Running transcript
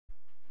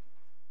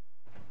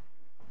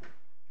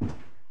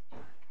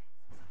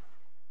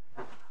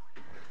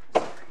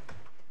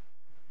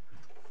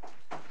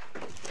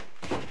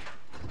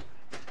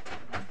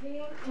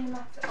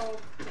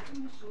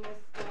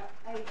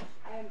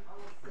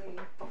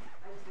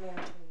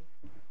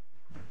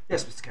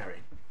Yes, Mr. Carey.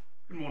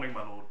 Good morning,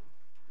 my lord.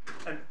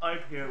 And I'm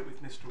here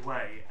with Mr.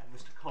 Way and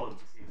Mr.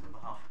 Collins here on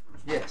behalf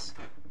of the Yes.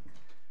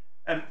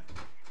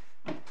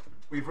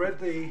 We've read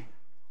the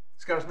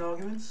skeleton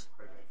arguments.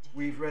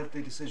 We've read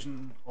the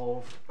decision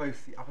of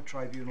both the upper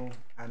tribunal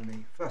and the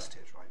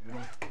first-tier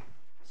tribunal,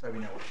 so we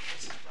know what it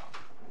is about.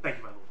 Thank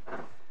you, my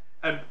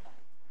lord.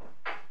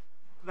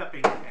 That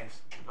being the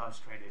case, we'll dive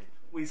straight in.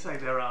 We say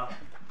there are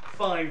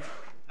 5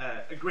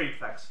 agreed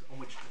facts on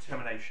which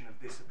determination of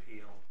this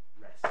appeal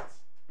rests.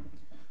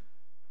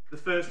 The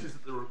first is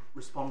that the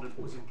respondent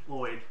was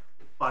employed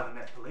by the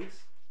Met Police.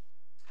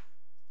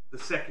 The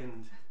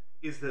second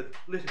is that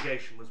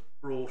litigation was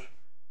brought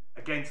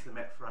against the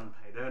Met for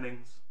unpaid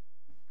earnings.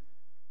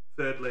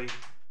 Thirdly,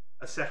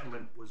 a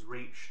settlement was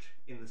reached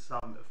in the sum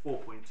of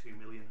 4.2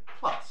 million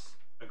plus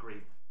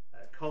agreed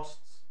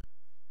costs.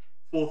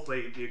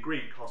 Fourthly, the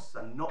agreed costs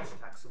are not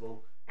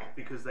taxable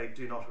because they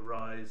do not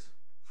arise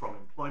from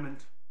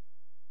employment.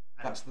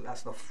 And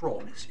That's the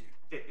from issue.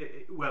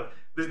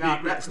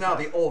 That's now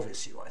the of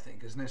issue, I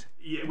think, isn't it?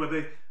 Yeah, well,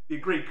 the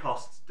agreed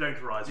costs don't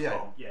arise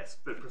from, yes,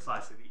 but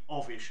precisely the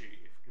of issue,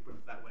 if you put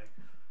it that way.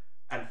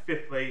 And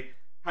fifthly,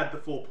 had the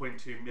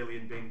 4.2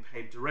 million been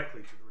paid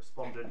directly to the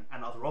respondent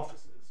and other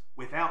officers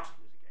without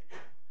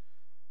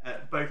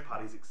litigation, both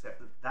parties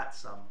accept that that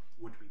sum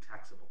would be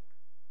taxable.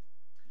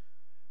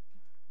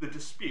 The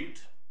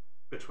dispute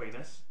between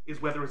us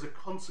is whether, as a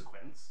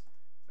consequence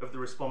of the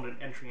respondent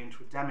entering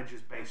into a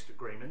damages-based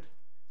agreement,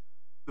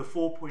 the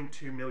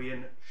 4.2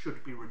 million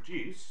should be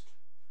reduced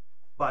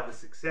by the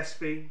success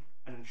fee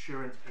and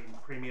insurance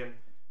premium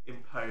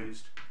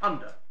imposed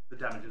under the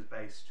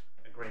damages-based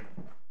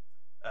agreement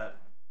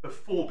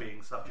before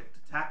being subject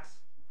to tax,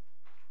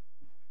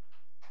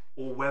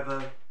 or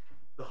whether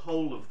the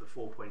whole of the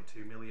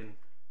 4.2 million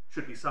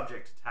should be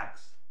subject to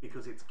tax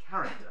because its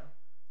character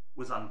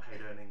was unpaid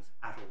earnings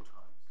at all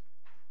times.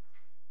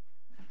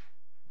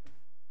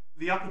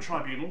 The upper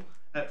tribunal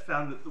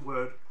found that the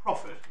word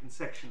profit in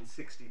section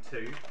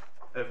 62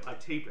 of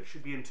ITEPA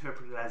should be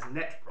interpreted as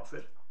net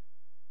profit,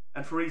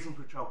 and for reasons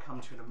which I'll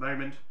come to in a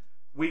moment,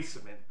 we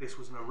submit this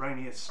was an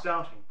erroneous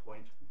starting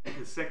point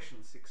because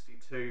section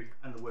 62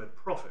 and the word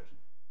profit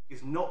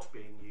is not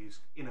being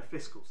used in a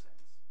fiscal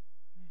sense,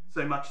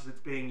 so much as it's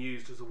being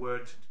used as a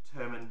word to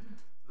determine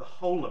the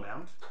whole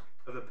amount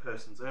of a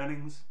person's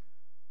earnings,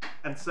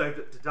 and so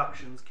that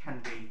deductions can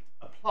be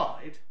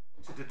applied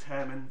to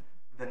determine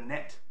the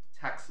net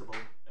taxable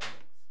earnings.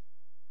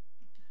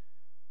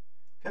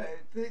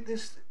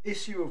 This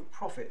issue of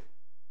profit,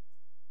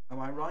 am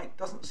I right,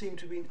 doesn't seem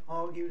to be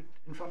argued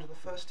in front of the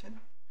first tier?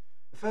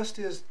 The first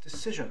tier's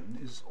decision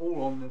is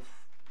all on the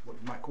what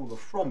you might call the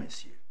from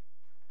issue.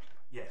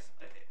 Yes.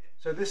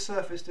 So this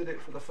surface did it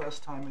for the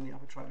first time in the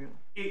upper tribunal?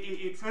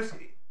 It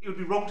would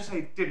be wrong to say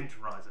it didn't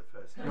arise at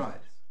first.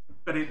 Right.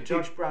 But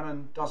Judge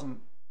Brannan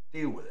doesn't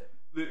deal with it.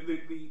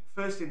 The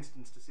first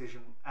instance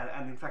decision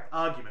and in fact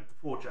argument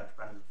before Judge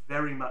Brannan was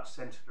very much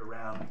centred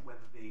around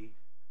whether the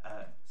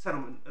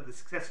settlement of the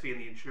success fee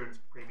and the insurance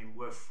premium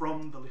were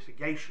from the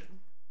litigation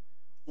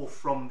or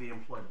from the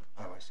employment.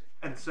 Oh, I see.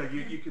 And so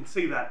you can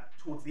see that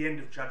towards the end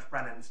of Judge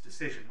Brannan's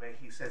decision, where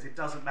he says it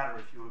doesn't matter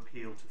if you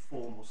appeal to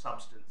form or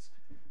substance.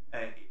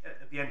 At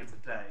the end of the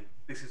day,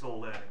 this is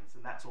all earnings,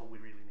 and that's all we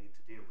really need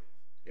to deal with.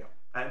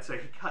 Yeah. And so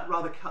he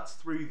rather cuts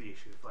through the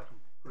issue, if I can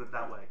put it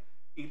that way.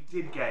 It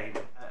did gain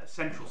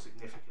central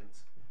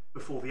significance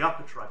before the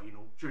upper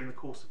tribunal during the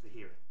course of the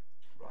hearing.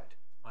 Right.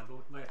 My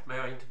lord, may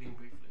I intervene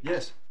briefly?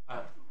 Yes.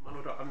 My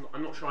lord,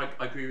 I'm not sure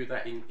I agree with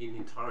that in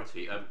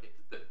entirety.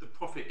 The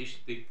profit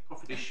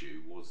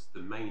issue was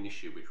the main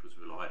issue which was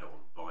relied on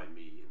by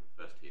me in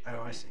the first tier.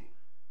 Oh, I see.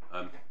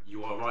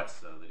 You are right,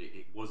 sir, that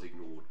it was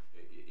ignored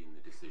in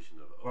the decision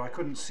of. Well, I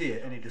couldn't see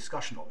any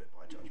discussion of it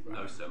by Judge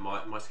Brannan. No, sir.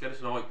 My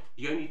skeleton argument.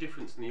 The only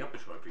difference in the upper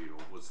tribunal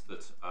was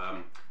that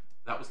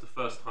that was the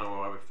first time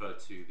where I referred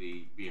to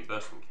the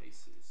reimbursement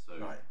cases, so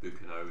right.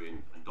 Buchan,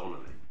 Owen, and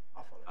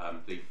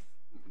Donnelly.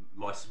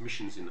 My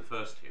submissions in the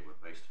first tier were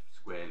based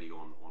squarely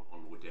on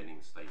Lord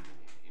Denning's statement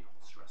in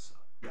Hofstresser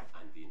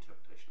and the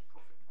interpretation of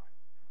profit.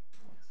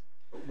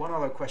 Right. One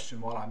other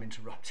question while I'm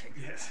interrupting.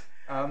 Yes.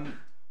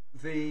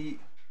 The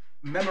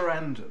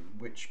memorandum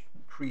which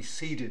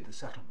preceded the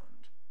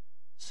settlement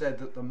said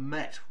that the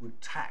Met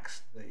would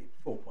tax the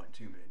 4.2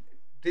 million.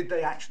 Did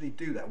they actually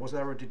do that? Was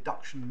there a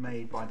deduction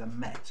made by the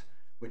Met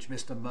which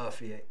Mr.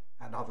 Murphy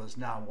and others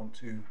now want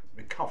to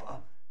recover,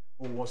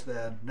 or was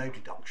there no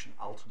deduction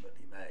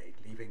ultimately made,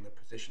 leaving the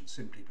position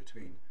simply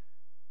between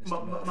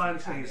Mr. Murphy my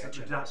understanding is and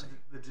that HMRC?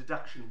 the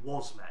deduction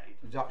was made.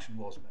 The deduction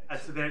was made. And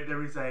so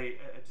there is a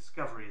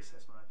discovery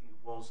assessment, I think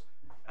it was,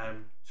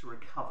 to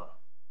recover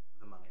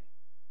the money.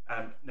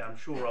 Now I'm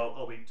sure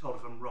I'll be told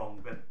if I'm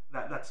wrong, but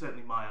that's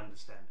certainly my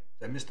understanding.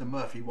 So Mr.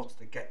 Murphy wants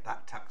to get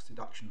that tax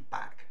deduction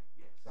back.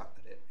 Yes. Is that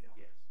it?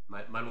 Yeah.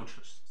 Yes. My lord,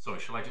 sorry,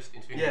 shall I just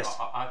intervene? Yes.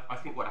 I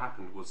think what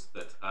happened was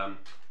that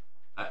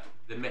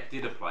the Met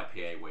did apply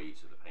PAYE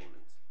to the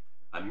payment,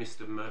 and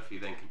Mr. Murphy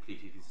then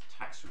completed his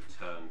tax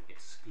return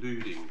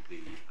excluding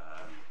the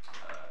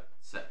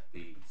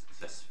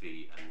success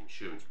fee and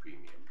insurance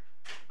premium,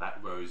 that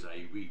rose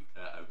a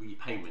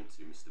repayment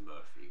to Mr.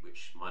 Murphy,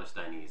 which my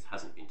understanding is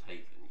hasn't been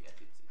taken yet.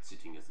 It's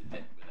sitting as a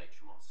debt with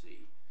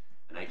HMRC,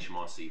 and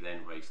HMRC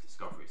then raised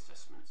discovery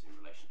assessments in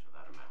relation to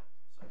that amount.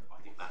 So I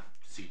think that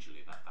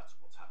procedurally that's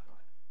what's happened.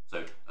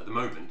 So at the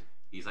moment,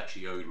 he's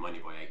actually owed money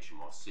by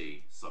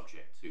HMRC,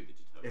 subject to the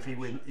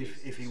determination.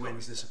 If he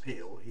wins this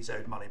appeal, he's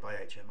owed money by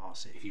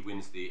HMRC. If he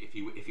wins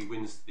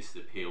this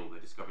appeal, the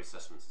discovery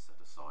assessments are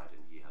set aside,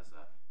 and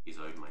he's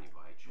owed money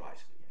by HMRC.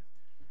 Right.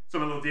 So,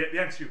 my lord, the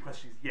answer to your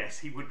question is yes,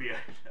 he would be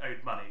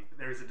owed money, but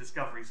there is a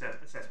discovery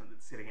assessment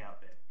that's sitting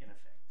out there, in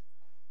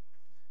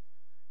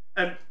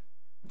effect.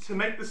 To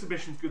make the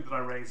submissions good that I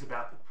raise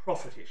about the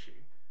profit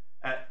issue,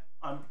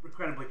 I'm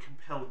incredibly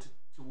compelled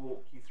to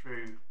walk you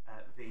through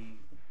the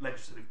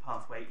legislative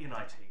pathway in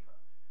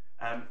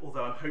ITEPA,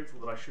 although I'm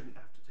hopeful that I shouldn't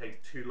have to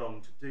take too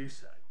long to do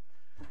so.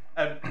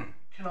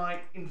 Can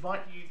I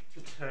invite you to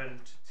turn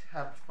to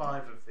tab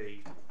 5 of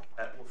the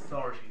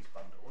authorities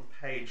bundle on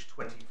page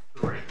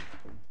 23.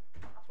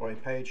 Sorry,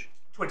 page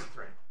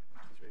 23.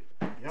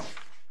 23. Yep.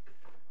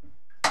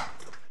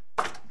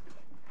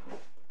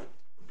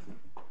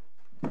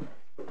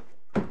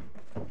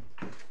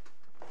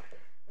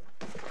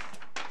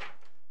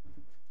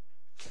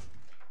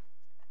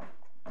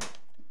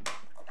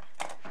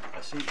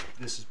 I see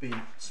this has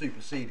been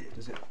superseded.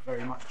 Has it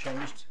very much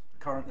changed the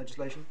current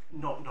legislation?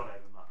 Not over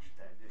much.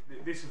 No.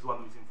 This is the one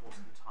that was enforced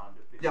at the time.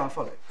 But this Yeah, I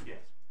follow. Yes.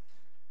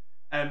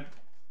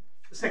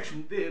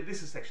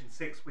 This is section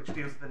 6, which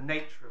deals with the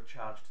nature of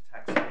charge to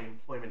tax on the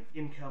employment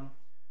income,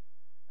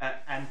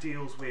 and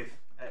deals with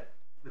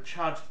the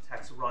charge to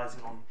tax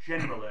arising on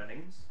general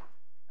earnings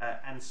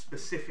and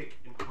specific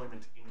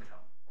employment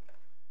income.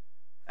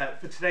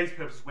 For today's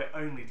purposes, we're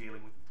only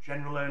dealing with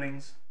general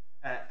earnings,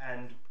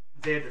 and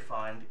they're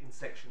defined in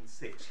section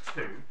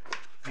 6.2,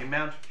 the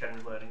amount of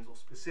general earnings or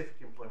specific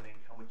employment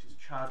income which is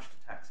charged to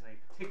tax in a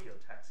particular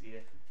tax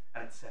year,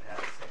 and it's set out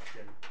in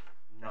section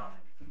 9.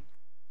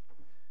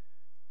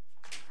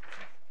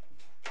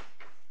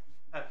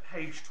 At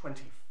page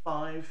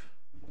 25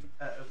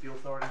 of the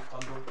authorities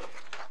bundle,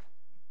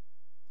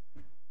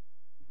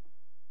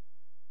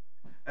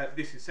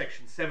 this is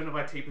section 7 of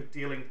ITEPA,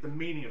 dealing with the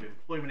meaning of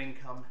employment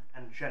income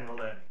and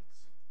general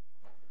earnings.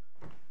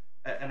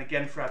 And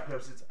again, for our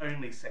purposes, it's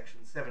only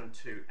section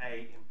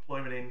 7.2a,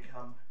 employment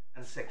income,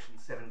 and section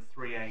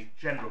 7.3a,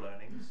 general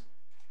earnings,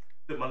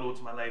 that my lords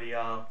and my lady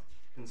are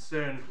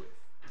concerned with.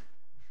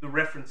 The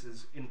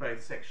references in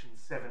both section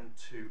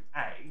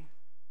 7.2a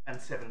and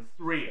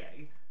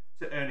 7.3a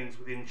to earnings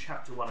within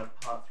chapter 1 of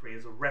part 3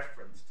 as a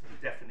reference to the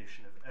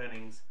definition of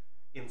earnings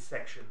in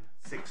section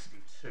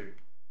 62.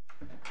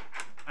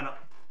 And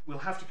we'll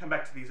have to come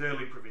back to these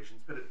early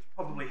provisions, but it's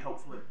probably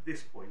helpful at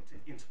this point to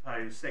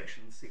interpose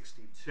section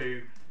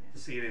 62 to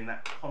see it in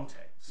that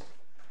context.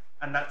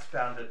 And that's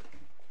found at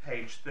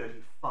page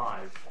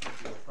 35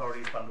 of the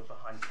authorities bundle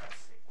behind tab 6.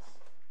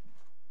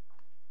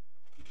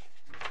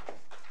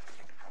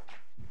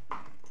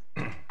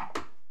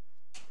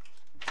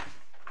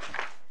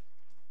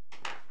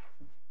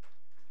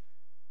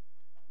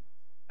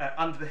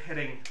 Under the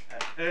heading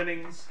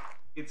earnings,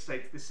 it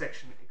states this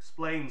section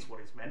explains what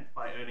is meant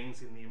by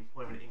earnings in the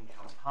employment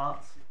income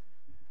parts,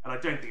 and I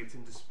don't think it's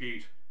in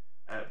dispute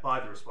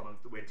by the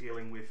respondent that we're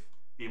dealing with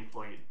the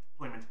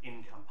employment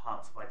income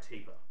parts of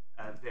ITEPA.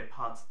 They're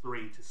parts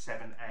 3 to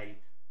 7a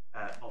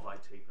of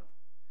ITEPA.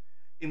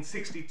 In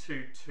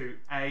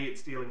 62.2a,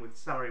 it's dealing with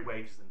salary,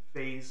 wages and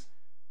fees,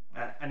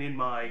 and in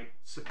my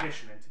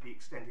submission, and to the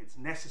extent it's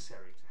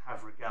necessary to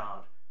have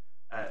regard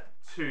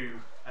to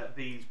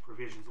these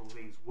provisions or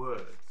these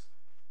words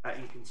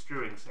in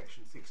construing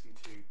section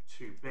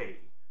 62.2b,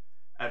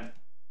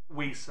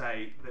 we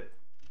say that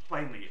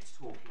plainly it's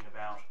talking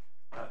about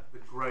the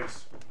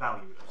gross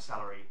value of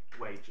salary,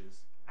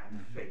 wages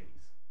and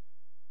fees.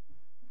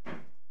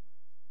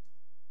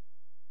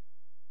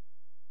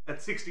 At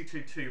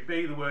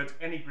 62.2b, the words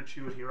any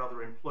gratuity or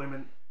other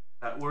employment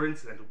or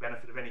incidental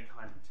benefit of any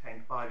kind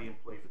obtained by the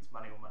employee if it's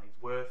money or money's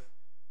worth.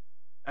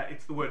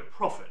 It's the word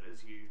profit,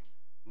 as you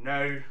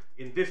know,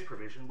 in this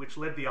provision, which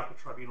led the upper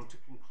tribunal to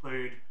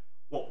conclude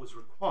what was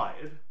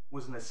required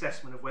was an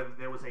assessment of whether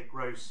there was a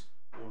gross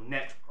or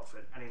net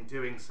profit, and in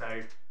doing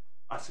so,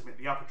 I submit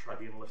the upper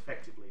tribunal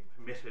effectively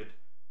permitted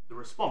the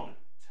respondent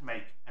to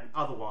make an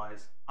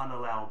otherwise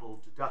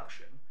unallowable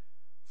deduction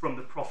from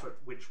the profit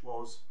which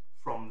was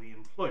from the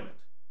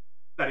employment.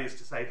 That is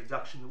to say,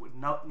 deduction that would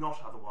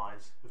not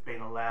otherwise have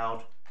been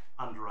allowed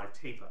under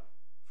ITEPA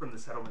from the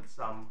settlement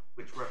sum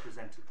which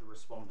represented the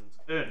respondent's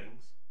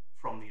earnings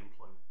from the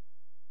employment.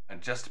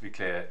 And just to be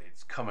clear,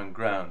 it's common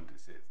ground,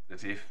 is it,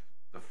 that if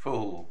the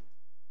full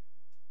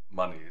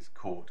money is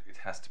caught, it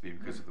has to be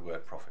because of the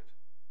word profit?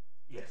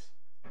 Yes.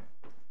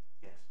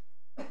 Yes.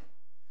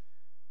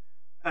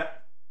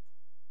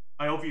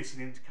 I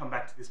obviously need to come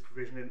back to this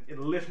provision in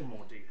a little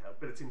more detail,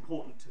 but it's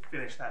important to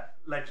finish that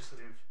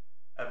legislative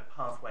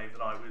pathway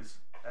that I was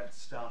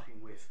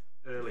starting with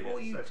earlier. Before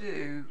you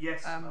do,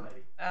 yes, my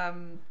lady.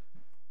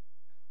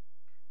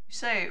 You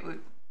say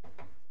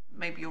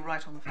maybe you're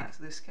right on the facts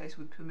of this case,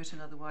 would permit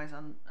an otherwise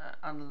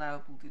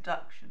unallowable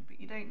deduction, but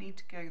you don't need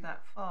to go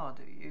that far,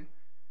 do you?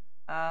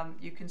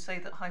 You can say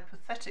that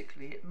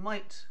hypothetically it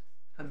might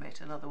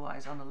permit an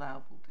otherwise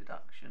unallowable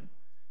deduction,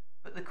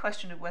 but the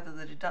question of whether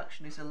the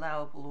deduction is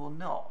allowable or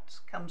not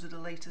comes at a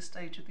later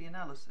stage of the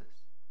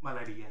analysis. My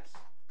lady,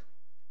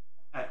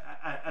 yes.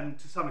 And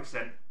to some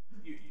extent,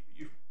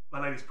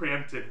 my lady's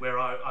preempted where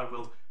I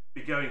will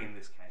be going in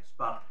this case,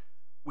 but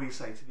we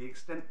say to the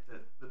extent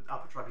that the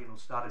upper tribunal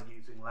started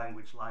using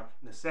language like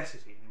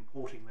necessity and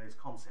importing those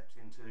concepts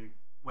into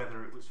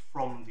whether it was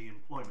from the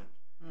employment,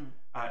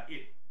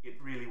 it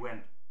really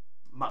went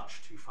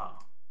much too far.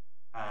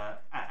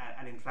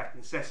 And in fact,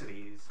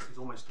 necessity is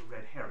almost a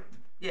red herring.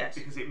 Yes.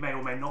 Because it may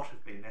or may not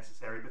have been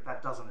necessary, but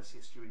that doesn't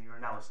assist you in your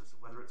analysis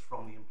of whether it's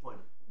from the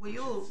employment. Well,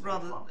 you're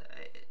rather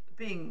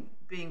being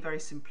very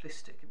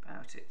simplistic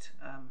about it,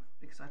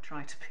 because I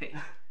try to be.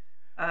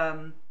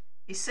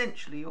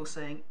 Essentially, you're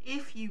saying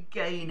if you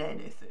gain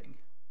anything,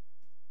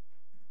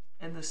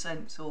 in the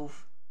sense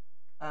of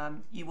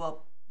you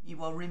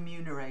are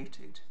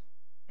remunerated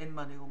in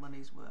money or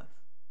money's worth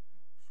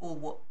for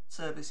what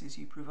services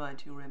you provide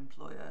to your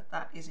employer,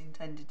 that is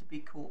intended to be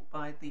caught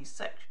by these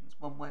sections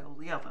one way or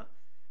the other.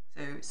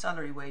 So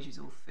salary, wages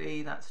or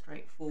fee, that's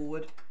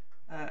straightforward.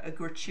 A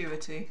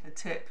gratuity, a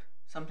tip,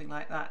 something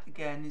like that,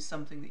 again, is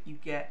something that you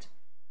get,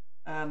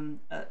 an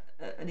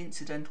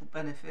incidental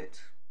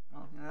benefit.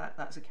 Well, you know,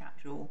 that's a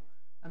catch-all.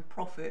 And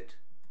profit,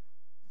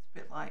 it's a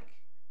bit like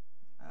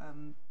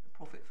the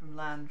profit from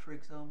land, for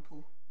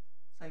example.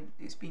 So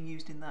it's being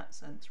used in that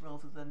sense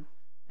rather than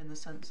in the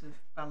sense of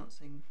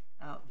balancing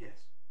out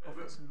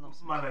profits and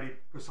losses. My lady,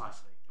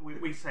 precisely.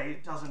 We say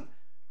it doesn't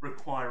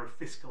require a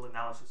fiscal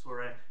analysis,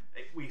 or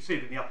we see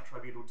it in the upper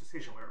tribunal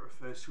decision where it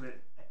refers to a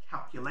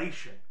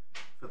calculation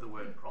for the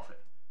word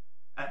profit.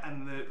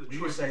 And the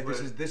you say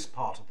this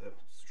part of the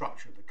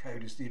structure of the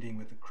code is dealing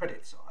with the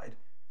credit side,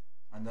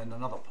 and then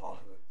another part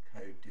of the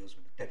code deals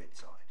with the debit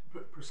side.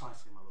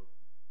 Precisely, my lord.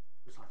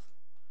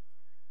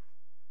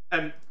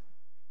 Precisely.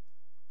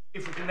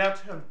 If we can now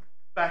turn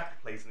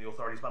back, please, in the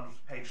authorities bundle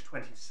to page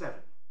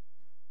 27.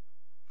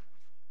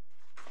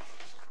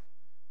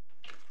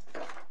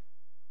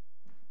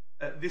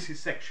 This is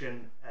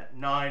section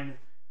 9,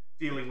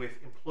 dealing with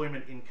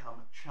employment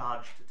income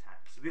charged to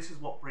tax. So this is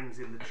what brings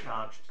in the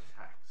charge to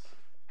tax.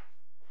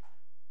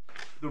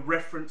 The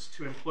reference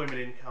to employment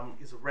income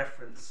is a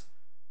reference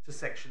to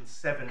section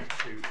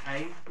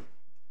 7.2a.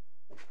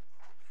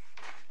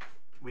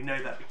 We know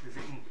that because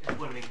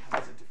employment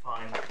income is a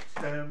defined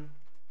term.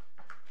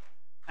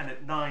 And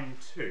at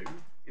 9.2,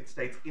 it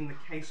states, in the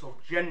case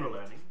of general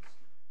earnings,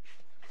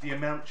 the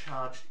amount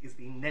charged is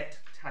the net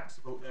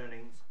taxable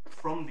earnings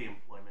from the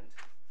employment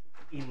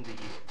in the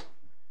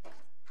year.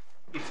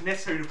 It's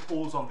necessary to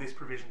pause on this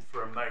provision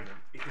for a moment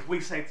because we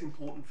say it's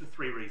important for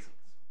 3 reasons.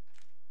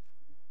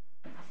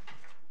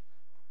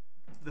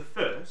 The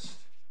first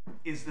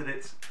is that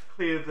it's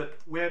clear that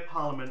where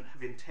Parliament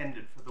have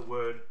intended for the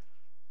word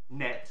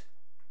net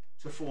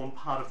to form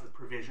part of the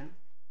provision,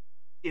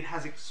 it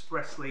has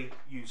expressly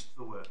used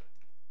the word.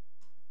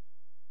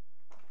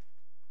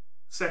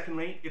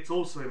 Secondly, it's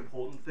also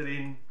important that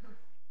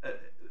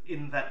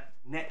in that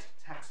net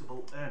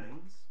taxable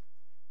earnings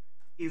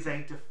is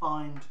a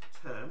defined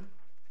term,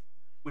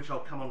 which I'll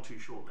come on to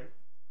shortly.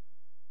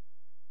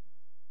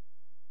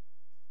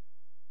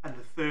 And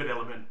the third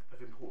element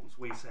of importance,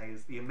 we say,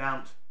 is the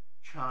amount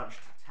charged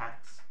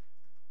tax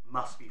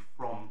must be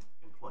from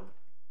employment.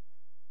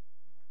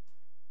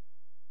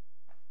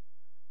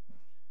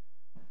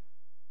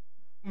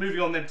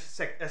 Moving on then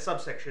to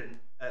subsection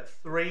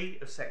 3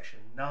 of section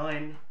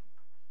 9,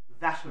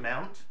 that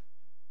amount,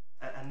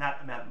 and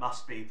that amount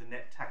must be the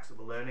net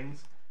taxable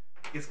earnings,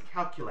 is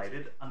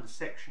calculated under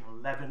section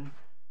 11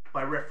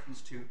 by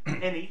reference to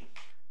any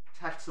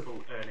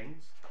taxable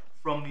earnings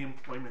from the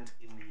employment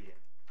in the year.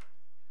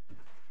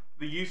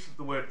 The use of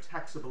the word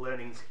taxable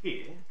earnings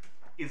here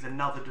is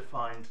another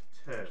defined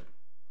term,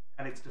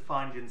 and it's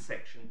defined in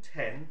section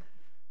 10,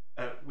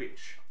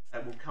 which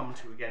we'll come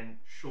to again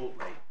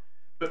shortly.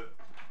 But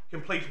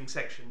completing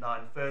section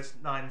 9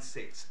 first,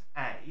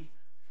 9.6a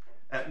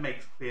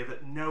makes clear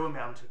that no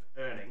amount of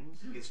earnings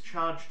is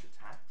charged to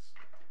tax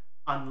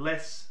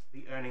unless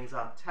the earnings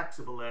are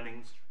taxable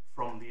earnings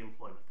from the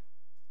employment.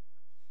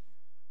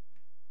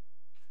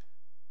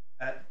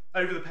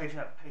 Over the page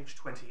now, page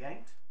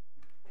 28,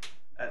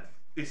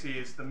 this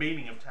is the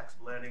meaning of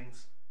taxable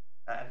earnings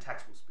and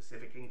taxable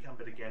specific income,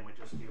 but again we're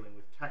just dealing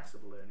with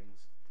taxable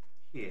earnings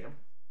here.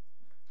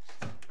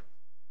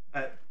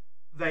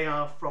 They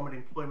are from an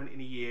employment in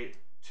a year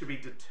to be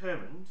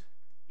determined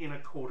in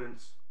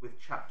accordance with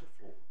chapter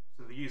 4.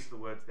 So the use of the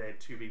words there,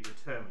 to be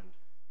determined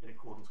in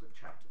accordance with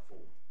chapter 4,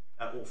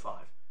 or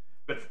 5.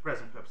 But for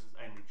present purposes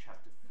only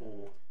chapter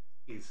 4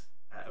 is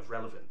of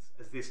relevance,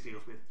 as this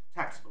deals with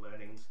taxable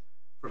earnings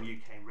from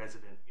UK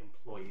resident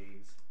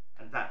employees,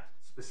 and that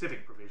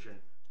specific provision,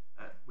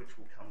 which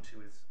we'll come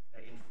to, is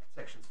in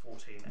sections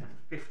 14 and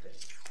 15.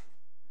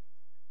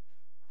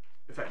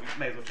 In fact, we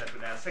may as well turn to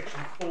it now. Section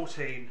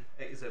 14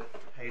 is at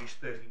page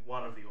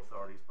 31 of the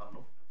authorities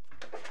bundle.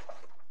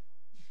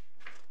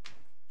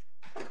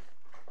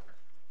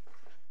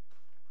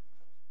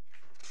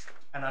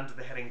 And under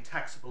the heading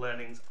taxable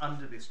earnings,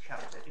 under this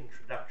chapter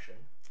introduction,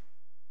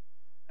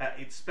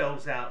 it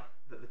spells out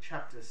that the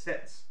chapter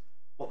sets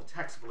what the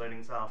taxable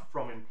earnings are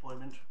from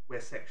employment,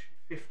 where section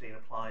 15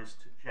 applies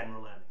to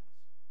general earnings.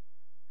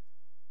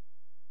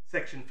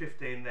 Section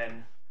 15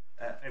 then,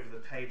 over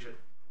the page at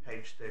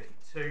page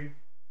 32,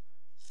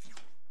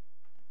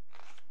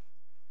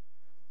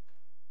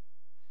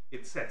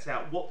 it sets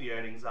out what the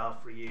earnings are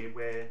for a year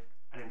where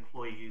an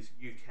employee is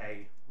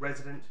UK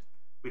resident,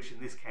 which in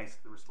this case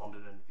the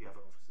respondent and the other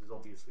officers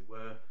obviously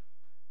were,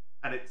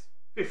 and it's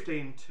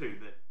 15.2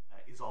 that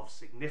is of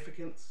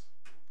significance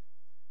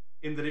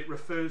in that it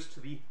refers to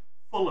the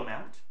full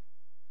amount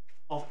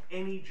of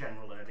any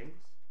general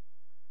earnings,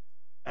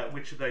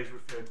 which are those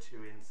referred to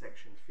in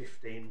section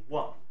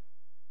 15.1,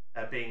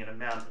 being an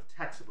amount of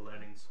taxable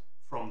earnings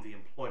from the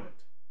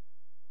employment.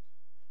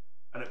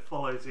 And it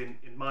follows in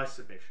my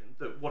submission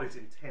that what is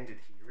intended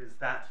here is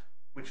that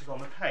which is on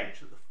the page,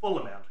 that the full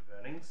amount of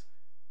earnings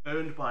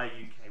earned by a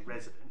UK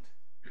resident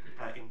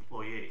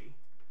employee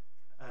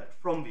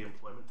from the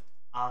employment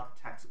are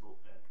taxable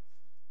earnings.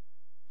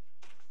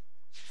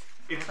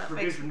 It's That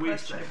provision makes the we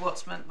question say, of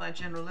what's meant by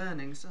general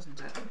earnings, doesn't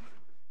it?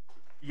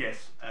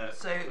 yes.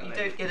 So you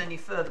don't get any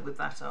further with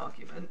that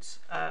argument.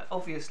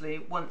 Obviously,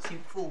 once you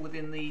fall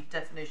within the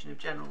definition of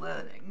general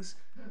earnings,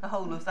 the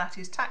whole of that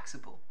is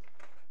taxable.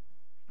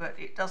 But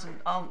it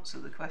doesn't answer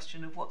the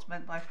question of what's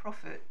meant by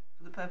profit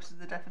for the purpose of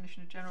the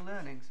definition of general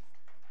earnings.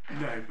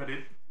 No, but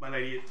my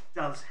lady, it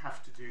does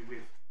have to do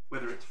with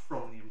whether it's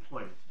from the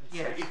employment. And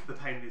Yes. so if the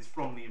payment is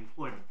from the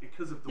employment,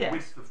 because of the Yes.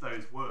 width of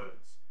those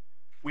words,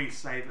 we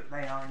say that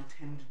they are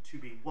intended to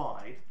be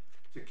wide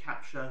to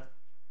capture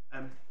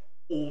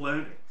all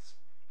earnings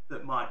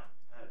that might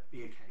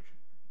be occasioned.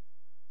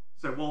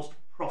 So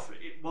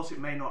whilst it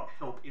may not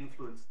help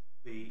influence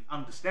the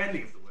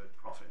understanding of the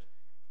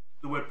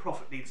word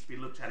profit needs to be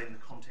looked at in the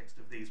context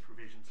of these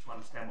provisions to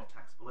understand what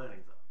taxable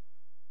earnings are.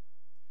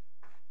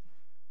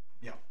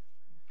 Yeah.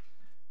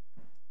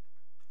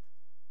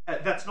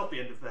 That's not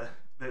the end of the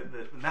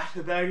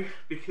matter though,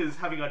 because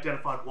having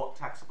identified what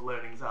taxable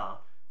earnings are,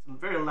 it's a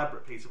very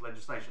elaborate piece of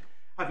legislation.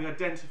 Having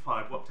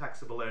identified what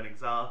taxable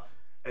earnings are,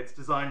 it's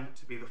designed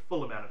to be the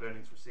full amount of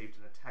earnings received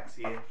in a tax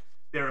year.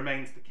 There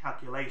remains the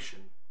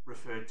calculation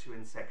referred to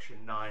in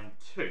section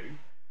 9.2,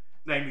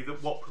 namely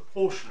that what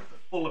proportion of the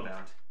full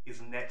amount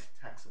is net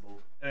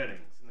taxable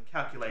earnings. And the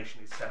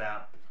calculation is set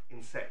out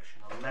in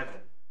section 11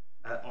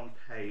 on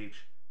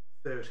page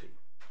 30.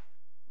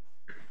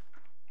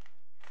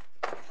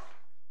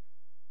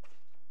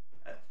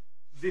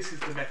 This is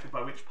the method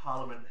by which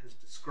Parliament has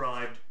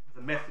described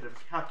the method of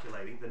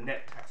calculating the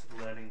net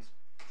taxable earnings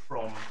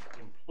from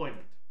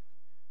employment.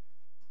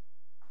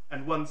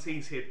 And one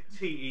sees here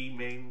TE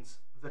means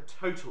the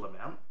total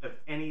amount of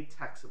any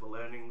taxable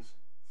earnings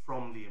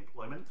from the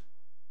employment,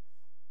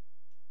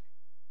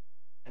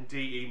 and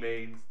DE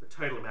means the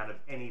total amount of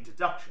any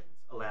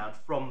deductions allowed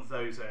from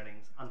those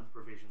earnings under the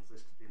provisions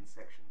listed in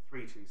section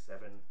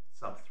 327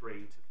 sub 3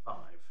 to 5.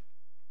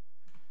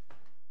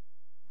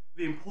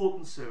 The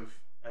importance of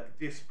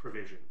this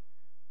provision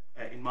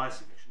in my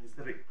submission is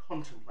that it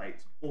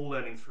contemplates all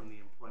earnings from the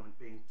employment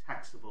being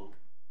taxable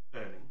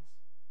earnings,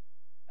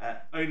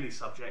 only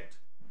subject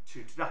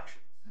to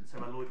deductions. And so,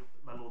 my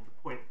lord, the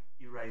point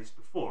you raised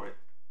before,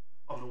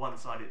 on the one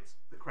side it's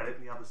the credit,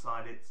 and the other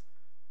side it's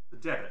the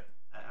debit.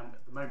 And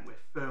at the moment we're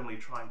firmly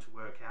trying to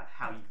work out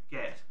how you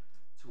get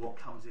to what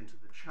comes into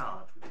the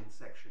charge within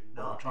section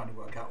 9. Well, we're trying to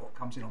work out what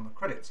comes in on the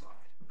credit side.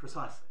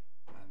 Precisely.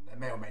 And there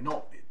may or may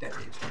not be a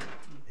debit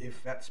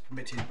if that's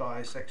permitted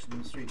by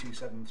sections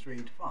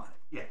 327(3) to 5.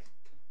 Yes.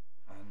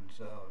 And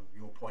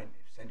your point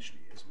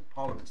essentially is, well,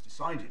 Parliament's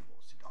decided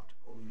what's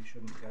deductible, you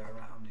shouldn't go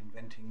around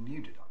inventing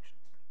new deductions.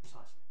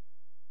 Precisely.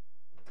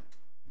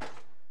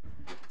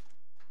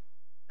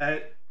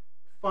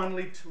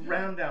 Finally, to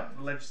round out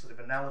the legislative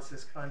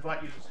analysis, can I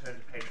invite you to turn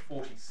to page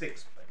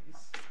 46,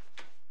 please,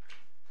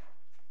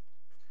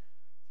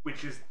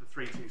 which is the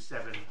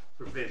 327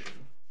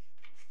 provision.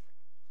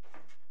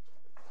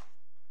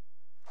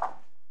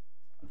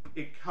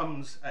 It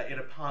comes in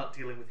a part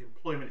dealing with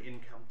employment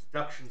income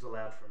deductions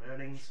allowed from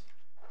earnings.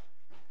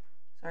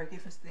 Sorry,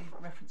 give us the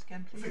reference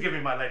again, please. Forgive me,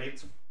 my lady,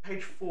 it's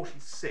page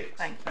 46.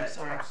 Thank you,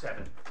 sorry. Tab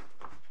 7.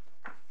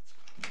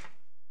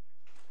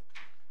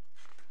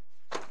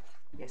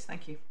 Yes,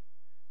 thank you.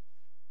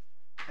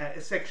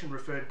 A section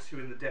referred to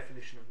in the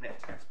definition of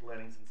net taxable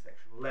earnings in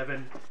section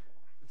 11.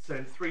 So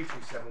in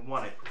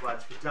 3271 it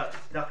provides for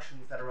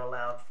deductions that are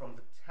allowed from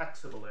the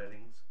taxable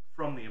earnings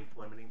from the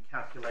employment in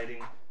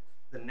calculating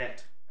the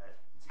net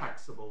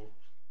taxable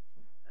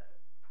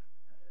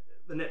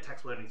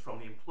earnings from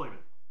the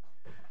employment.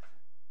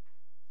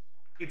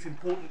 It's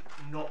important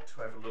not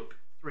to overlook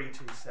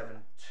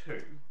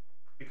 3272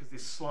 because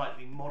this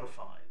slightly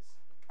modifies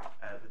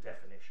the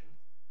definition.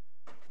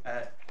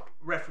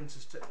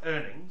 references to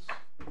earnings.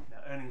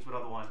 Now, earnings would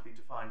otherwise be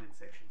defined in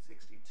section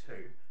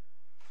 62,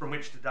 from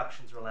which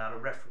deductions are allowed, are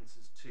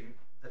references to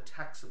the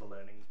taxable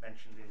earnings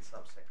mentioned in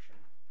subsection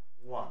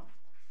 1.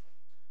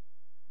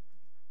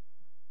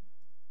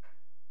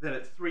 Then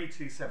at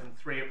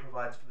 3273 it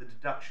provides for the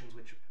deductions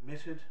which are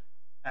permitted,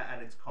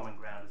 and it's common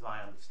ground, as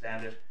I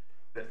understand it,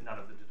 that none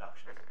of the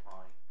deductions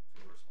apply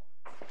to the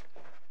respondent.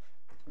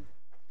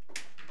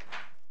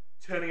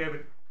 Turning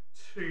over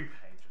 2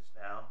 pages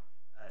now,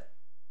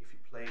 if you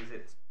please,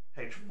 it's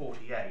page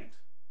 48.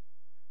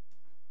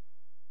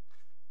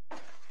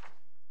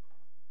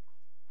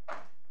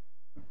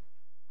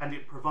 And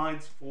it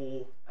provides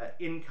for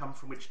income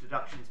from which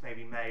deductions may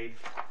be made,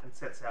 and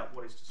sets out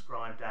what is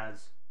described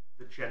as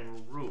the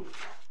general rule,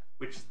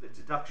 which is that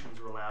deductions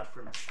are allowed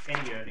from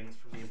any earnings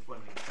from the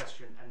employment in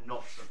question and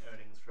not from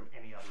earnings from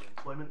any other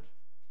employment.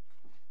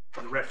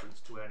 And the reference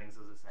to earnings,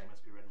 as I say,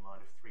 must be read in line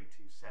of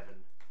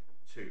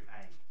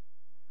 3272A.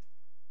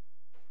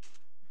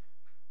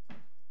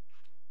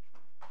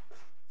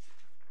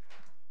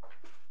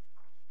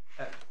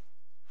 At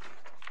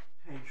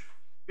page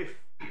 50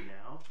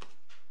 now.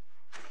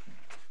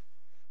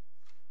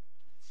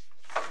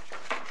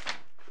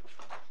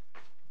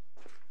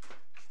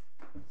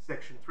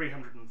 Section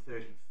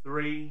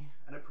 333,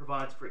 and it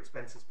provides for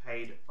expenses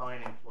paid by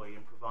an employee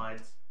and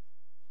provides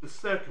the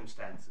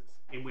circumstances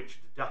in which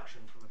a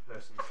deduction from a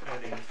person's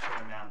earnings for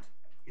an amount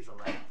is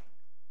allowed.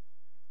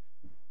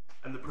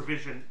 And the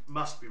provision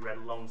must be read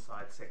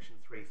alongside section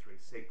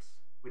 336,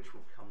 which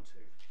we'll come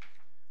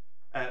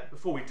to.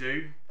 Before we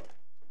do,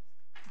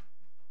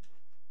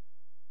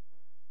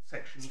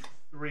 section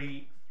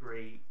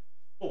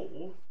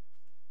 334,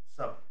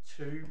 sub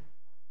 2,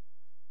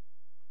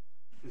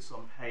 this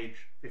on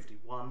page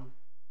 51,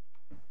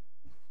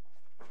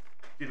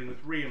 dealing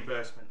with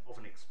reimbursement of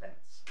an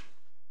expense.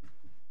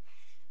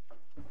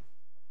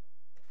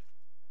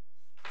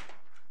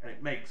 And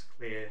it makes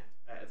clear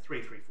at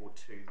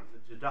 3342 that the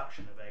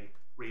deduction of a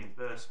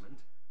reimbursement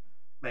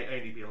may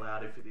only be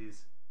allowed if it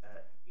is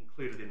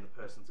included in the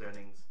person's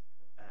earnings,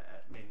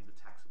 meaning the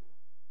taxable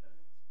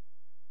earnings.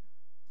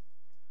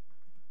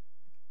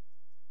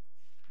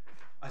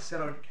 I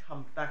said I would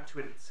come back to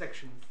it at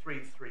section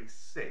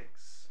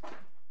 336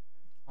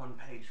 on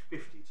page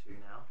 52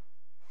 now.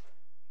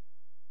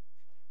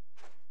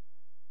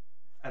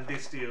 And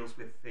this deals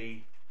with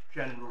the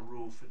general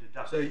rule for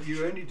deduction. So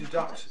you only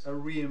deduct a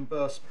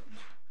reimbursement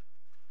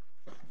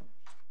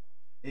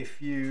if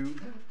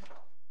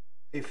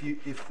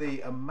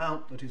the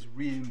amount that is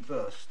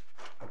reimbursed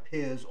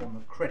appears on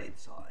the credit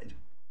side,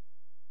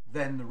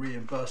 then the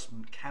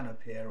reimbursement can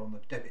appear on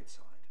the debit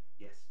side.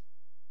 Yes.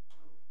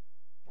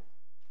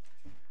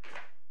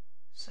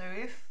 So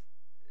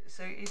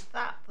is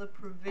that the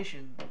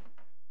provision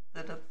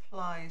that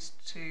applies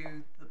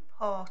to the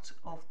part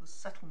of the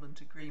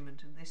settlement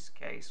agreement in this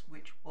case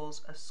which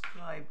was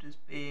ascribed as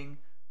being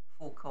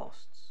for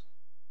costs?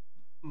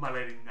 My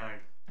lady, no.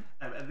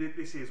 And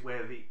this is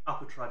where the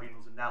upper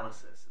tribunal's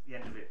analysis at the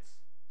end of its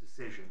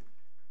decision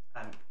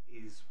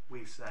is,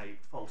 we say,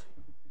 faulty.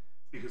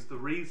 Because the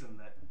reason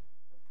that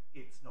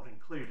it's not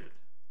included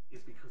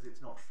is because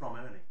it's not from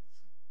earnings.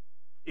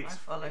 I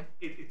follow.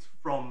 It's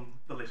from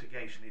the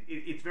litigation.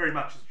 It's very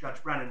much as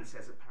Judge Brannan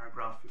says at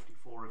paragraph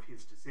 54 of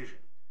his decision.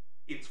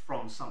 It's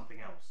from something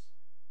else.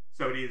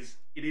 So it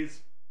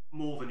is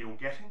more than you're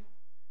getting,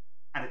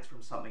 and it's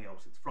from something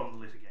else. It's from the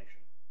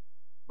litigation.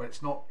 But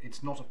it's not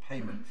a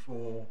payment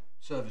for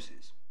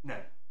services. No.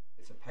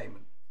 It's a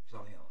payment for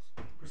something else.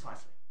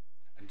 Precisely.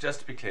 And just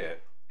to be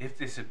clear, if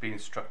this had been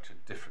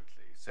structured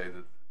differently, so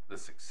that the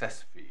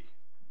success fee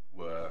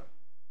were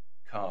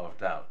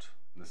carved out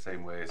in the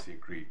same way as the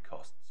agreed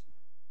costs,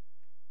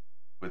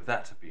 would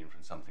that have been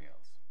from something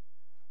else?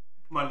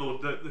 My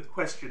lord, the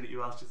question that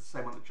you asked is the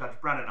same one that Judge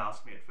Brannan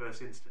asked me at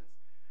first instance.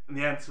 And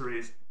the answer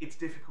is, it's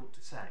difficult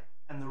to say.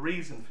 And the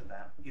reason for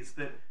that is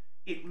that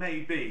it may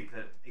be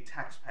that a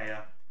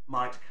taxpayer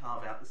might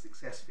carve out the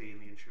success fee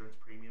and the insurance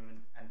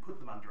premium and put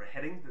them under a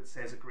heading that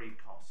says agreed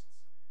costs.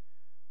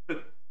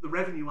 But the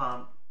revenue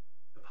aren't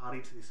a party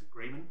to this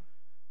agreement.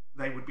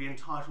 They would be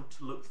entitled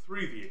to look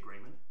through the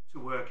agreement to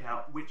work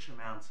out which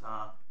amounts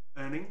are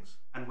earnings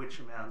and which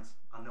amounts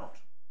are not.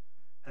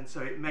 And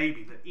so it may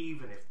be that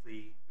even if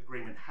the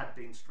agreement had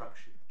been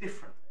structured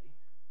differently,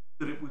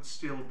 that it would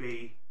still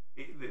be,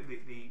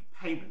 the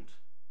payment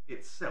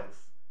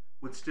itself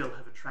would still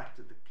have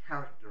attracted the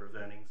character of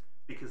earnings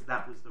because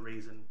that was the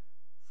reason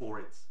for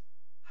its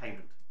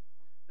payment.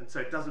 And so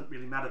it doesn't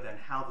really matter then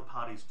how the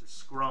parties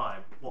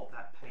describe what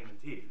that payment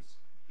is.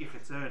 If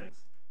it's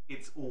earnings,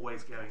 it's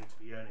always going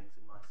to be earnings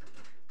in my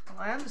submission. Well,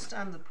 I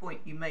understand the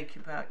point you make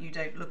about you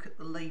don't look at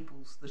the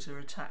labels that are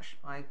attached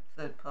by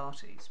third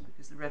parties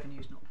because the revenue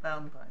is not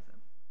bound by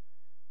them.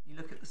 You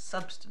look at the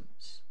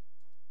substance.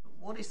 But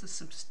what is the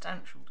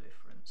substantial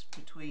difference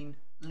between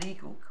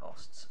legal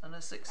costs and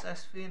a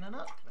success fee and an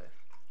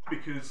uplift?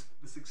 Because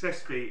the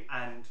success fee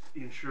and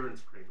the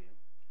insurance premium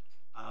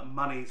are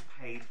monies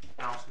paid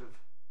out of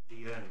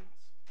the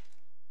earnings.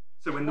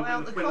 So when Why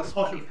aren't the cost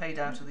pot money of, paid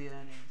out of the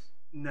earnings?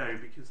 No,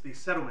 because the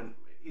settlement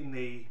in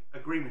the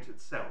agreement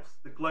itself,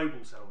 the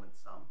global settlement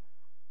sum,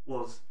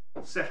 was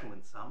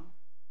settlement sum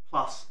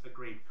plus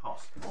agreed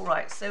cost. All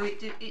right, so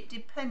it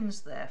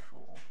depends,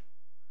 therefore,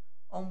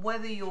 on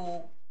whether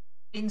you're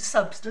in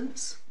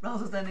substance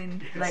rather than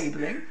in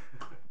labelling.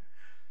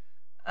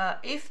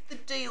 If the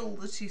deal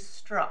that is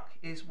struck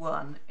is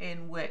one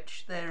in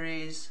which there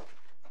is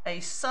a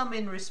sum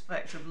in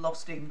respect of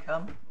lost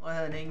income, or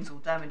earnings, or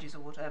damages, or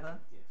whatever,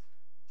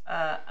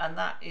 Yes. and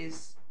that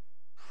is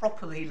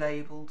properly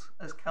labelled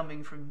as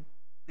coming from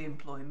the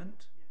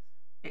employment,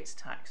 Yes. it's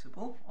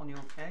taxable on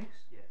your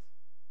case. Yes.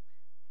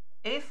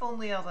 If, on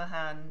the other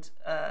hand,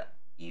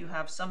 you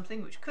have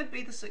something which could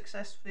be the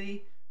success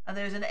fee, and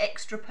there is an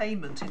extra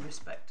payment in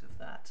respect of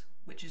that,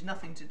 which is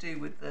nothing to do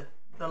with the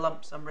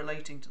lump sum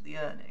relating to the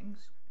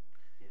earnings,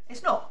 Yes.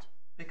 it's not,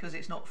 because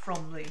it's not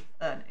from the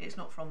it's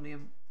not from the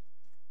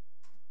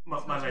My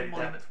lady,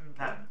 employment from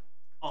employment.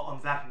 on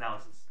that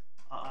analysis,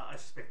 I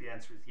suspect the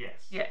answer is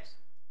yes. Yes.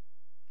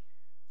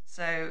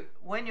 So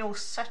when you're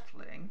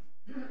settling,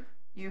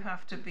 you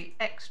have to be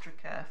extra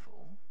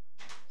careful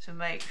to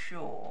make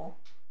sure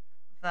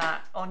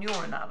that on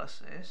your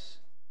analysis,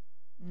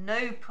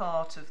 no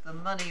part of the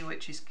money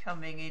which is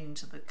coming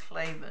into the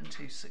claimant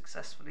who's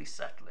successfully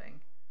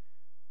settling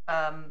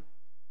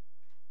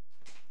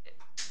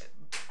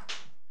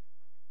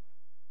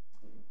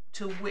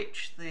to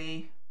which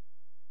the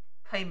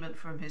payment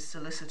from his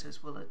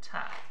solicitors will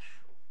attach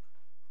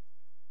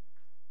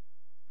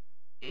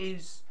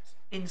is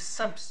in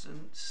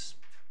substance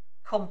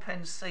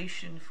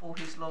compensation for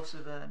his loss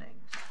of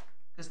earnings,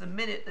 because the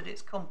minute that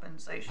it's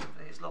compensation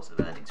for his loss of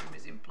earnings from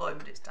his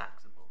employment, it's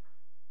taxable.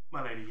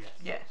 My lady, yes.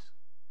 Yes.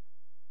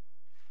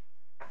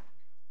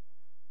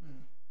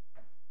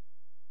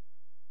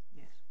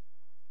 Yes.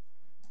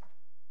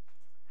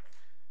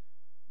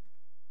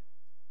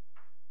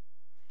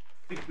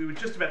 I think we were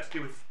just about to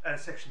deal with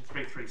section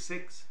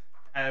 336,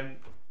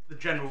 the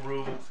general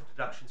rules for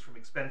deductions from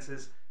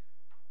expenses,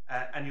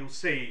 and you'll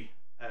see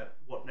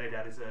what no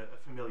doubt is a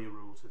familiar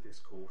rule to this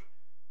court.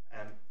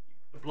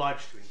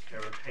 Obliged to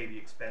incur and pay the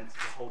expense of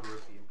the holder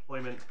of the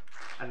employment,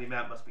 and the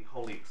amount must be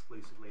wholly,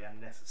 exclusively and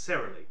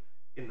necessarily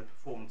in the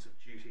performance of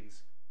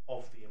duties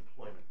of the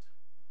employment.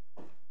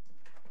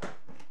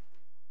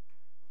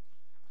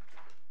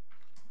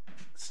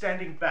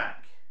 Standing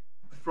back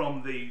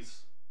from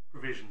these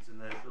provisions in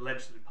the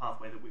legislative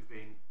pathway that we've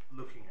been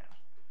looking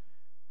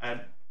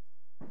at,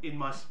 in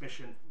my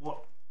submission,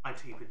 what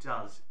ITEPA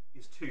does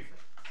is two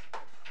things.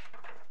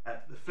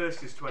 The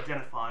first is to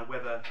identify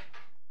whether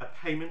a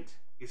payment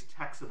is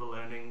taxable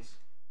earnings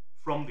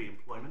from the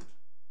employment,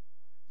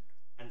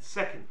 and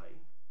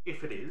secondly,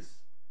 if it is,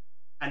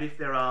 and if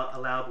there are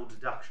allowable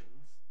deductions,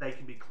 they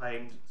can be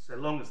claimed so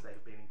long as they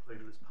have been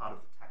included as part of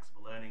the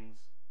taxable earnings.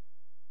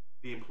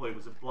 The employer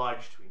was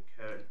obliged to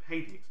incur and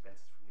pay the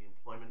expenses from the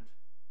employment,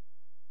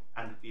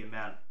 and that the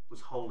amount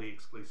was wholly,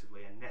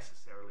 exclusively and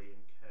necessarily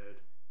incurred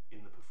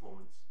in the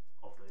performance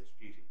of those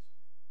duties.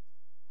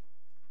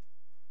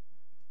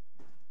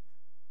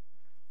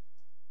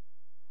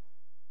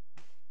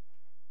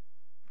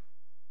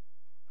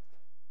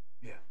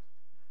 Yeah.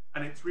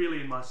 And it's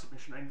really in my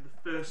submission only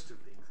the first of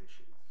these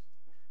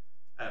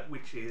issues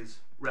which is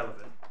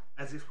relevant,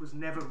 as this was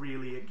never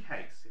really a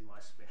case in my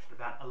submission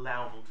about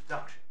allowable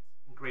deductions.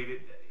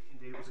 Indeed,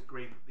 it was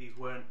agreed that these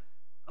weren't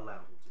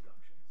allowable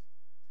deductions.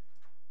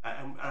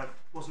 And it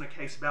wasn't a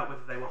case about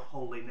whether they were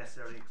wholly,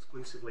 necessarily,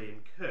 exclusively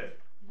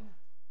incurred. Yeah.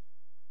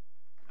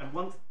 And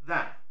once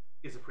that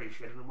is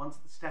appreciated, and once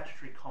the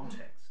statutory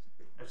context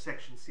of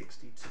section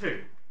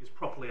 62 is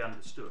properly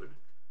understood,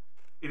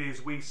 it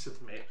is, we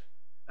submit,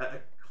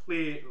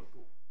 clear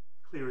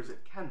as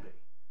it can be,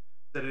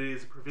 that it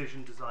is a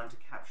provision designed to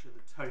capture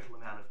the total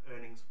amount of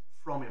earnings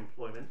from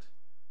employment,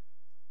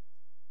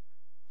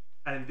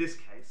 and in this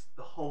case,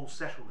 the whole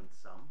settlement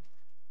sum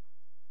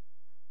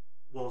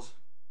was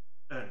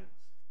earnings.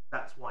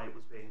 That's why it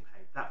was being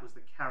paid. That was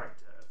the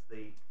character of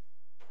the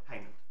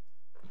payment.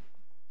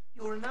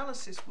 Your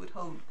analysis would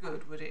hold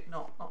good, would it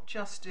not? Not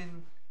just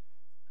in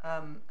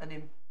an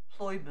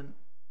employment,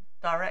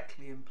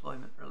 directly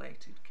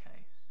employment-related case,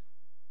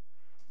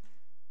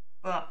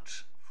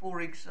 but,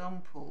 for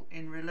example,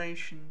 in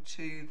relation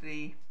to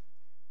the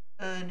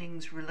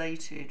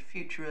earnings-related,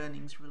 future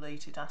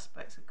earnings-related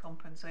aspects of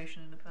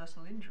compensation in a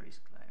personal injuries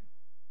claim.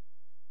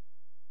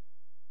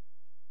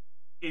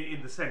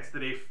 In the sense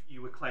that if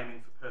you were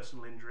claiming for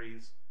personal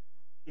injuries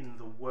in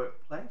the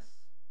workplace?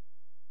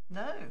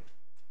 No.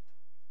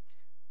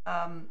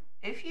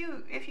 If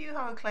you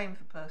have a claim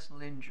for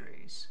personal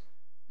injuries,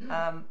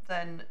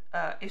 then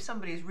if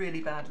somebody is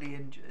really badly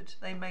injured,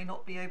 they may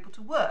not be able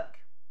to work,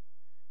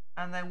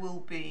 and there will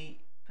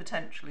be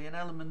potentially an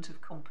element of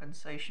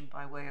compensation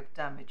by way of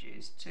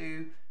damages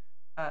to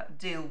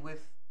deal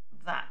with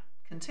that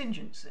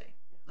contingency,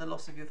 the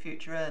loss of your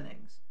future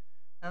earnings.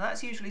 Now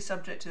that's usually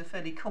subject to a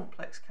fairly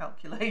complex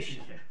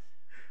calculation,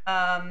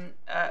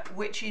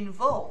 which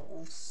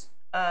involves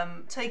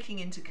taking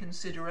into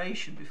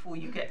consideration, before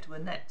you get to a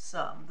net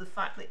sum, the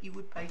fact that you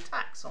would pay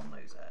tax on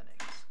those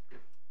earnings.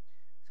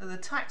 So the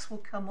tax will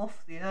come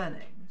off the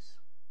earnings.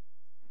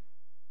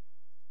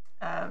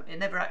 It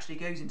never actually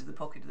goes into the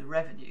pocket of the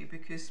revenue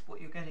because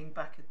what you're getting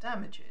back are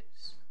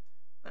damages.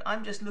 But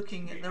I'm just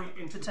looking at the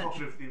into the potential.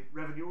 pocket of the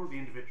revenue or the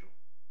individual?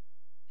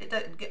 It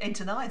don't get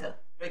into neither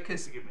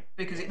because Forgive me.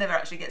 it never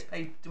actually gets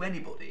paid to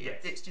anybody. Yes.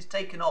 It's just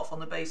taken off on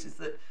the basis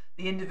that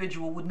the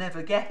individual would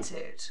never get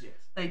it. Yes.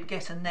 They'd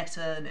get a net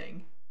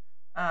earning,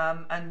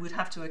 and would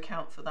have to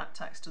account for that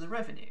tax to the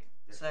revenue.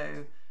 Yes.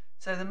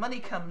 So the money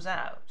comes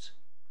out.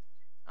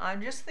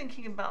 I'm just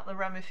thinking about the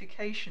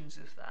ramifications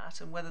of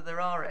that and whether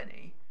there are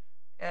any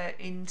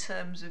in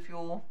terms of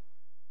your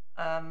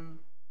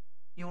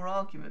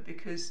argument,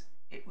 because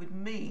it would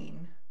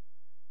mean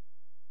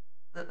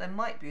that there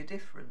might be a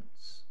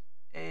difference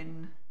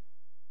in.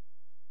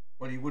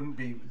 Well, you wouldn't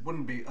be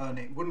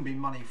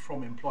money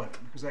from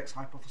employment because ex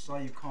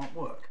hypothesi you can't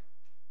work.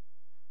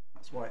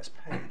 That's why it's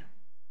paid.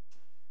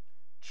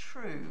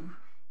 True.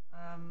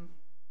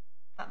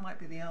 That might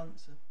be the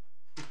answer.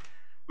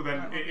 Well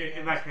then,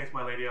 in that case,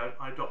 my lady,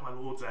 I adopt my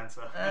lord's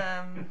answer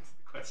to the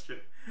question.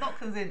 Not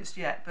convinced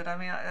yet, but I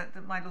mean,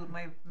 my lord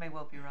may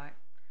well be right.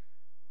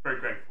 Very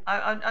grateful.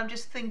 I'm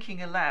just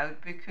thinking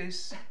aloud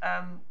because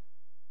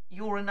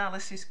your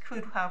analysis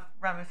could have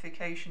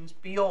ramifications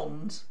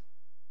beyond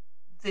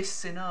this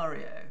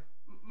scenario.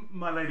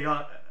 My lady,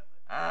 And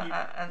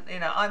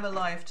I'm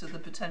alive to the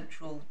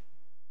potential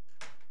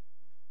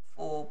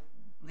for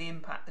the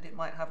impact that it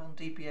might have on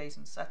DPAs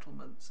and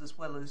settlements, as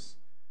well as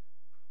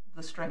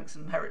the strengths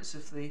and merits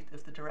of the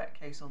direct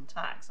case on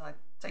tax. I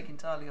take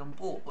entirely on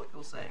board what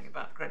you're saying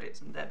about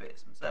credits and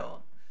debits and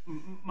so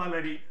on. my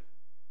lady,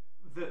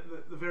 the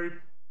very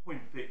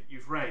point that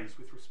you've raised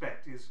with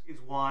respect is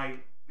why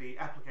the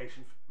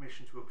application for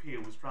permission to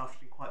appeal was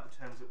drafted in quite the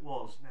terms it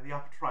was. Now, the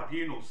upper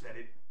tribunal said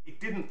it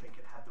didn't think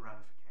it had the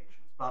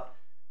ramifications, but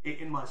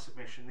in my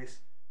submission, this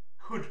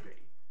could be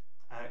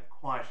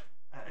quite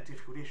a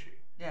difficult issue.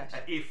 Yes.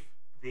 If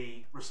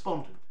the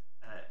respondent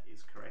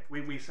is correct.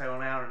 We say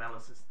on our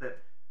analysis that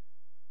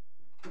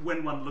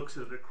when one looks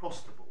at it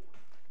across the board,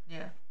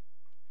 Yeah.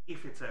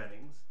 if it's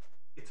earnings,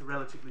 it's a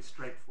relatively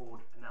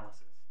straightforward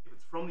analysis. If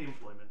it's from the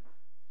employment,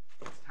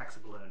 it's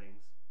taxable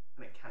earnings,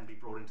 and it can be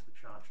brought into the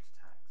charge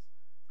to tax.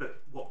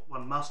 But what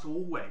one must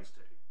always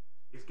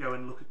do is go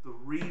and look at the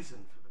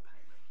reason for the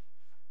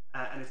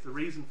payment. And if the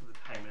reason for the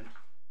payment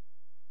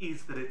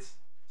is that it's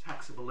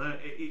taxable,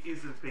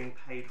 is that it's being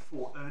paid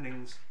for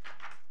earnings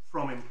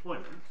from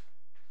employment,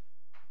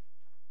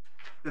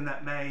 then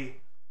that may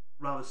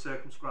rather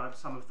circumscribe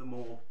some of the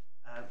more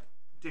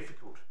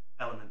difficult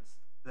elements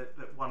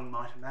that one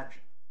might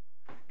imagine.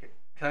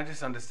 Can I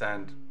just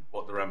understand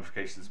what the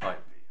ramifications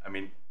might be? I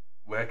mean,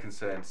 we're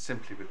concerned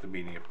simply with the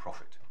meaning of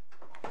profit.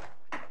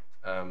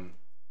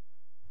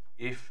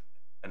 If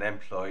an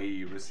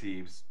employee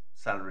receives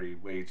salary,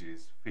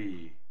 wages,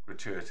 fee,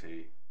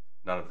 gratuity,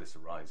 none of this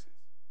arises.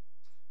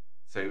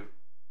 So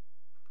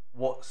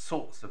what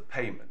sorts of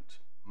payment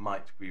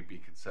might we be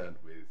concerned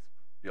with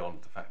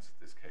beyond the facts of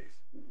this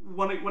case?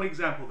 One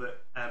example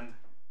that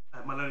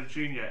my learned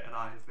junior and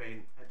I have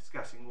been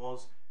discussing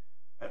was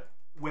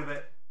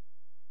whether,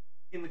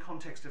 in the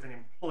context of an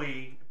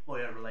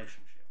employee-employer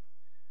relationship,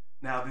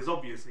 now there's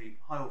obviously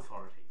high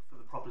authority for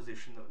the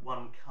proposition that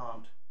one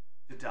can't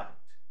deduct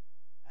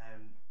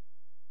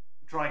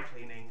dry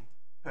cleaning,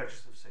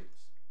 purchase of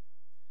suits.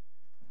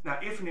 Now,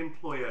 if an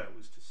employer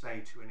was to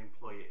say to an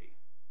employee,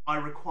 I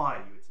require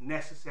you, it's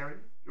necessary,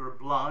 you're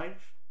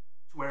obliged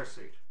to wear a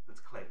suit that's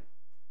clean.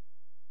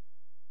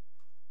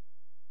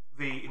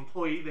 The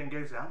employee then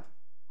goes out,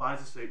 buys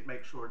a suit,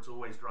 makes sure it's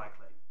always dry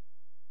clean.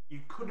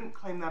 You couldn't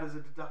claim that as a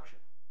deduction.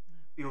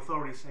 The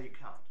authorities say you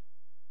can't.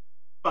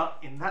 But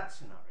in that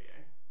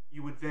scenario,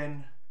 you would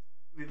then,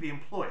 the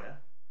employer,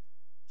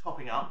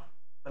 topping up,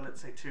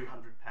 let's say £200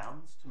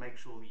 to make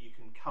sure that you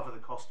can cover the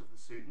cost of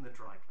the suit and the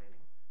dry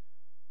cleaning,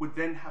 would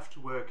then have to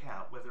work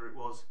out whether it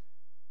was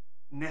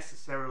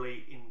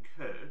necessarily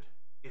incurred,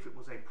 if it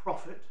was a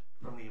profit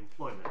from the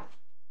employment,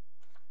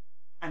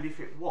 and if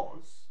it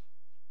was,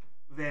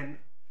 then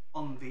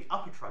on the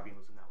upper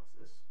tribunal's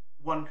analysis,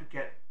 one could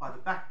get by the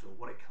back door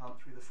what it can't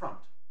through the front.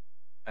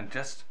 And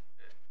just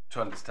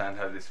to understand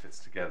how this fits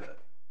together,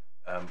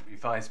 we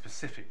find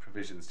specific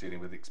provisions dealing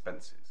with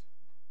expenses.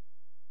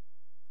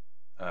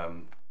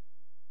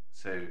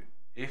 So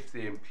if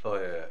the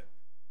employer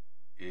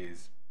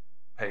is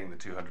paying the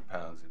 £200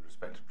 in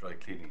respect of dry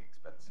cleaning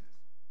expenses,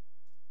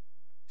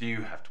 do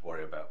you have to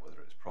worry about whether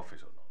it's profit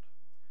or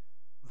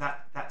not?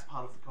 That's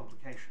part of the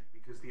complication,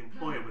 because the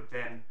employer would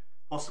then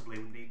possibly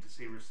need to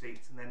see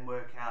receipts and then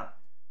work out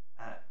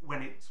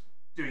when it's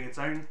doing its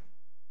own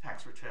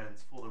tax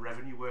returns for the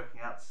revenue,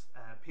 working out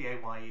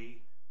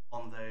PAYE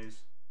on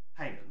those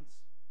payments,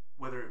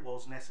 whether it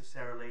was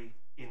necessarily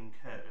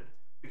incurred,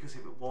 because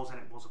if it was and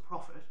it was a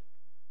profit,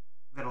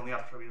 then on the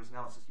upper tribunal's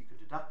analysis you could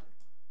deduct it.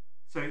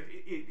 So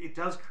it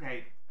does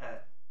create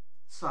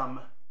some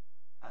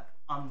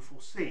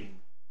unforeseen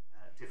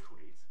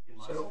difficulties in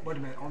my So wait a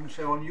minute.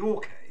 On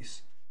your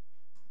case,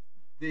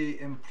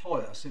 the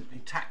employer simply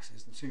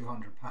taxes the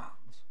 £200,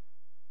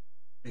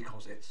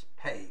 because it's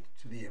paid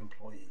to the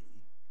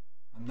employee,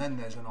 and then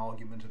there's an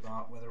argument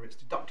about whether it's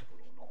deductible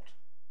or not.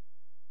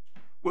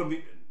 Well,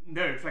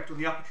 no, in fact, on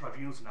the upper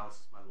tribunal's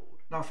analysis, my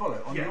lord. Now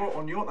follow,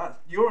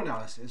 your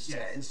analysis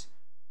says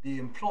the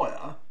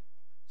employer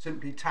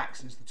simply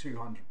taxes the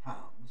 £200,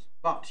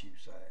 but you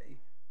say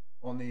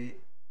on the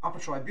upper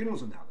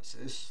tribunal's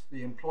analysis,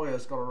 the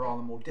employer's got a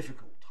rather more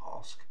difficult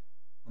task,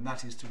 and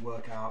that is to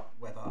work out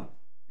whether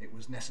it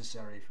was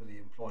necessary for the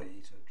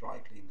employee to dry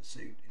clean the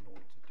suit in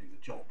order to do the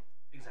job.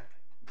 Exactly.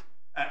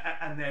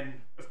 And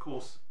then, of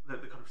course, the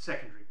kind of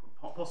secondary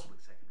point, possibly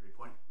secondary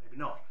point, maybe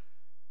not,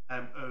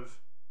 of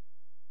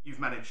you've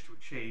managed to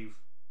achieve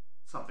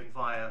something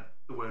via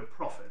the word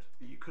profit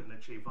that you couldn't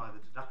achieve via the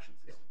deduction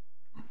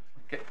system.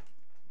 Okay.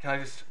 Can I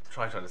just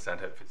try to understand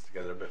how it fits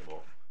together a bit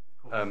more?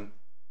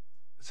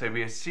 So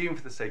we assume,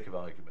 for the sake of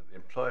argument, the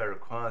employer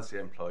requires the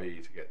employee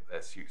to get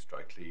their suits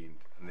dry cleaned,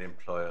 and the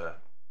employer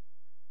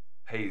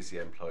pays the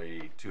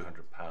employee £200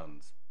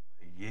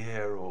 a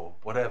year or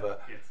whatever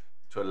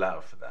to allow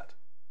for that.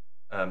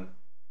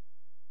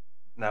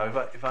 Now,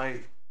 if I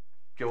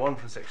go on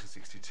from section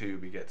 62,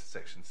 we get to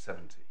section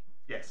 70.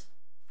 Yes.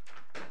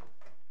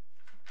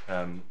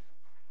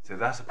 So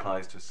that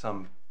applies to a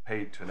sum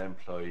paid to an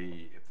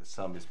employee if the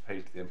sum is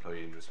paid to the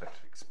employee in respect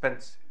of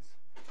expenses.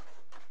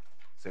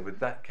 So would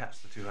that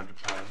catch the £200?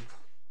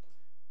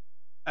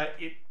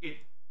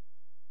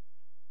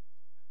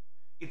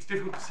 It's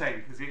difficult to say,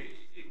 because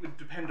it would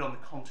depend on the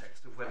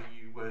context of whether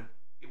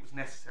it was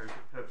necessary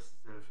for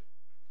purposes of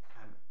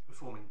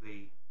performing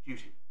the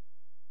duty,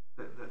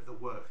 the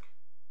work.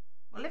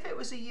 Well, if it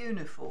was a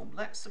uniform,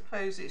 let's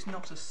suppose it's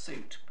not a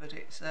suit, but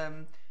it's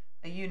a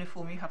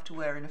uniform you have to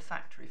wear in a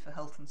factory for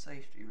health and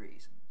safety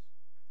reasons.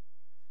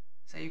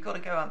 So you've got to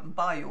go out and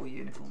buy your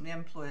uniform. The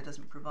employer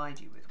doesn't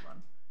provide you with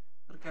one.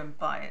 You've got to go and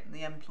buy it, and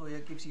the employer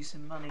gives you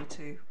some money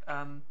to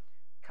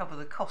cover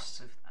the costs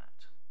of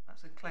that.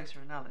 That's a closer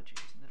analogy,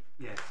 isn't it?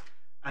 Yes,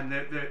 and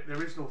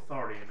there is an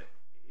authority, and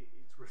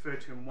it's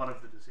referred to in one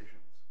of the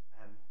decisions,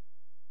 and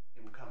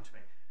it will come to me,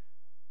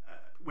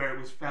 where it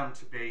was found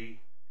to be,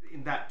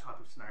 in that type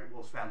of scenario, it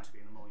was found to be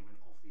an emolument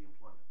of the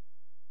employment,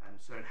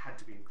 so it had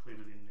to be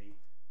included in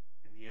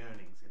the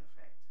earnings, in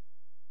effect.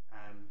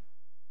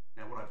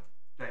 Now, what I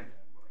don't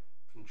know, what I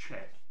can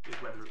check, is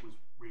whether it was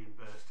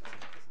reimbursed as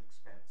an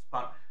expense.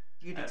 But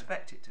you'd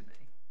expect it to be.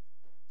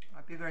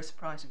 I'd be very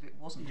surprised if it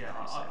wasn't in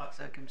those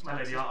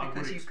circumstances,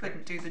 because you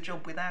couldn't do the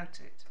job without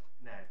it.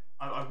 No,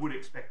 I would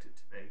expect it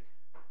to be,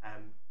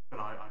 but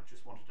I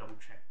just want to double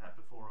check that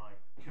before I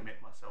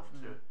commit myself to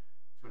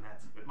an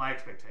answer. But my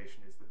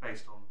expectation is that,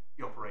 based on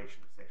the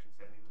operation of Section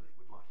 70, that it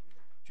would likely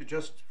be.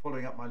 Just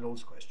following up my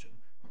Lord's question,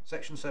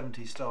 Section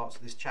 70 starts,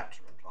 this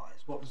chapter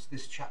applies. What does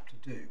this chapter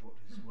do?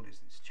 What is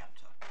this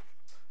chapter?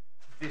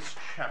 This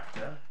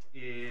chapter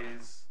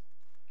is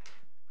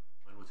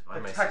I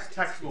may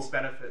taxable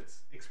benefits,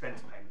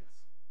 expense payments.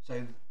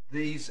 So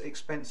these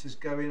expenses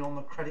go in on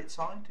the credit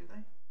side, do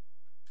they?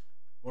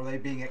 Or are they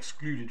being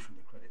excluded from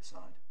the credit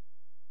side?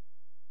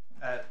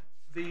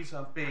 These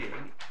are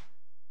being...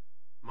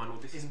 My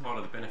lord, this is part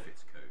of the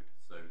benefits code,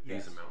 so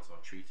these amounts are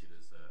treated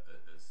as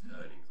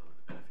earnings under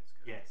the benefits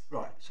code. Yes.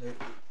 Right, so...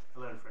 The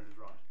learned friend is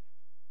right.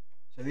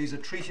 So these are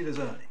treated as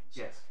earnings?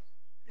 Yes.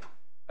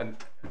 And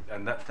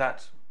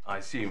that I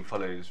assume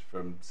follows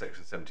from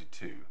section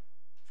 72.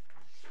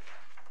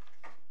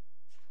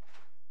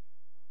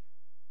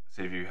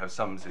 So if you have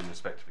sums in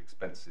respect of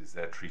expenses,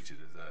 they're treated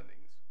as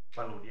earnings.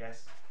 My lord,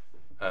 yes.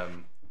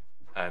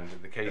 And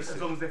in the case as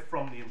long as they're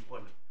from the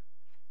employment.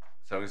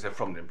 So long as they're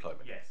from the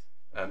employment.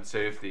 Yes. So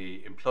if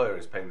the employer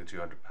is paying the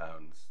 £200,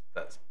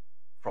 that's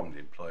from the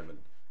employment,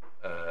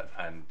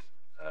 and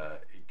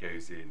it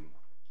goes in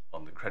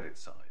on the credit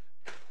side.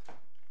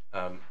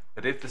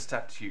 But if the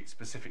statute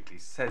specifically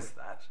says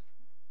that,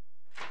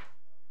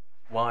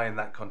 why in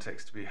that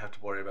context do we have to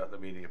worry about the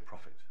meaning of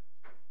profit?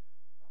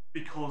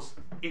 Because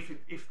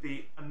if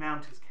the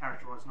amount is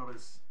characterised not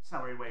as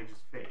salary, wages,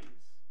 fees,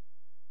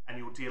 and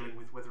you're dealing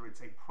with whether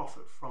it's a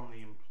profit from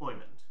the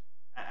employment,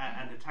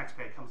 and a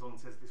taxpayer comes along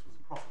and says this was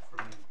a profit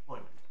from the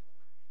employment,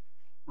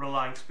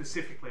 relying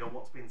specifically on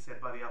what's been said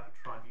by the upper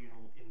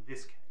tribunal in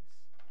this case,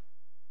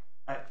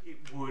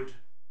 it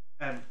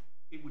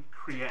would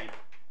create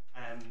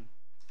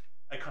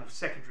a kind of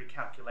secondary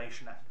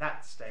calculation at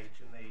that stage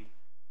in the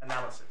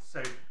analysis.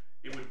 So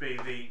it would be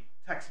the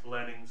taxable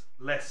earnings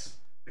less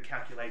the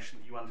calculation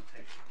that you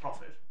undertake for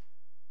profit,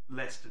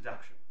 less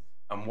deductions.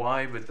 And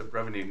why would the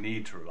revenue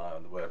need to rely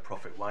on the word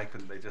profit? Why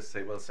couldn't they just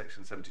say, well,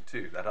 section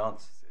 72, that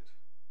answers it?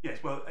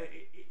 Yes, well,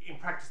 in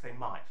practice they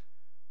might,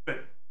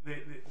 but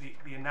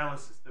the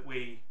analysis that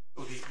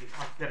or the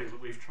hypothetical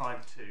that we've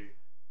tried to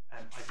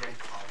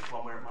identify is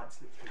one where it might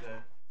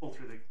fall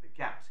through the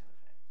gaps,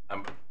 in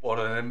effect.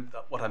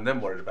 What I'm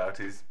then worried about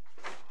is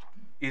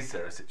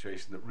there a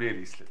situation that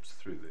really slips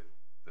through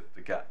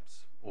the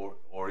gaps?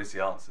 Or is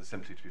the answer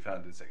simply to be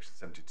found in section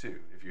 72?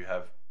 If you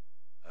have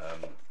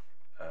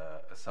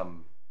a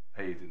sum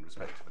paid in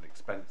respect of an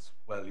expense,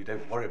 well, you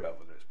don't worry about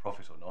whether it's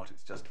profit or not,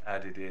 it's just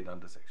added in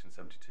under section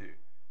 72.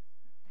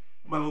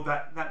 Well,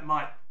 that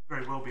might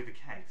very well be the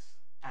case.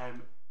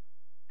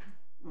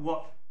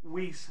 What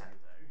we say,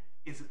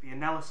 though, is that the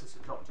analysis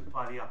adopted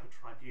by the upper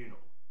tribunal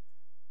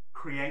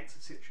creates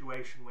a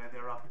situation where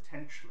there are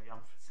potentially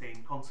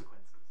unforeseen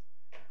consequences.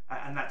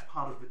 And that's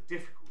part of the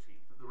difficulty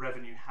that the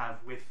revenue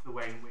have with the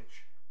way in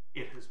which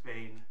it has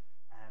been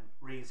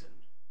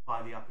reasoned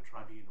by the upper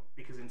tribunal.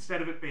 Because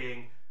instead of it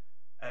being,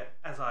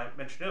 as I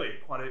mentioned earlier,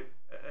 quite a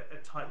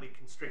tightly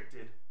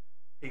constricted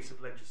piece of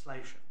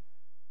legislation,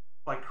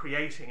 by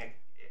creating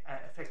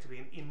effectively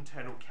an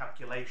internal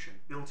calculation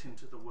built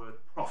into the word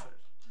profit,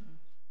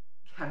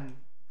 can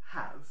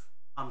have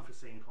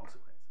unforeseen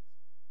consequences.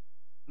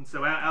 And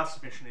so our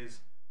submission is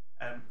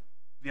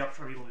the upper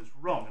tribunal is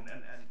wrong,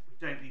 and we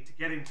don't need to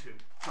get into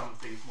some of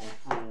these more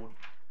broad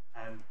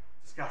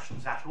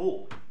discussions at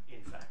all,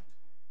 in fact,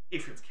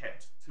 if it's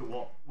kept to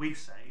what we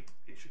say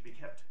it should be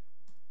kept to,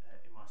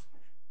 in my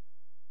submission.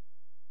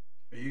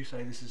 But you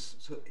say this is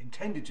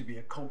intended to be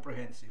a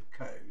comprehensive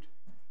code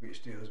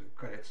which deals with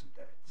credits and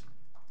debits.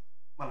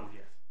 Well,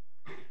 yes.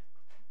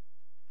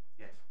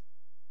 Yes.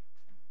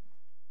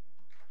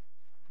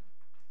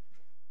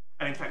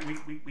 And in fact,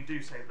 we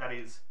do say that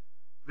is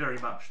very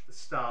much the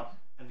start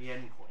and the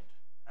end point.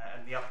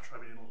 And the upper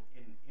tribunal,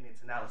 in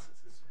its analysis,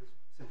 has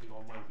simply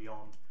gone well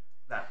beyond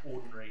that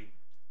ordinary,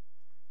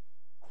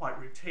 quite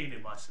routine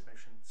in my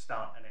submission,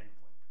 start and end point.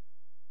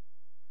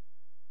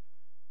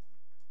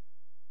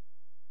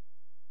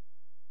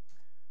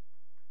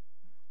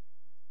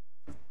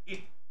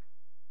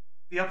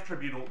 The upper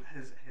tribunal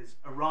has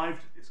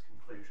arrived at this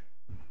conclusion,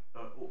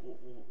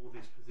 or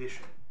this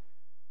position,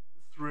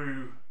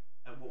 through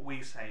what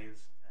we say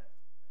is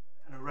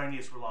an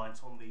erroneous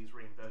reliance on these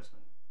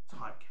reimbursement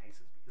type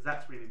cases, because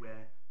that's really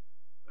where,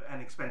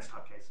 and expense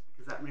type cases,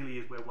 because that really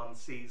is where one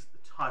sees the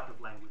type of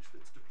language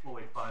that's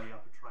deployed by the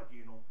upper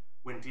tribunal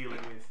when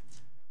dealing with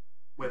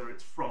whether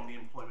it's from the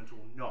employment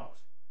or not.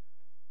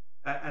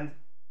 And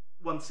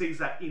one sees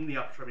that in the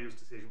upper tribunal's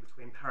decision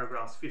between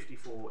paragraphs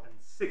 54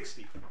 and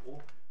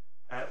 64,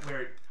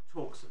 where it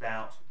talks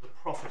about the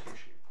profit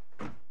issue.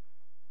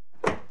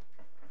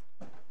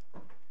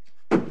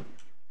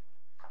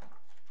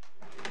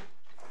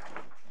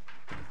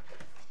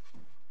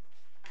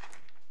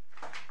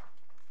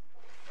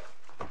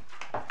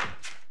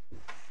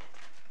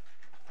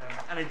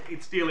 And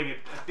it's dealing at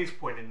this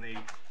point in the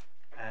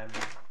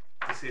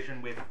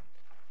decision with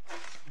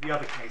the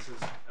other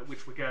cases,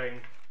 which we're going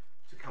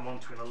to come on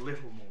to in a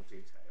little more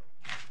detail.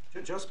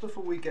 Just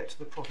before we get to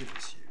the profit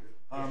issue,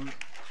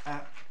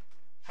 at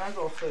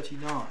paragraph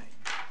 39,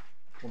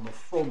 on the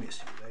from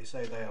issue, they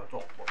say they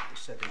adopt what was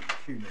said in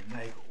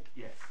Kuhn-Nagel.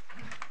 Yes.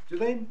 Do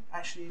they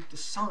actually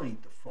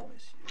decide the from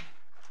issue?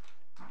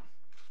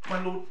 My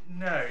Lord,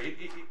 no.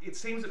 It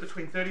seems that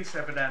between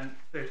 37 and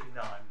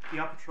 39, the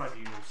upper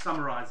tribunal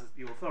summarises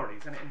the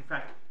authorities, and in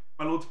fact,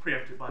 my Lord's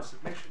preempted by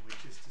submission,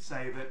 which is to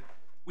say that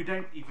we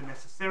don't even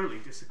necessarily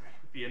disagree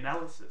with the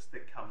analysis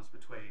that comes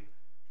between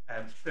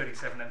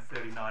 37 and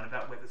 39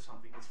 about whether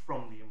something is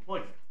from the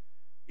employment.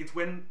 It's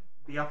when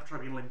the upper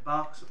tribunal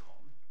embarks upon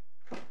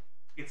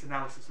its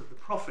analysis of the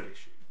profit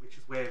issue, which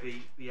is where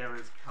the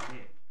errors come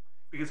in.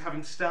 Because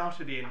having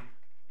started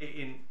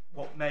in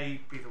what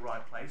may be the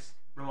right place,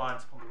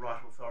 reliance upon the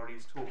right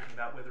authorities, talking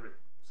about whether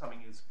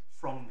something is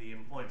from the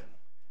employment,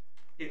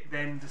 it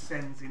then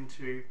descends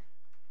into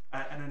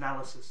an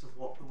analysis of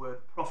what the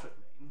word profit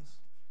means,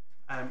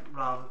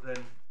 rather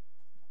than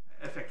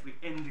effectively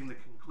ending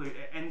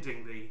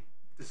the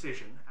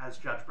decision, as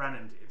Judge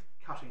Brannan did,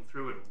 cutting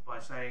through it all by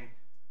saying,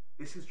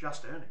 this is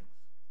just earnings.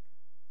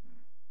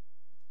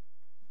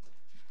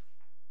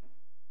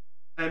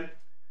 Can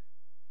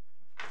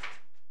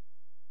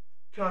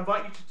I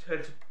invite you to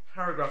turn to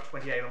paragraph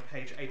 28 on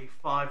page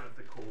 85 of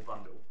the core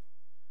bundle,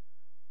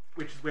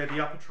 which is where the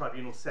upper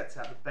tribunal sets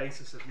out the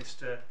basis of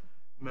Mr.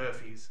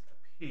 Murphy's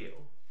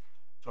appeal.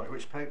 Sorry,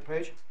 which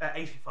page?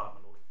 85, my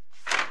Lord.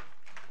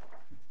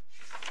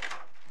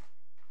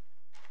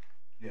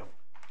 Yeah.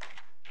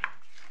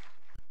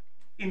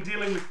 In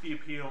dealing with the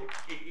appeal,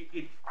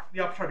 the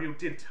upper tribunal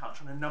did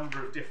touch on a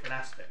number of different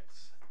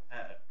aspects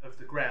of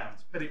the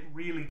grounds, but it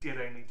really did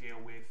only deal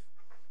with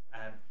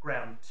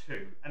ground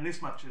 2, and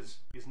this much is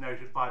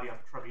noted by the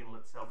upper tribunal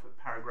itself at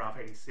paragraph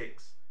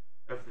 86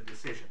 of the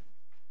decision.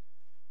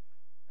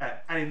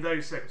 And in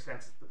those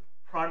circumstances, the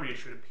primary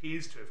issue it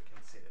appears to have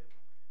considered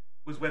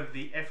was whether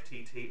the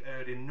FTT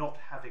erred in not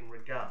having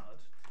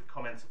regard to the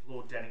comments of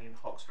Lord Denning in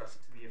Hochstrasse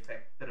to the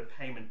effect that a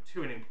payment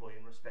to an employee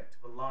in respect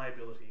of a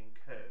liability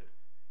incurred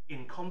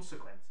in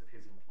consequence of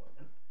his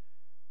employment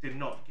did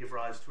not give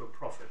rise to a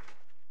profit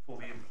for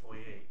the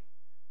employee.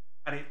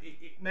 And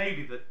it may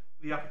be that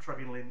the upper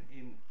tribunal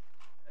in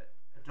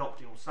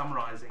adopting or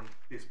summarising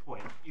this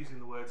point, using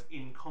the words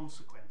in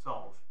consequence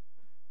of,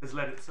 has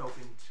led itself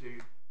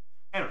into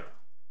error,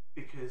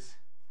 because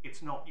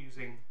it's not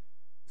using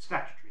the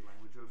statutory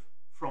language of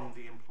from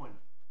the employment.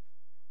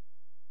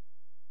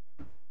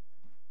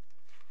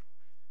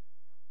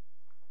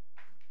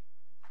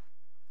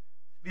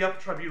 The upper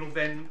tribunal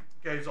then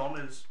goes on,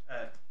 as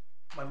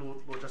my Lord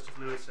Justice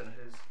Lewison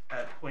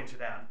has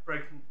pointed out,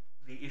 broken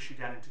the issue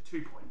down into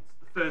 2 points.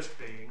 The first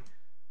being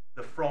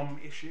the from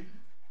issue,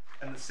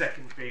 and the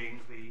second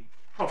being the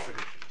profit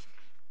issue.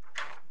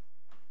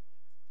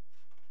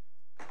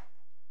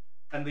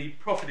 And the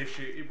profit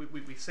issue,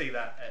 we see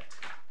that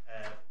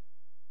at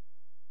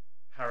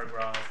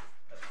paragraph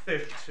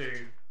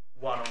 32(1)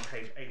 on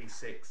page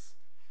 86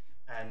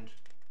 and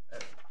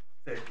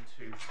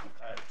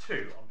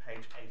 32(2) on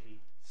page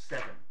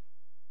 87.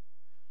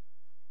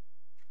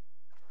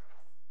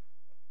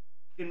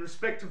 In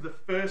respect of the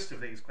first of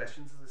these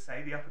questions, as I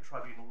say, the upper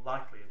tribunal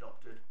likely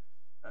adopted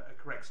a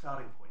correct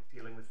starting point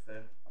dealing with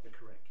the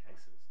correct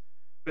cases,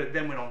 but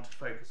then went on to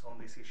focus on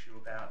this issue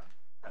about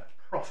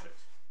profit,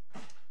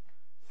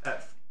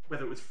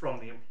 whether it was from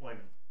the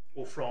employment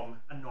or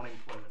from a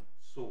non-employment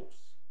source.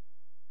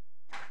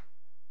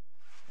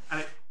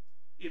 And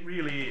it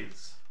really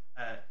is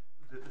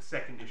the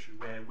second issue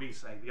where we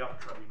say the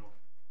upper tribunal,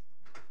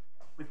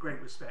 with great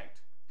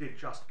respect, did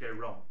just go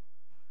wrong.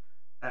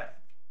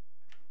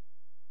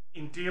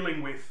 In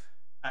dealing with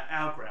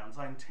our grounds,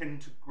 I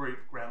intend to group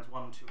grounds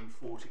 1, 2 and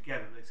 4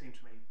 together. They seem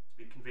to me to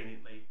be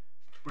conveniently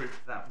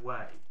grouped that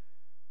way.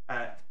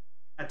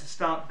 And to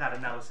start that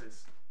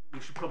analysis,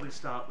 we should probably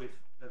start with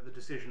the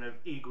decision of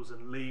Eagles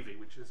and Levy,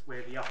 which is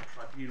where the upper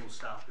tribunal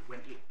started when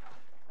it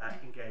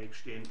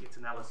engaged in its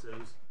analysis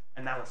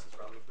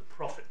of the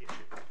profit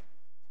issue.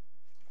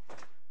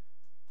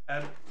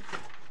 And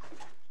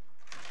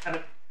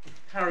at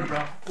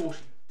paragraph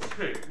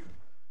 42,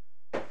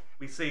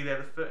 we see there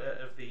of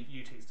the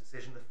UT's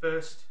decision. The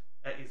first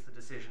is the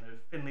decision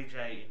of Finley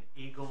J in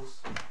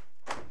Eagles,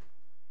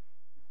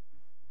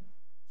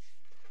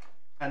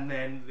 and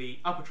then the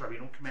upper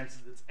tribunal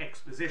commences its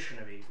exposition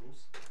of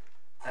Eagles,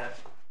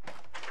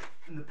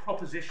 and the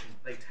proposition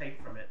they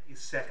take from it is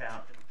set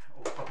out,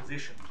 or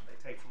propositions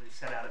they take from it is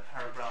set out at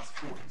paragraphs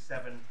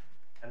 47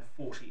 and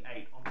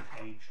 48 on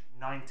page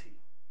 90.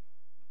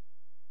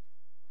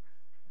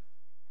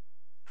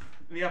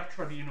 In the upper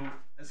tribunal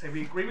say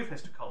we agree with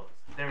Mr. Collins.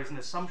 There is an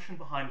assumption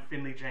behind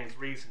Finley J's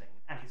reasoning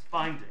and his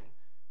finding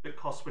that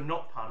costs were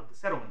not part of the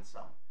settlement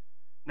sum,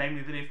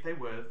 namely that if they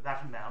were,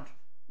 that amount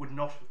would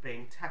not have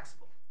been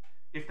taxable.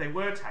 If they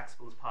were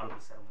taxable as part of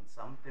the settlement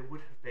sum, there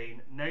would have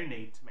been no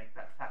need to make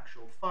that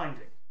factual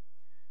finding.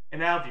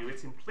 In our view,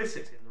 it's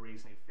implicit in the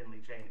reasoning of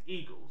Finley J and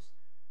Eagles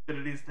that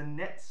it is the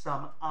net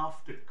sum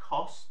after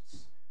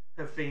costs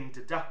have been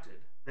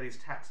deducted that is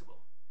taxable.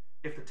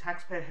 If the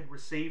taxpayer had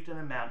received an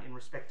amount in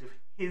respect of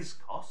his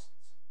costs,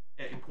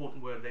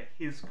 important word there,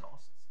 his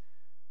costs,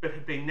 but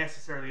had been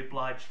necessarily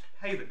obliged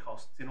to pay the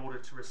costs in order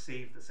to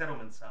receive the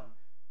settlement sum,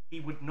 he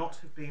would not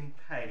have been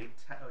paid.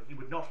 He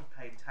would not have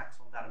paid tax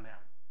on that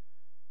amount,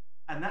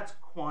 and that's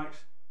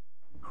quite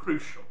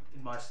crucial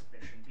in my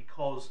submission,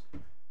 because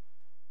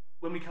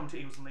when we come to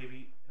Eagles and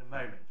Levy in a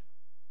moment,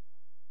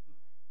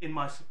 in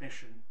my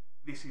submission,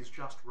 this is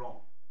just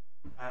wrong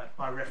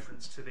by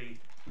reference to the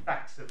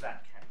facts of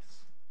that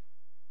case.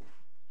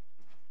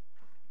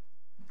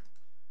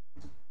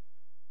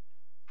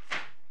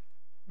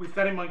 With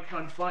that in mind, can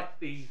I invite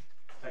the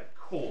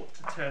court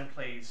to turn,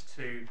 please,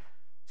 to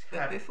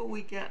tab... But before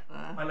we get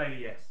there... My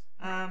lady, yes.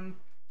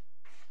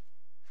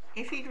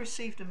 If he'd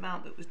received an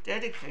amount that was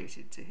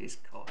dedicated to his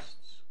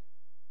costs,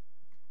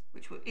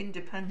 which were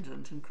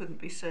independent and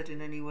couldn't be said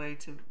in any way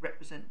to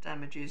represent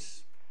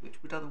damages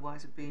which would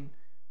otherwise have been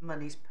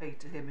monies paid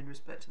to him in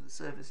respect to the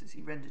services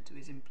he rendered to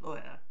his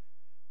employer,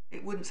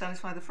 it wouldn't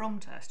satisfy the from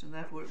test, and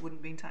therefore it wouldn't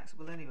have been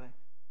taxable anyway.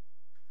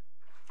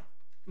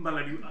 My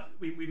lady,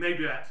 we may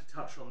be able to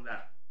touch on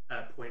that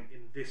point in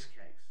this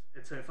case.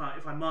 And so if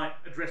I might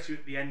address you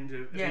at the end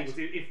of yes. Eagles,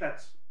 if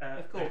that's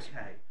of course.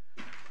 Okay.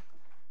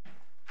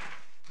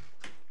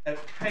 At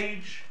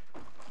page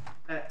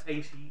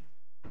 82,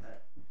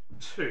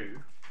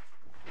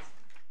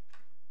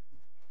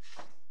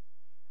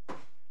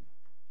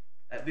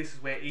 this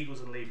is where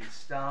Eagles and Levy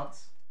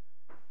starts,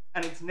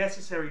 and it's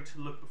necessary to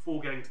look,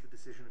 before getting to the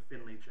decision of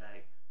Finley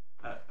J,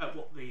 at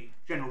what the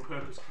General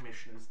Purpose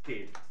Commissioners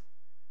did.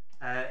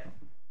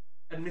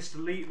 And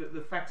Mr. Levy,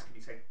 the facts can be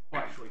said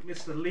quite shortly.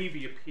 Mr.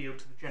 Levy appealed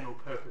to the General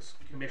Purpose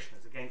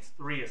Commissioners against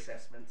 3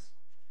 assessments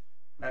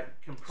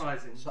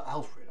comprising... Sir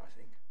Alfred, I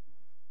think.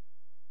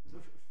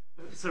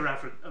 Sir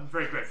Alfred, I'm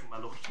very grateful, my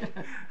lord.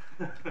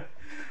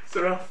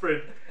 Sir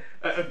Alfred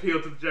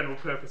appealed to the General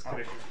Purpose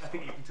Commission. I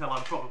think you can tell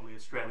I'm probably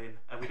Australian,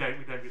 and we don't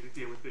really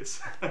deal with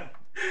this.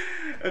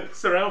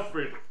 Sir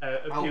Alfred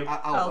appealed.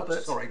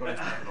 Albert. Sorry, got his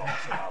name wrong.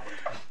 Sir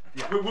Albert.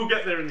 Yeah. We'll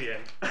get there in the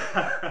end.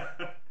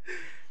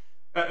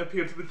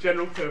 Appealed to the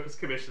General Purpose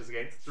Commissioners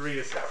against 3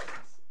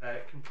 assessments,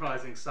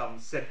 comprising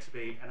sums said to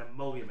be an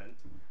emolument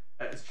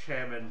as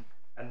chairman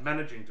and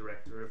managing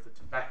director of the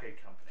tobacco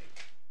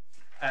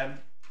company.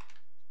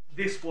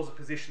 This was a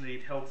position that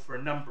he'd held for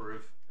a number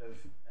of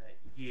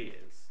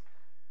years,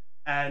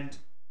 and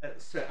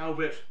Sir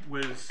Albert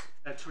was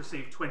to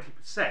receive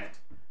 20%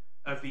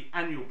 of the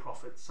annual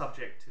profit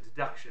subject to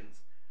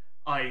deductions,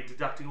 i.e.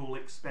 deducting all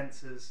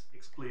expenses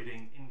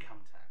excluding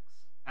income tax,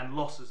 and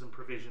losses and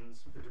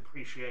provisions for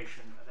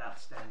depreciation of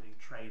outstanding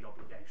trade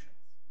obligations.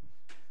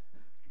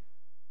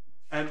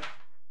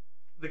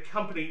 the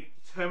company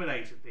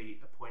terminated the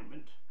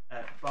appointment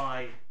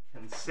by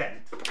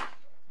consent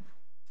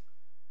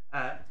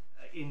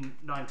in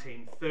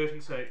 1930,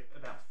 so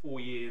about 4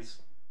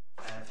 years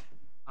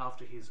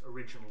after his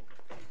original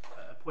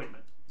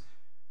appointment.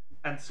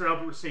 And Sir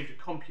Albert received a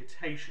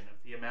computation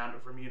of the amount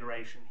of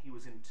remuneration he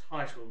was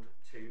entitled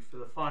to for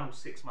the final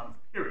 6-month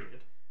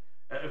period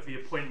of the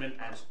appointment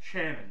as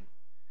chairman.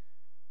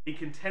 He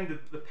contended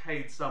that the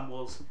paid sum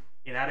was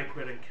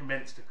inadequate and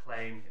commenced a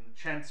claim in the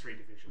Chancery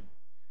Division.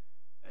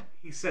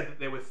 He said that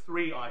there were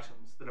 3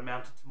 items that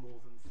amounted to more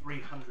than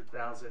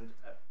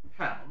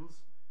 £300,000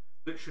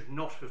 that should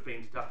not have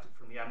been deducted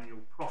from the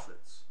annual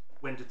profits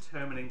when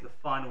determining the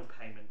final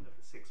payment of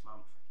the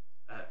 6-month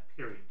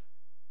period.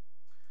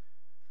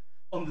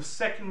 On the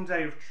second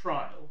day of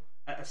trial,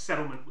 a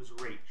settlement was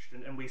reached,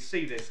 and we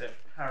see this at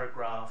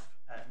paragraph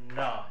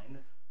 9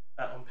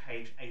 on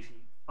page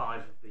 85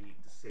 of the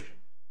decision.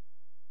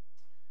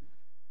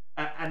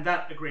 And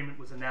that agreement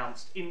was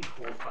announced in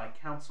court by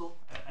counsel,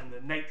 and the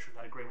nature of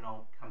that agreement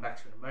I'll come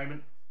back to in a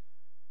moment.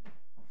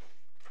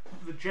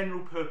 The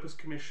General Purpose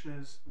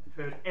Commissioners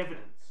heard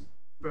evidence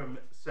from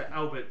Sir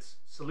Albert's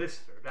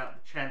solicitor about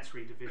the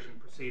Chancery Division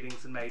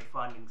proceedings and made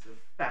findings of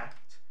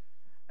fact,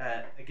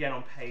 again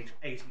on page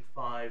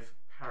 85,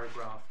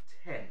 paragraph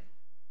 10.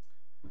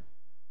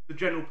 The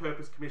General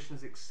Purpose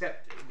Commissioners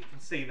accepted, we can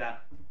see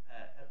that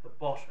at the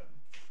bottom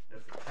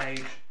of the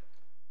page,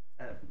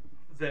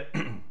 that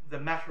the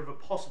matter of a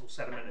possible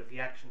settlement of the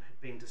action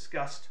had been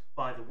discussed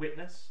by the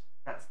witness,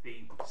 that's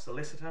the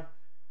solicitor,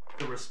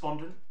 the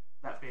respondent,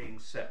 that being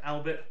Sir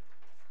Albert,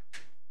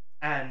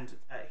 and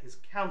his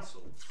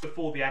counsel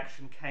before the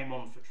action came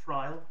on for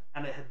trial,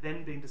 and it had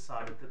then been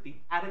decided that the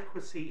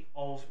adequacy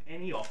of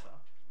any offer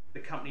the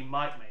company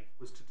might make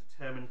was to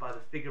determine by the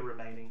figure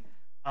remaining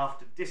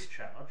after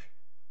discharge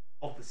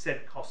of the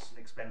said costs and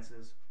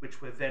expenses,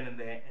 which were then and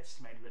there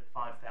estimated at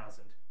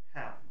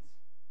 £5,000.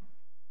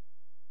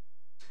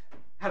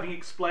 Having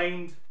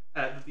explained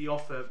that the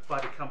offer by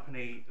the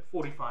company,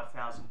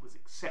 £45,000, was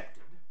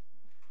accepted,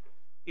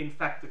 in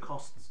fact the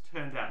costs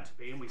turned out to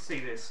be, and we see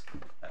this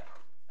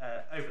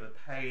over the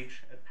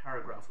page at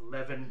paragraph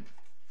 11,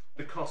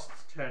 the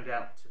costs turned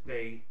out to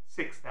be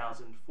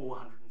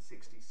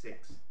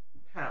 £6,466,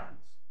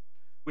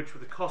 which were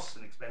the costs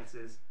and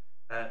expenses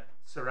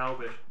Sir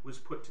Albert was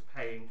put to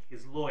paying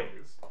his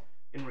lawyers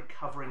in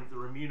recovering the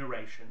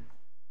remuneration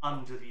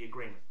under the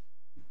agreement.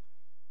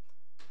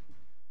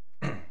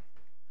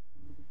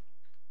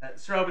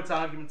 Sir Albert's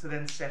arguments are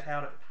then set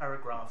out at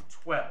paragraph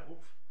 12,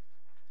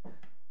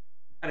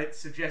 and it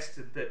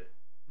suggested that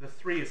the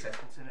 3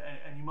 assessments, and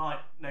you might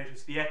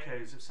notice the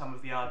echoes of some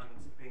of the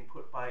arguments that are being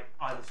put by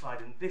either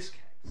side in this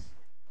case,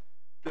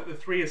 that the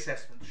 3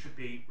 assessments should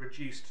be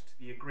reduced to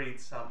the agreed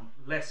sum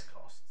less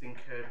costs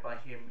incurred by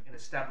him in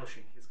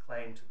establishing his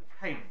claim to the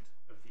payment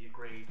of the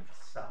agreed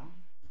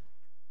sum.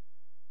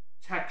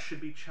 Tax should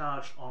be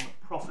charged on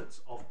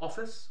profits of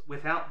office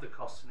without the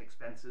costs and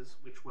expenses,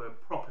 which were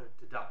proper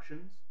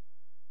deductions,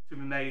 to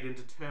be made in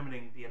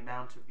determining the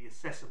amount of the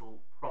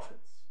assessable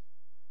profits.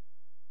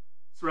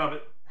 Sir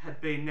Albert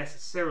had been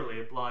necessarily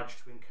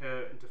obliged to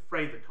incur and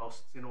defray the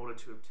costs in order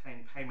to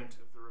obtain payment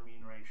of the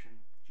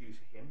remuneration due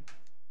to him.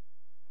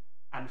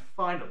 And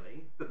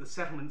finally, that the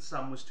settlement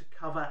sum was to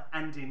cover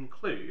and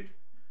include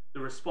the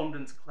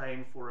respondent's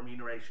claim for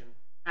remuneration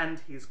and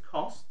his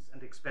costs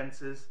and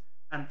expenses,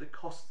 and the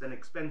costs and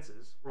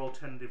expenses, or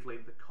alternatively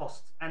the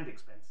costs and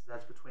expenses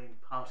as between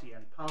party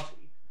and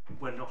party,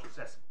 were not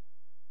assessable.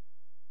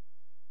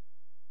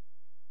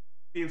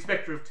 The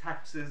Inspector of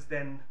Taxes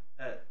then,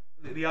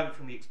 the argument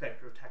from the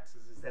Inspector of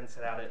Taxes is then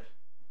set out at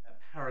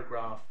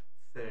paragraph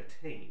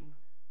 13,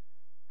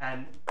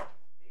 and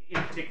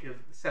in particular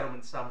the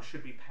settlement sum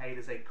should be paid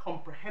as a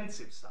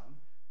comprehensive sum,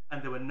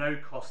 and there were no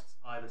costs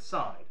either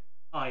side,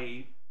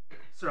 i.e.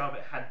 Sir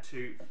Albert had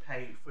to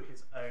pay for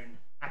his own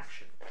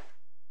action.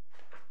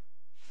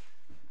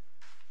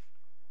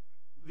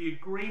 The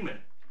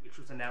agreement which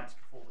was announced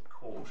before the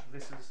court, and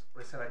this is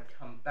what I said I'd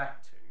come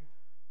back to,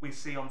 we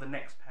see on the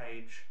next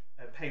page,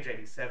 page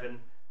 87,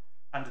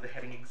 under the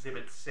heading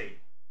Exhibit C.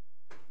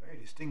 Very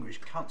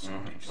distinguished counsel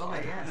on each Oh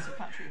side. yes,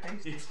 Patrick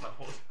Hastings. Yes, my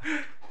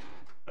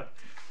lord.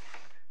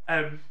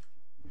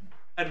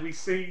 And we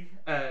see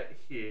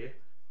here,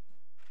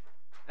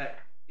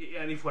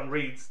 and if one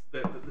reads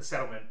the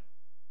settlement,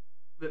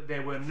 that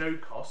there were no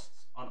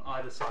costs on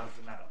either side of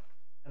the matter,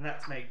 and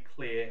that's made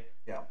clear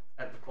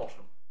at the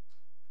bottom.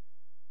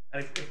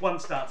 And if one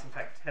starts, in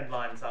fact, 10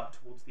 lines up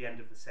towards the end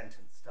of the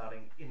sentence,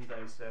 starting in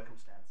those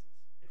circumstances,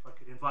 if I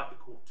could invite the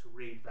court to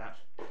read that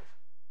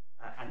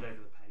and over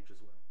the page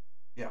as well.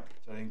 Yeah,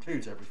 so it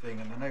includes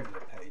everything, and then over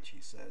the page he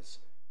says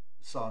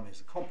the sum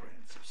is a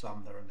comprehensive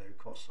sum, there are no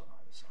costs on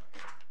either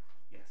side.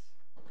 Yes.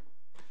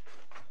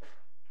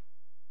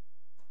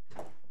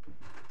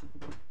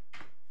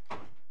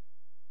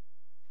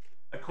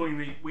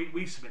 Accordingly,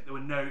 we submit there were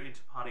no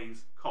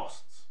inter-parties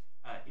costs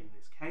in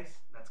this case.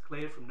 That's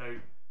clear from no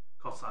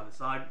costs either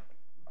side.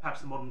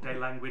 Perhaps in modern day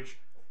language,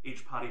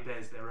 each party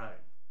bears their own.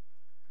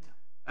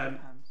 Yeah.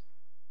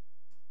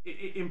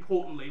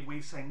 importantly,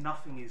 we say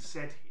nothing is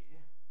said here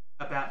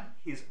about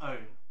his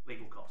own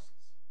legal costs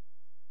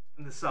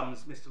and the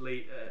sums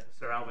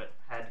Sir Albert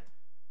had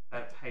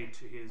paid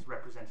to his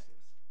representatives.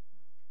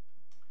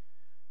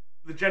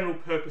 The General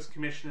Purpose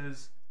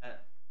Commissioners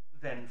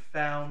then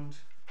found,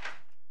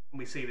 and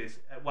we see this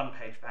one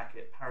page back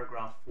at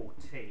paragraph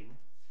 14,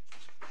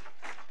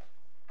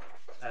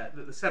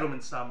 that the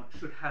settlement sum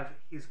should have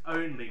his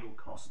own legal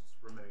costs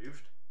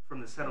removed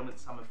from the settlement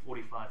sum of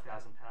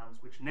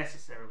 £45,000, which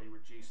necessarily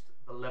reduced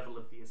the level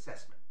of the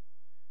assessment.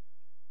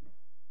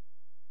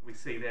 We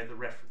see there the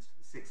reference to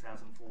the £6,466.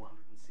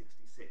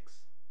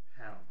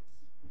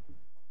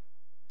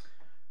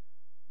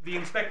 The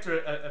inspector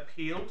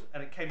appealed,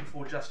 and it came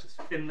before Justice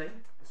Finlay,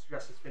 Mr.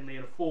 Justice Finlay,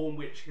 in a form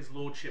which his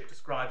lordship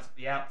describes at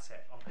the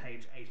outset on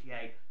page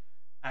 88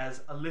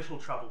 as a little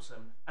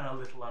troublesome and a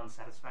little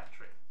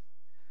unsatisfactory.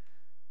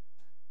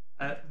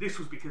 This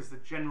was because the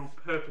General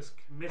Purpose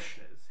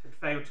Commissioners had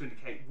failed to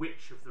indicate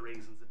which of the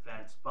reasons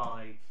advanced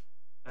by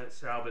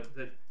Sir Albert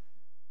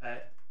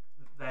that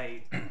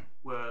they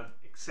were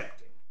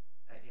accepting,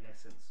 in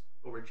essence,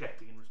 or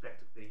rejecting in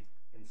respect of the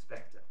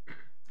inspector.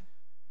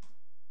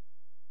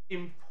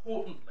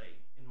 Importantly,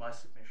 in my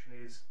submission,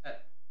 is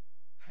at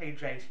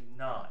page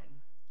 89,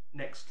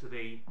 next to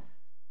the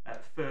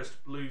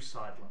first blue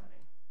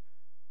sidelining,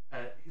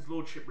 his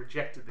lordship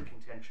rejected the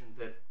contention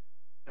that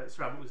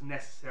Sir Albert was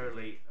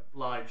necessarily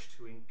obliged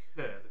to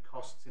incur the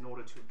costs in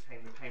order to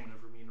obtain the payment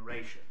of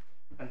remuneration,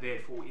 and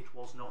therefore it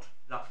was not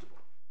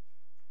deductible.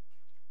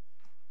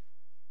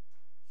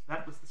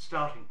 That was the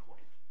starting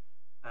point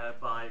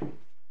by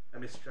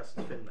Mr.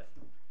 Justice Finlay.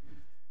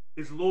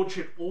 His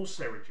lordship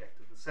also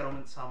rejected the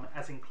settlement sum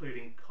as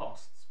including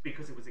costs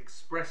because it was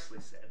expressly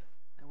said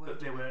that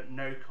there were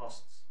no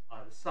costs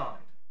either side.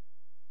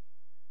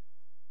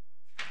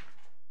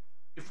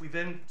 If we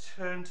then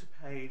turn to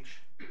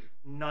page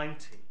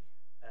 90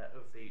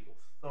 of the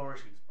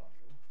authorities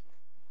bundle,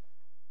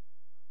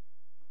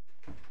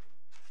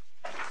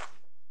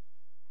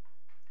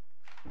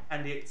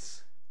 and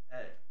it's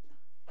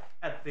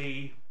at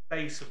the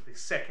base of the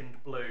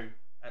second blue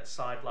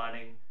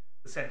sidelining,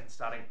 the sentence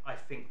starting, "I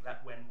think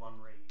that when one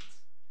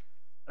reads."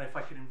 And if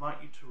I could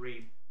invite you to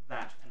read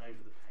that and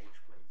over the page,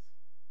 please.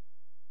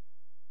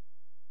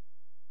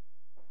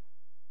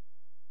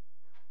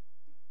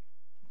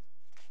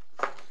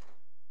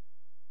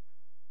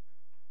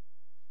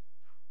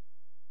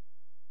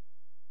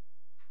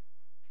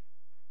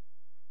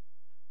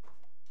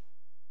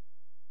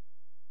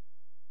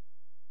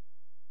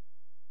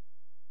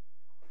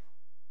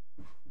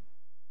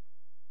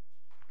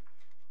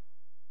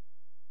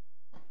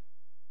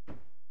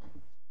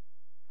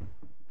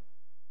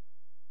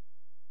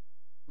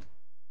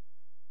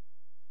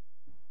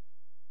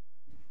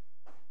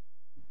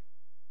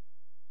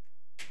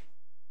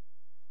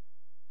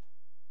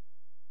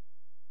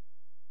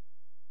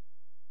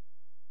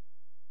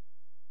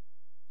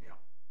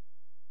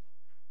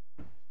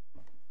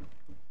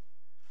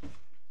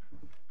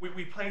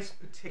 We place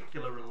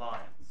particular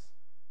reliance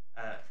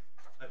at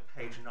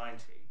page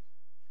 90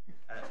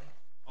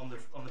 on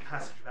the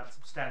passage about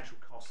substantial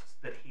costs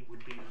that he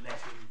would be let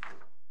in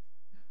for.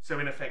 So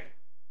in effect,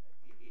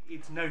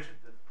 it's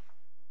noted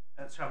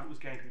that Sir Albert was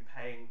going to be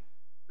paying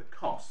the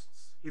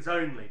costs, his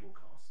own legal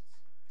costs,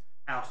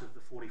 out of the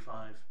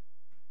 £45,000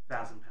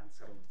 settlement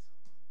sum.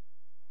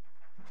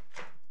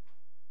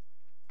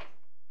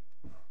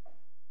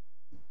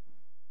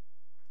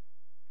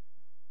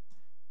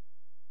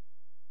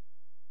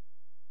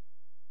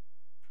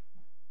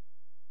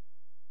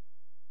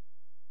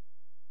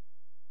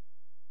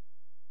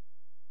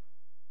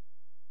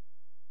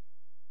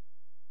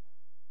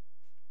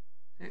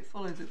 It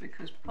followed that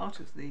because part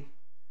of the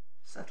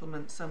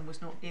settlement sum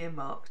was not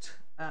earmarked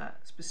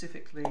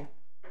specifically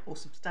or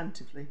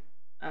substantively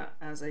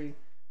as a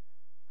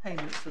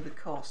payment for the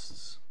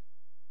costs,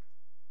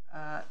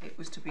 it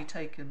was to be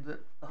taken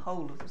that the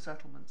whole of the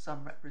settlement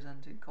sum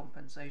represented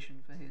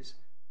compensation for his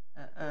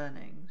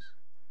earnings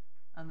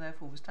and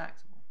therefore was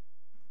taxable.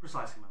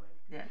 Precisely, my lady.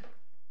 Yeah.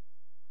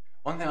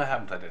 One thing I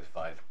haven't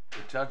identified,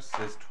 the judge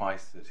says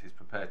twice that he's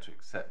prepared to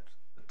accept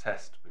the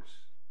test which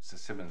Sir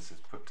Simmons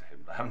has put to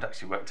him, but I haven't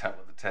actually worked out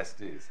what the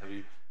test is. Have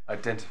you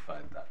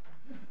identified that?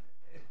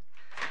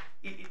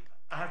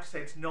 I have to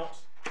say it's not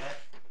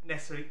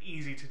necessarily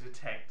easy to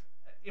detect.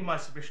 In my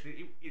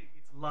submission, it's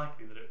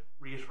likely that it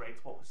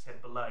reiterates what was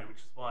said below, which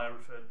is why I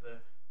referred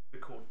the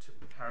court to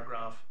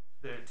paragraph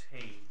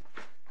 13,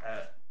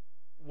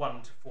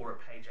 1 to 4 at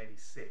page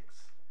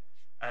 86.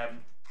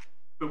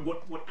 But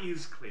what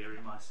is clear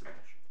in my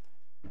submission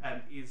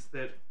is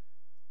that,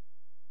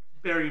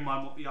 bearing in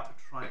mind what the upper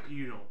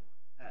tribunal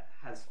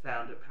has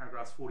found at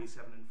paragraphs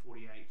 47 and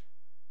 48,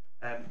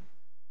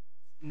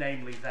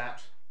 namely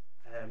that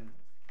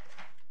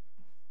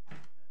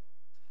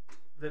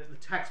that the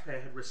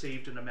taxpayer had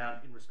received an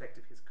amount in respect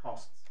of his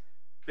costs,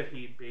 but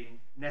he had been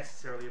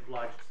necessarily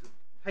obliged to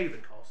pay the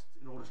costs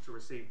in order to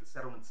receive the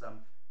settlement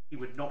sum. He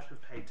would not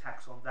have paid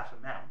tax on that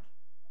amount.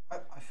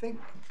 I think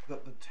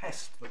that the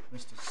test that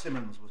Mr.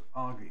 Simmons was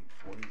arguing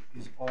for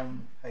is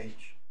on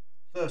page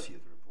 30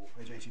 of the report,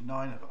 page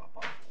 89 of our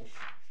bundle,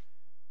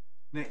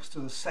 next to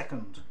the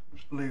second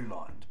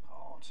blue-lined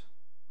part,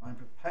 I'm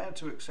prepared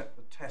to accept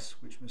the test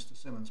which Mr.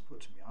 Simmons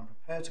put to me. I'm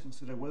prepared to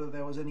consider whether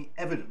there was any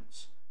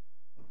evidence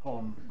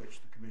upon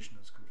which the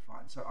commissioners could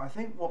find. So I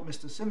think what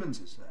Mr. Simmons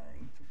is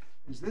saying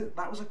is that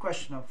that was a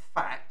question of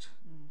fact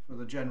for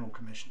the general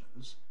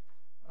commissioners.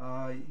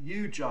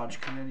 You, Judge,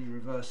 can only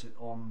reverse it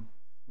on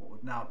what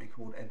would now be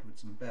called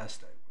Edwards and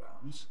Bairstow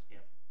grounds.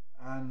 Yep.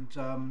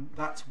 And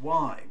that's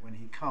why when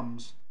he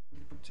comes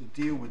to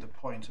deal with the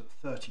point at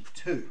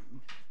 32,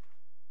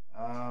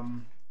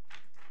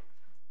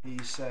 he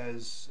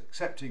says,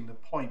 accepting the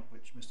point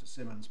which Mr.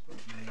 Simmons put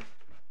to me,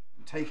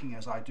 and taking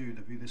as I do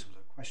the view this was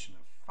a question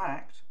of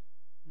fact,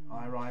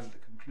 I arrive at the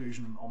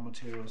conclusion on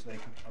materials they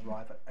could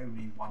arrive at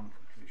only one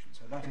conclusion.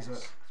 So that is a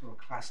sort of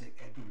classic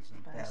Edwards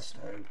and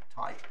Bairstow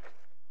type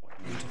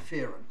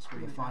interference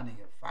with a finding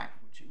of fact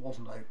which it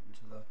wasn't open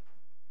to the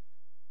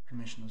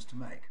commissioners to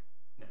make.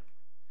 No.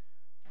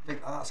 I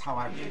think that's how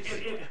I read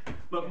it.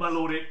 But my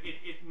lord,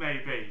 it may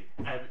be.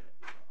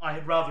 I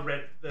had rather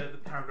read the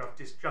paragraph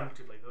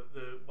disjunctively,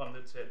 the one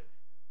that's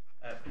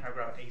at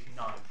paragraph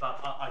 89, but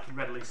I can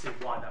readily see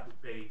why that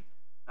would be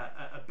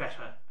a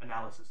better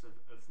analysis of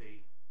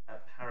the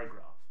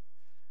paragraph.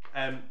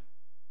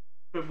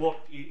 But what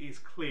is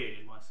clear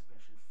in my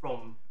submission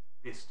from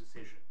this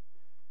decision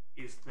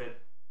is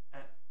that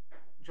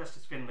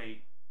Justice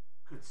Finlay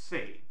could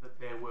see that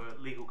there were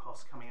legal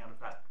costs coming out of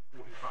that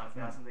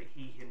 45,000 that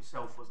he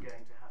himself was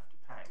going to have to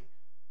pay,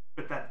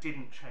 but that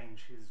didn't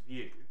change his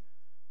view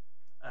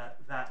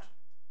that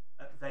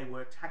they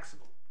were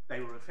taxable. They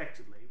were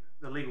effectively,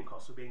 the legal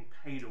costs were being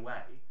paid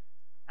away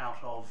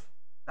out of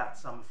that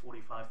sum of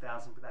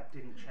 45,000, but that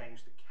didn't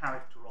change the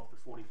character of the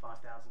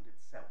 45,000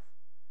 itself.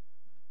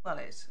 Well,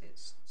 it's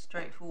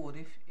straightforward.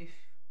 If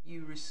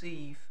you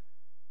receive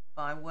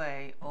by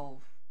way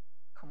of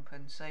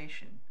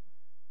compensation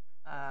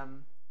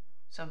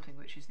something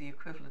which is the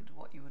equivalent to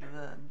what you would have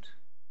earned,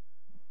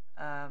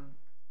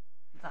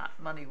 that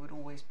money would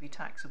always be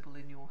taxable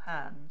in your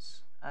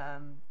hands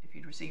if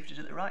you'd received it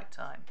at the right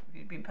time, if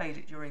you'd been paid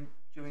it during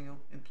your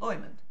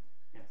employment.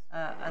 Yes.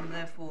 And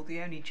therefore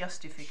the only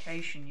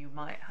justification you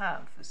might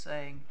have for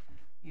saying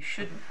you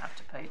shouldn't have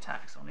to pay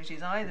tax on it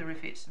is either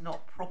if it's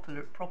not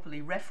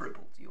properly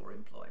referable to your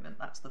employment,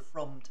 that's the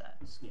from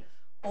test, Yes.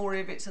 or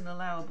if it's an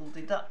allowable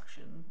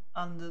deduction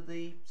under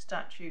the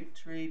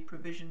statutory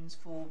provisions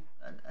for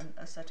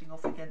a setting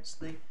off against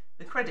the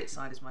credit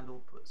side, as my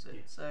lord puts it.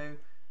 Yes. So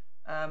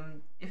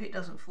if it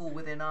doesn't fall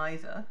within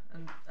either,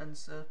 and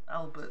Sir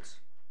Albert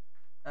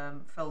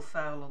fell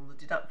foul on the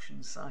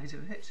deduction side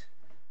of it,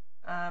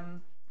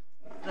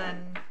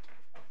 then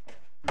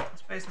I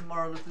suppose the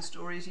moral of the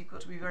story is you've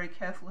got to be very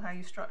careful how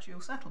you structure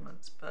your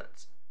settlements,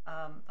 but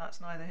that's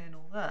neither here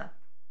nor there.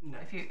 No.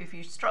 If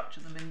you structure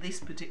them in this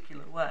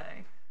particular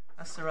way,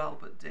 as Sir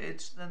Albert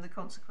did, then the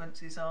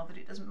consequences are that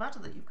it doesn't matter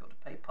that you've got to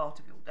pay part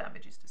of your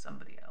damages to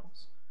somebody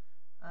else.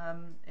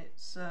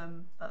 That's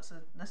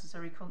a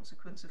necessary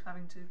consequence of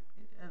having to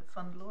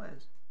fund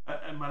lawyers.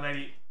 And my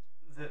lady,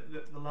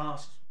 the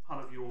last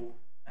part of your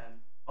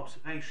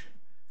observation,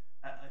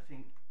 I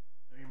think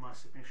in my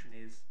submission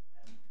is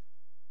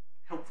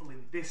helpful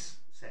in this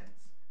sense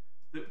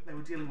that they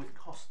were dealing with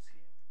costs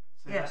here.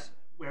 So yes.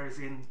 Whereas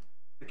in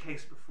the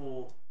case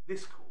before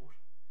this court,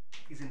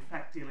 he's in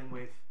fact dealing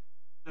with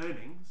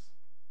earnings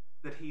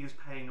that he is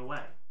paying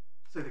away.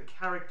 So the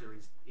character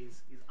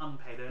is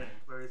unpaid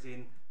earnings, whereas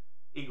in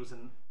Eagles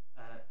and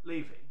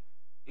Levy,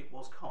 it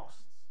was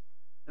costs.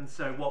 And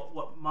so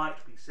what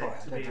might be said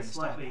to be a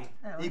slightly...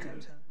 No, I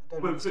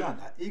don't understand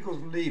that. Eagles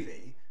and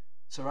Levy,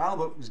 Sir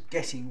Albert was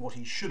getting what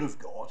he should have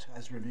got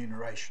as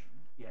remuneration.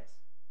 Yes.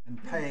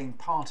 And paying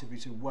part of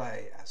it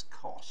away as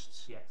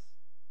costs. Yes.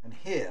 And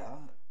here,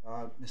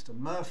 Mr.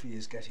 Murphy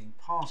is getting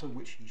part of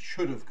which he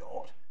should have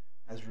got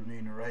as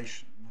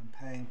remuneration and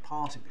paying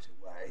part of it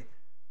away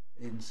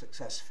in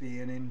success fee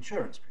and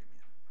insurance premium.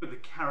 But the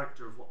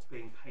character of what's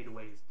being paid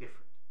away is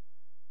different.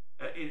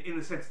 In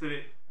the sense that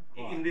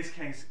in this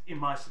case, in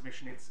my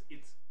submission, it's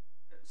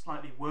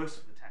slightly worse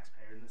for the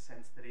taxpayer in the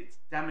sense that it's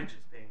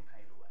damages being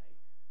paid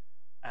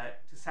away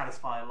to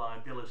satisfy a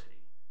liability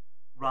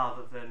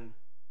rather than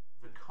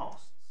the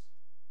costs.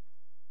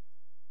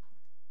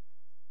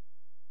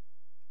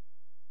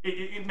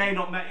 It may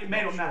not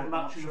matter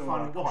much in the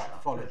final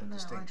wash-up. Follow the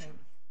distinction.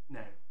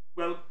 No.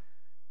 Well,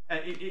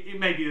 it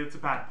may be that it's a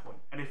bad point,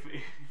 and if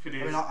it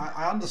is, I mean,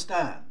 I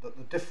understand that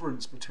the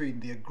difference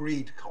between the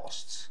agreed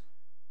costs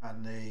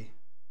and the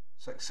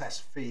success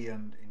fee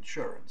and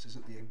insurance is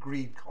that the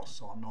agreed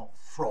costs are not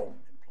from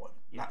employment.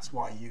 Yes. That's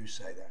why you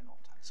say they're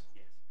not taxable.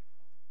 Yes.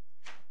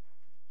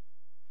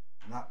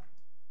 And that,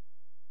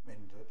 I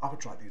mean, the upper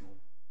tribunal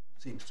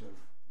seems to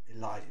have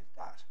elided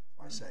that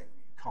by saying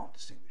you can't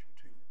distinguish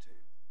between the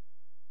two.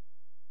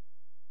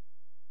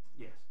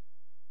 Yes.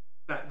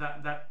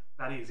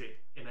 That is it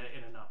in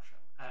a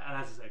nutshell.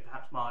 And as I say,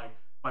 perhaps my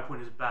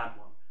point is a bad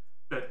one,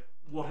 but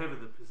whatever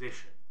the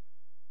position,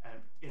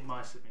 in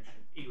my submission,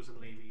 Eagles and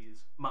Levy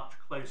is much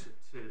closer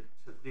to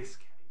this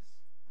case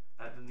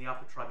than the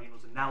upper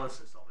tribunal's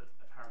analysis of it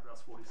at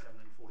paragraphs 47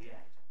 and 48.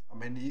 I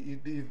mean,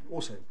 you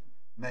also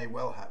may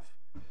well have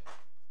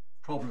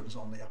problems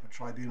on the upper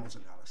tribunal's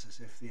analysis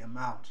if the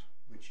amount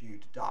which you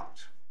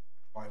deduct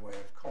by way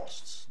of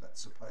costs,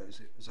 let's suppose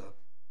it was a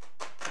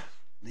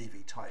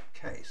levy type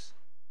case,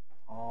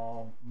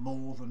 are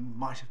more than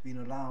might have been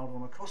allowed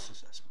on a cost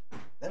assessment.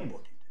 Then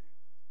what do you do?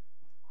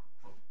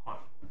 Well, quite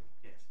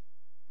yes.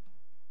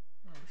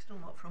 Well, we're still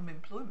not from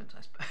employment,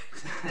 I suppose.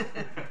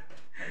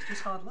 It's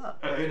just hard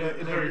luck. In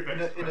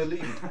a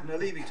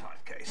levy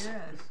type case.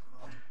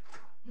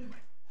 Yes.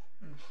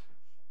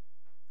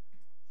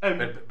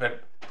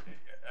 But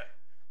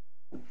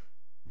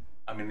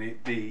I mean,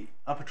 the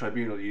upper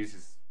tribunal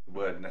uses the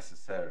word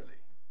necessarily.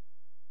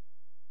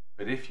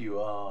 But if you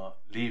are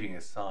leaving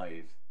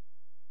aside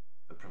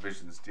the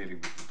provisions dealing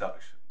with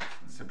deductions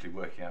and simply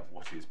working out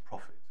what is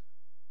profit,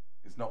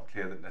 it's not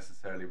clear that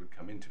necessarily would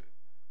come into it.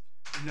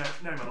 No,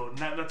 my lord,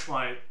 and that's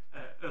why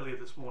earlier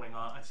this morning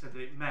I said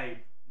that it may,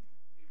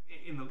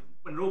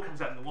 when it all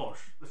comes out in the wash,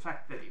 the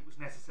fact that it was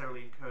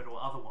necessarily incurred or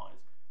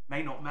otherwise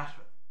may not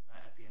matter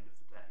at the end of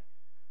the day.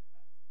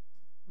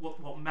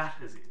 What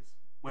matters is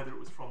whether it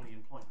was from the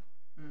employment.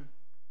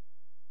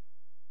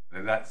 And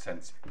in that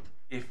sense,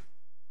 if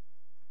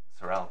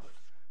Sir Albert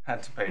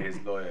had to pay his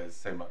lawyers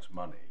so much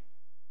money,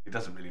 it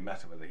doesn't really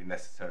matter whether he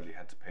necessarily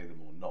had to pay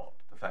them or not.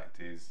 The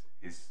fact is,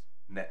 his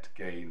net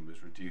gain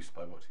was reduced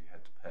by what he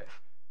had to pay.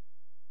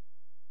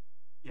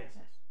 Yes.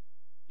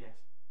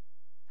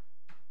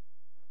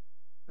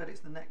 But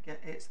it's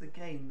it's the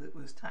gain that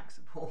was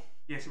taxable.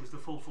 Yes, it was the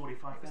full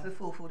 45,000. It was the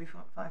full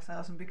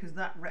 45,000 because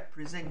that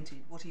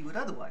represented what he would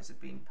otherwise have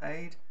been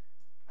paid,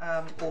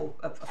 or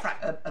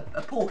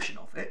a portion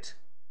of it.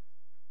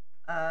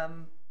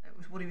 It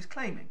was what he was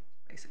claiming,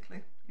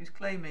 basically. He was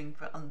claiming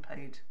for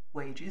unpaid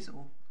wages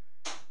or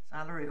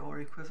salary or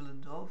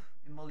equivalent of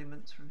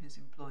emoluments from his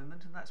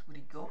employment, and that's what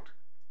he got.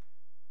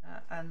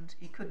 And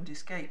he couldn't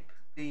escape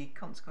the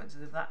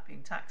consequences of that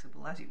being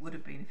taxable, as it would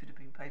have been if it had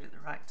been paid at the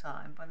right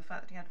time, by the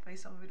fact that he had to pay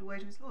some of it away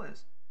to his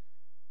lawyers.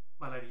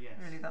 My lady, yes.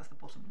 Really, that's the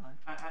bottom line.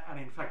 And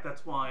in fact,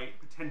 that's why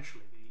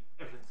potentially the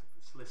evidence of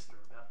the solicitor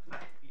about the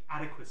fact that the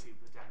adequacy of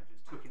the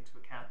damages took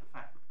into account the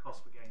fact that the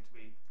costs were going to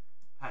be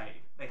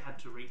paid. They had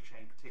to reach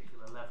a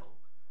particular level,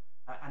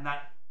 and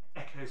that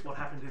echoes what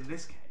happened in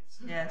this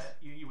case. Yes.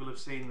 You will have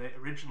seen the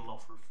original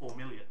offer of 4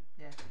 million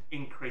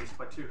increased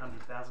by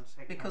 200,000 to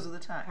take because of the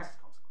tax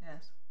consequences.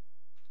 Yes.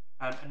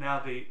 And now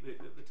the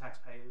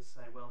taxpayers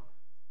say, well,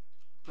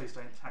 please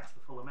don't tax the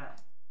full amount.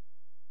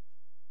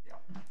 Yeah.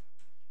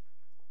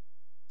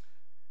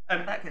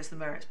 That gets the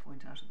merits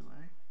point out of the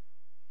way.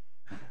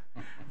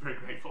 Very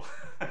grateful.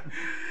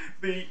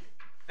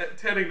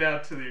 Turning now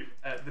to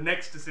the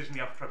next decision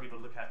the upper tribunal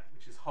look at,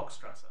 which is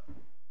Hochstrasser.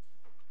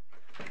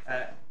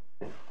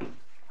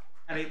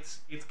 And it's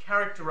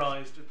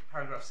characterised at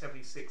paragraph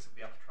 76 of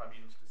the upper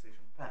tribunal's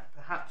decision,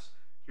 perhaps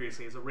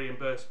curiously as a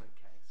reimbursement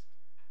case,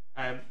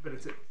 but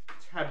it's at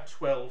tab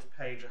 12,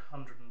 page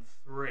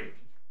 103. It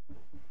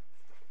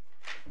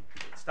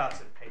starts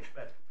at page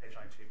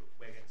 92, but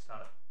we're going to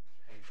start at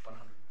page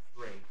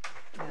 103.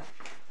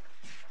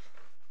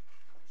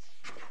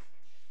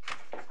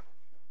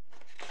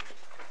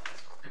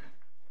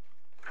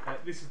 Yeah.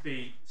 This is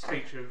the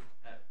speech of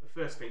the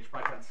first speech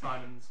by Count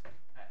Simons,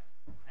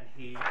 and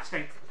he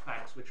states the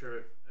facts which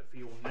are for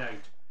your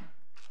note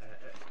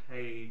at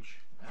page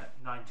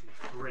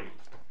 93.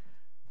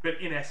 But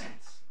in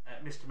essence,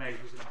 Mr. Mays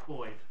was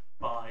employed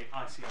by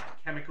ICI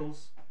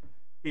Chemicals.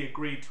 He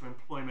agreed to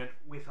employment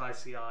with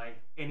ICI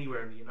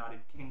anywhere in the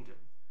United Kingdom,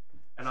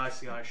 and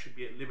ICI should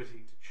be at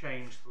liberty to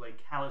change the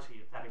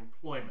locality of that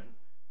employment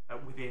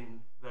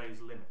within those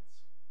limits.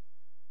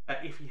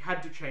 If he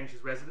had to change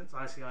his residence,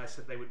 ICI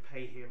said they would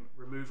pay him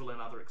removal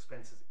and other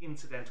expenses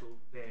incidental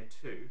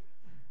thereto,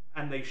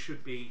 and they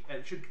should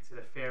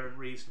consider fair and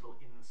reasonable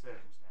in the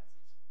circumstances.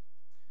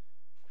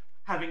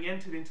 Having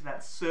entered into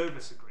that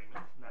service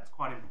agreement, and that's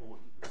quite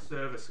important, the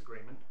service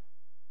agreement,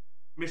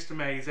 Mr.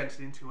 Mays entered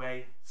into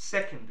a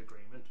second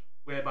agreement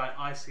whereby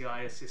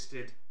ICI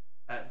assisted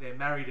their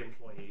married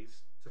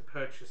employees to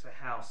purchase a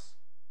house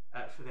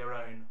for their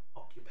own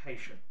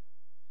occupation.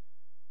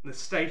 And the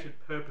stated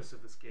purpose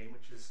of the scheme,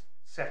 which is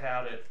set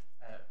out at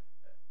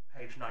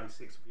page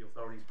 96 of the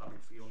authorities bundle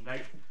for your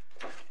note,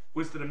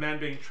 was that a man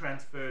being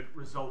transferred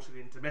resulted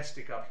in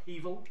domestic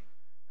upheaval,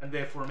 and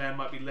therefore a man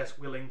might be less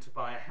willing to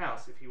buy a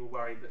house if he were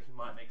worried that he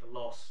might make a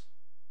loss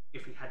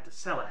if he had to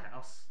sell a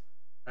house,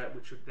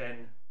 which would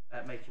then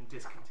make him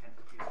discontent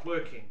with his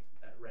working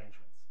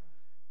arrangements.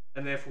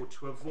 And therefore,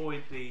 to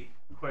avoid the,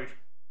 quote,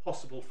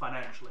 possible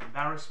financial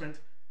embarrassment,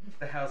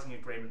 the housing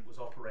agreement was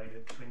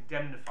operated to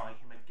indemnify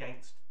him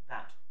against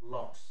that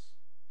loss.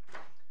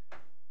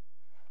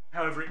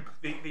 However,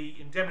 the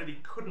indemnity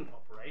couldn't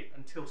operate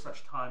until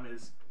such time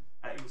as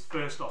it was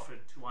first offered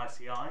to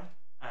ICI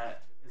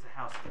as a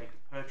house that they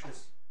could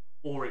purchase,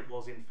 or it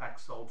was in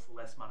fact sold for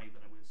less money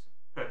than it was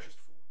purchased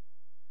for.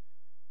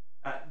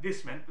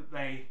 This meant that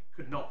they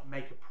could not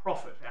make a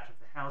profit out of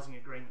the housing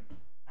agreement,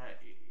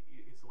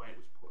 is the way it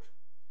was put.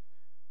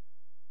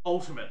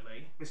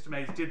 Ultimately, Mr.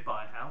 Mays did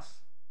buy a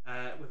house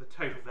with a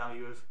total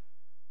value of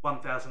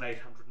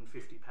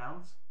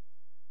 £1,850,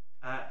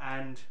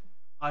 and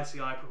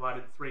ICI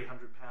provided £300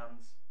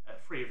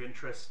 free of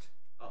interest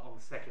on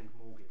the second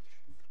mortgage.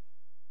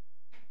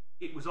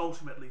 It was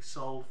ultimately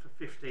sold for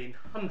 £1,500,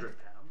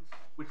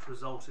 which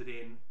resulted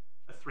in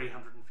a £350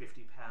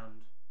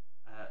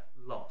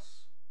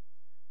 loss,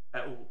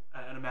 or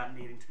an amount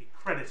needing to be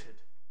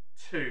credited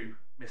to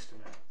Mr.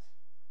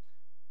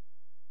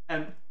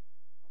 Mays.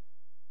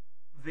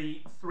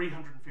 The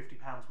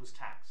 £350 was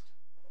taxed.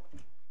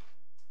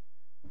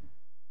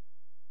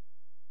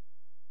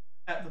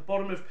 At the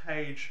bottom of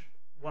page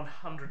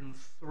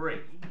 103,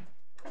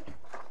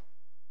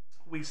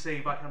 we see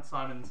Viscount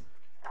Simons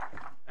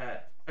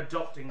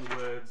adopting the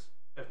words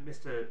of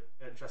Mr.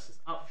 Justice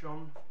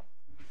Upjohn,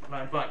 and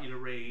I invite you to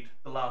read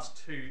the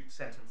last two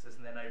sentences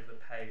and then over the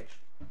page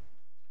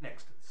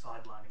next to the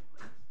sidelining,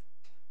 please.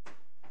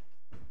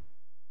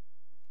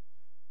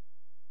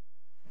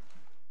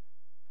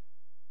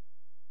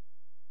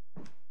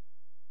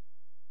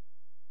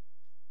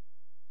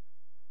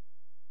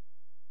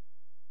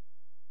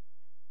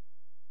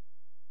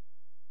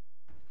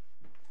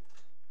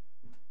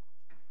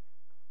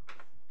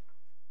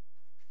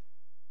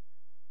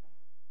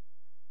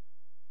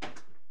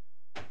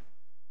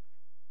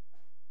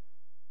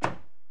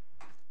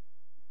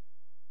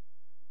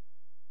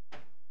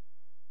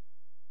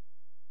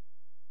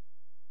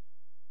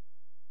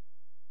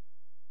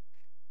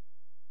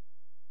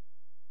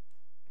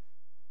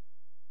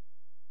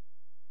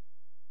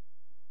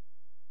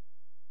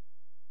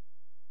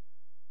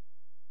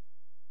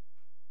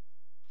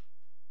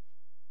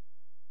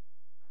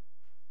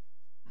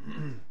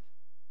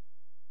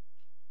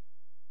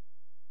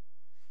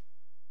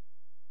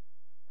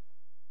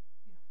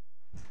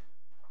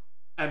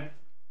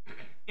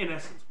 In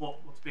essence,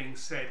 what's being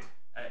said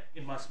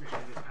in my submission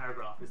in this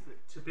paragraph is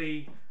that to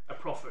be a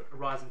profit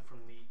arising from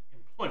the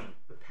employment,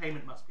 the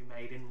payment must be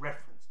made in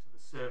reference to the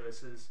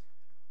services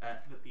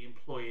that the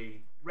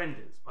employee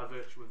renders by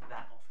virtue of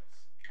that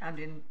office. And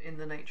in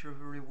the nature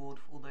of a reward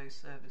for those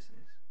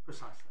services.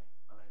 Precisely,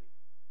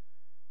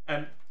 my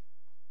lady.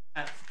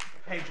 At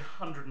page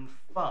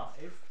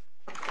 105,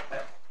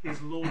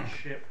 His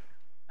Lordship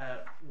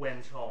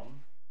went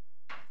on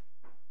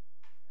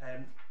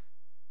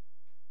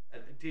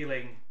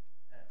dealing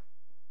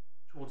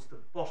towards the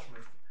bottom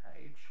of the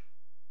page,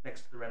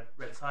 next to the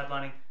red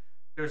sidelining.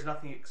 There is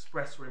nothing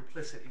express or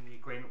implicit in the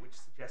agreement which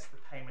suggests the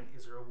payment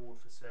is a reward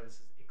for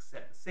services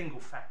except the single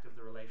fact of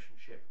the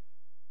relationship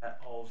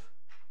of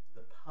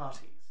the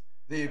parties.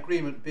 The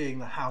agreement being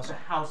the housing.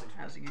 The housing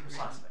agreement.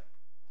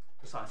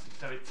 Precisely.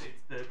 So it's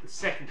the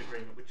second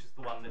agreement, which is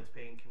the one that's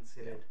being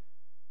considered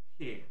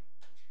here.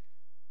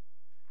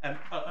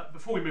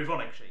 Before we move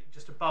on, actually,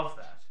 just above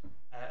that,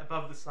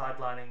 above the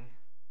sidelining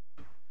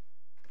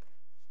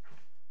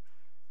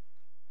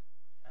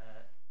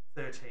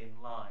 13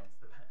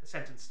 lines, the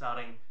sentence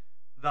starting,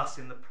 thus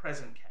in the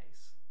present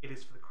case, it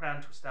is for the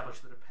Crown to establish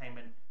that a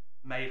payment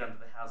made under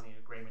the housing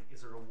agreement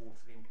is a reward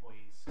for the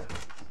employee's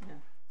services. Yeah.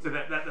 So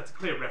that's a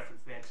clear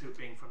reference there to it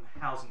being from the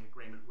housing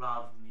agreement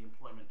rather than the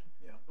employment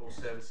or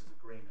services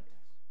agreement.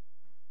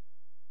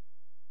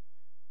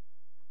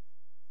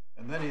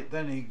 And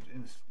then he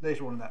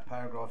later on in that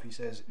paragraph he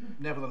says,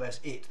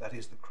 nevertheless it, that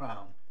is the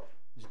Crown,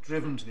 is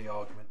driven to the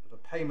argument that a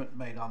payment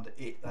made under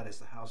it, that is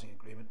the housing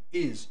agreement,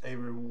 is a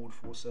reward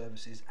for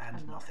services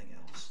and nothing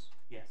else.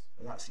 Yes.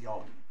 So that's the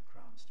argument the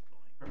Crown's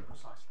deploying. Very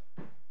precisely.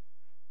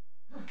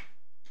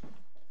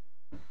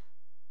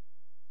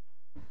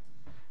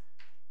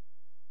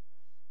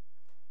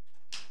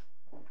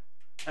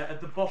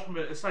 At the bottom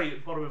of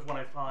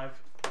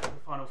 105, the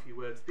final few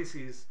words, this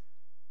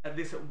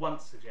at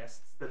once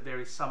suggests that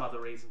there is some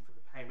other reason for the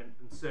payment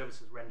than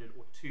services rendered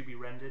or to be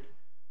rendered.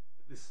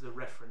 This is a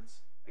reference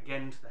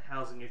again to the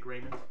housing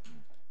agreement.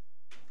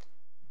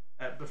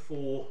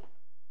 Before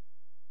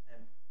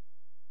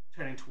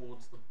turning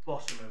towards the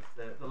bottom of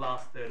the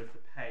last third of the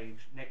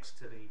page, next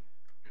to the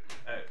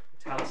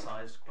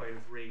italicised quote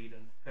of Reed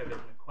and Herbert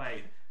and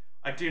McQuaid,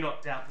 I do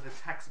not doubt that a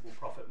taxable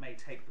profit may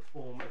take the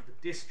form of the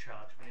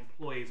discharge of an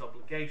employee's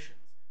obligations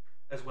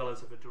as well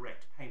as of a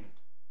direct payment.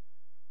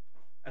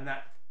 And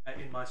that,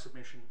 in my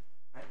submission,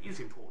 is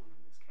important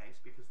in this case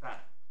because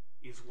that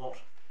is what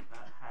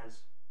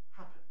has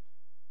happened.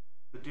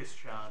 The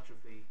discharge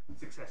of the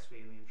success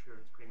fee and the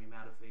insurance premium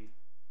out of the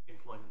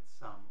employment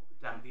sum,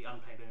 or the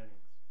unpaid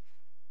earnings.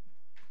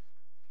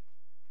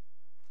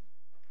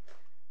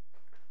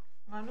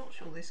 I'm not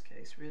sure this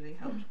case really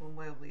helps one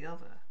way or the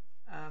other,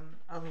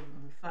 other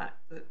than the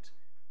fact that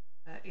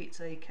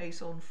it's a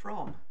case on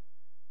from,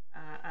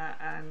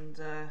 and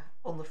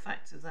on the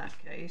facts of that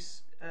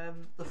case,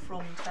 the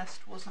from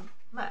test wasn't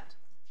met.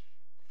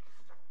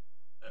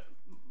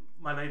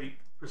 My lady,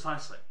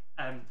 precisely.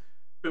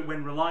 But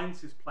when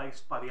reliance is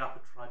placed by the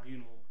upper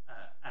tribunal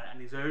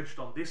and is urged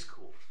on this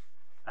court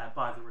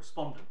by the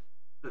respondent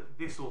that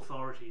this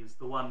authority is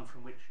the one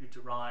from which you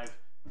derive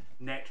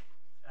net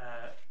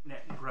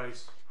and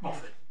gross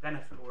profit,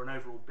 benefit, or an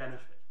overall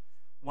benefit,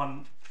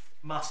 one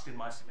must, in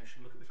my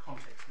submission, look at the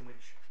context in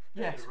which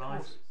Yes, it of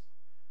arises.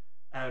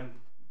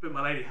 But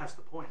my lady has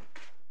the point.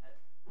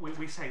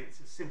 We say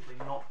this is simply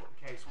not what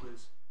the case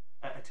was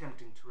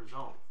attempting to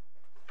resolve.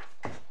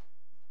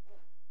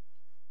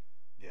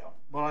 Yeah.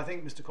 Well, I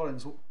think Mr.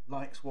 Collins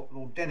likes what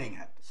Lord Denning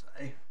had to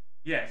say.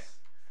 Yes.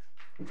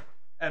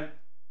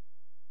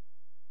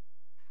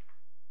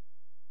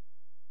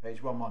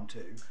 Page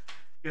 112.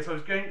 Yes, I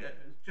was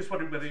just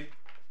wondering whether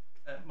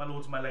my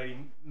lords and my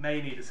lady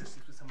may need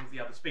assistance with some of the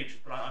other speeches,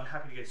 but I'm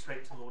happy to go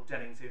straight to Lord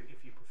Denning's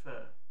if you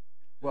prefer.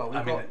 Well,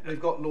 we've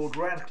got Lord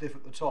Radcliffe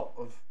at the top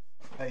of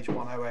page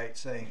 108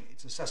 saying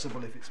it's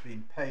assessable if it's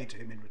been paid to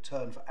him in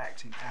return for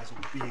acting as or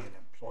being an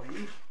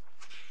employee.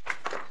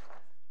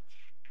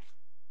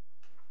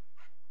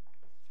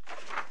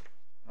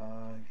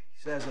 He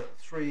says at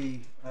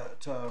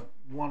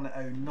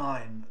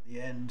 109 at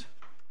the end,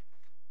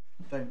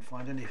 don't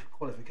find any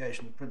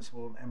qualification the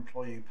principal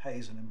employee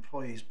pays an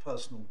employee's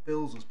personal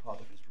bills as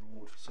part of his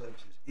reward for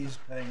services is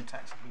paying a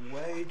taxable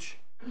wage.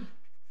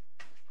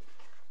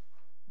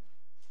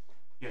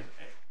 Yes,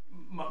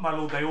 my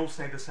lord, they all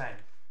say the same,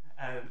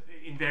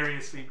 in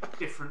variously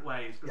different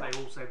ways, but they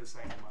all say the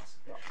same to us.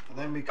 Yeah. And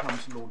then we come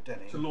to Lord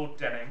Denning. To Lord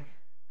Denning,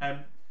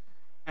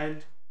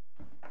 and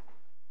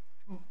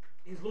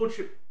his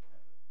lordship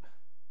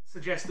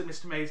suggests that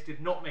Mr. Mays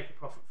did not make a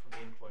profit from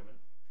the employment,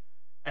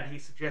 and he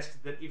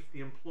suggested that if the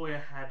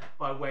employer had,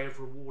 by way of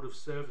reward of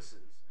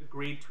services,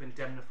 agreed to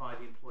indemnify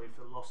the employee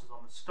for losses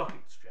on the stock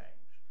exchange,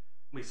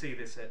 we see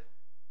this at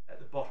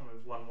the bottom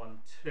of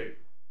 112,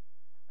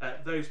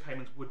 those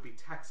payments would be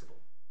taxable.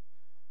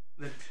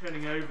 Then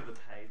turning over the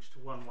page to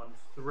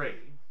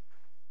 113,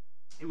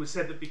 it was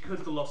said that because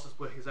the losses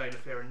were his own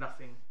affair and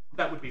nothing,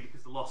 that would be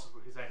because the losses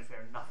were his own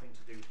affair and nothing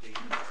to do with the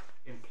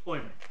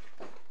employment.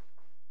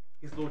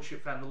 His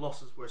lordship found the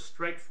losses were a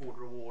straightforward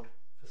reward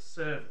for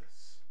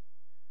service.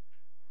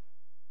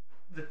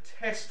 The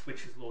test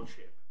which his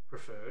lordship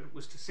preferred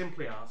was to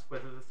simply ask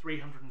whether the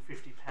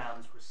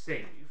 £350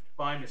 received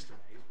by Mr.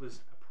 Mays was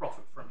a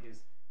profit from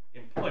his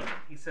employment.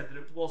 He said that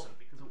it wasn't,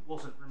 because it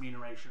wasn't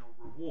remuneration or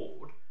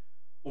reward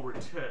or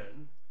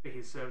return for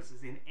his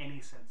services in any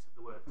sense of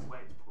the word, the way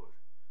it's put.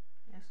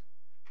 Yes.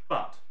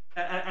 But,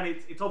 and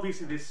it's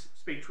obviously this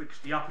speech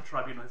which the upper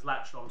tribunal has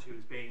latched onto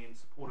as being in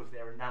support of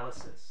their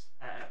analysis,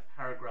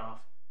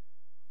 paragraph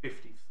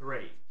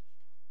 53.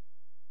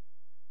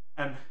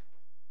 And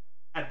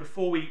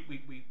before we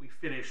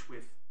finish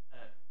with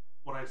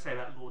what I would say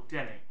about Lord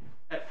Denning,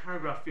 at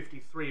paragraph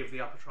 53 of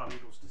the upper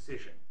tribunal's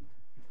decision,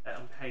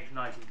 on page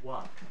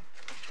 91,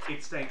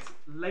 it states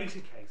later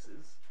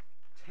cases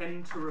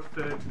tend to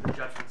refer to the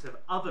judgments of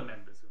other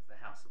members of the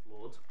House of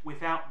Lords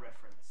without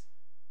reference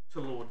to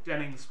Lord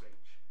Denning's speech.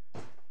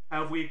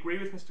 However, we agree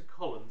with Mr.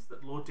 Collins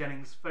that Lord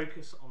Denning's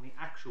focus on the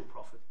actual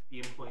profit the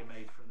employee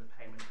made from the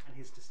payment and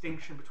his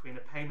distinction between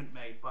a payment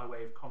made by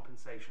way of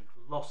compensation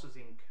for losses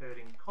incurred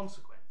in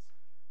consequence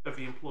of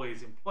the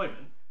employee's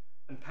employment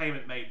and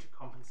payment made to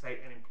compensate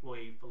an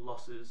employee for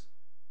losses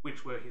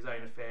which were his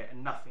own affair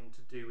and nothing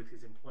to do with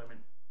his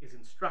employment is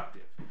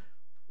instructive.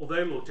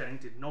 Although Lord Denning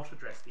did not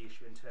address the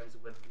issue in terms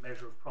of whether the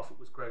measure of profit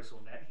was gross or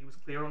net, he was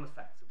clear on the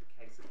facts of the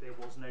case that there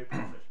was no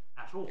profit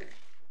at all.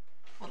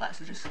 Well, that's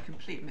just a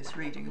complete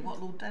misreading of what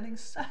Lord Denning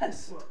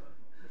says. Well,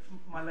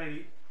 my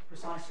lady,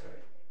 precisely.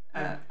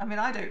 I mean,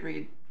 I don't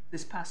read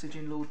this passage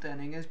in Lord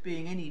Denning as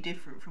being any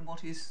different from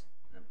what his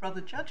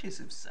brother judges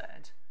have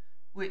said,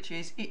 which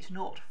is it's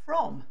not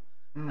from.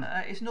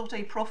 It's not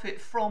a profit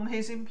from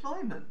his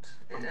employment,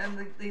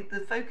 and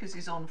the focus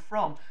is on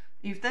from.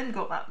 You've then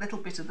got that little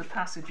bit of the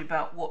passage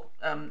about what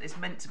is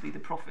meant to be the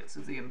profits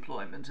of the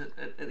employment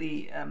at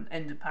the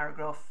end of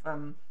paragraph,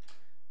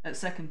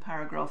 second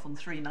paragraph on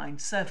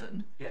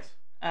 397. Yes.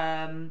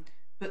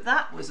 But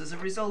that was as a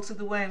result of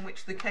the way in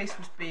which the case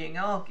was being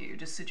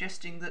argued, as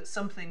suggesting that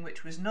something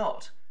which was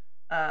not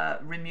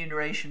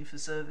remuneration for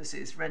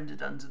services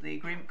rendered under the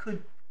agreement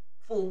could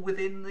fall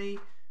within the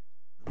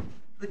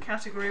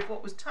category of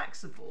what was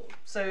taxable.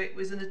 So it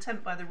was an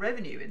attempt by the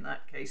revenue in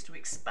that case to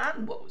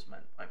expand what was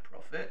meant by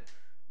profit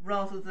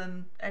rather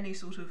than any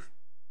sort of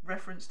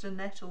reference to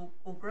net or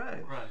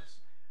gross.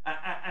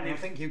 And I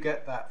think you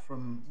get that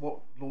from what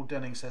Lord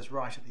Denning says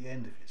right at the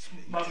end of his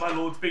speech. My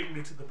lord's beaten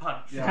me to the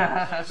punch.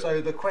 Yeah. So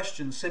the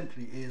question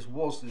simply is,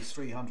 was this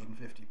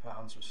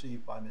 £350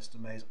 received by Mr.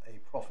 Mays a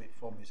profit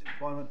from his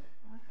employment?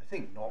 I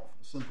think not, for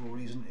the simple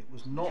reason it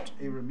was not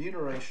a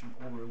remuneration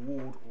or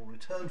reward or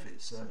return for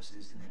his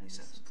services in any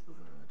sense of the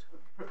word.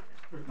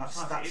 That's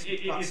what he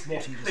clear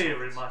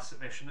decides. in my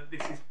submission that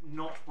this is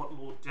not what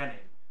Lord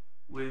Denning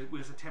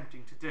was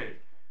attempting to do.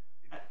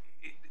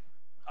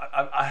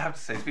 I have to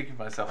say, speaking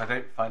for myself, I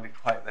don't find it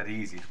quite that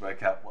easy to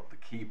work out what the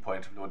key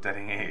point of Lord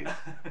Denning is.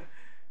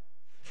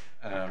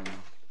 I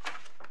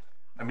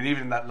mean,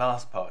 even in that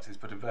last part, he's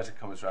put inverted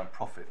commas around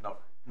profit, not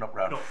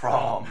around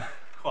from.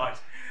 Quite.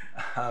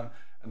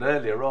 And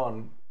earlier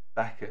on,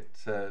 back at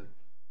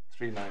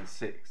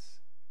 396,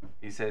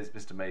 he says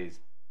Mr. Mays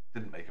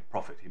didn't make a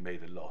profit, he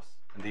made a loss.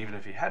 And even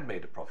if he had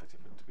made a profit, it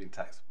wouldn't have been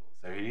taxable.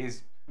 So he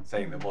is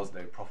saying there was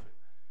no profit.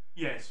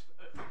 Yes.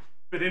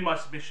 But in my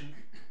submission,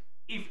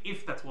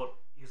 if that's what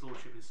his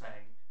lordship is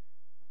saying,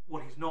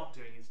 what he's not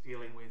doing is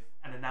dealing with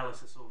an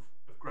analysis of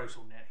gross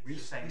or net. He's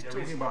just saying he's there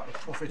talking is about the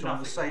profit on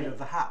the sale of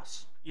the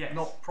house, Yes.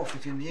 not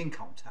profit in the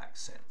income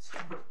tax sense.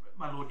 But,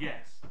 my lord,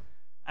 yes.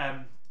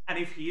 And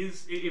if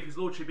his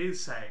lordship is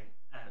saying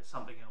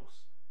something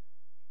else,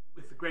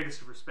 with the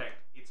greatest of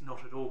respect, it's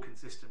not at all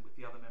consistent with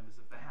the other members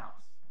of the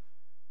House.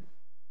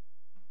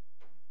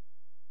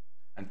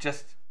 And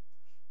just,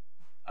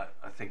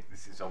 I think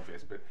this is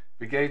obvious, but if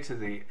we go to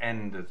the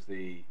end of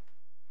the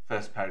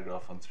first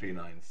paragraph on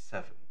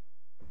 397,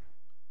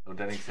 Lord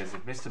Denning says,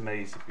 if Mr.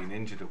 Mays had been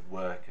injured at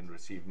work and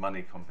received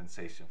money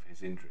compensation for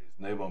his injuries,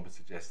 no one would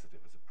suggest that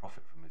it was a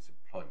profit from his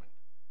employment,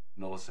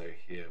 and also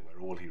here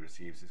where all he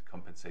receives is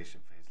compensation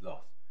for his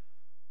loss.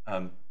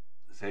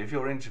 So if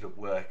you're injured at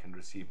work and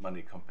receive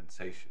money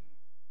compensation,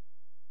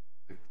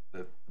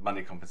 the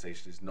money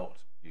compensation is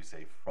not, you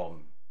say,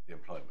 from the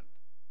employment.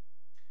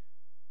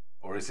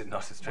 Or is it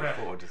not as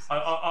straightforward?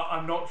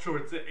 I'm not sure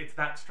it's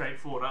that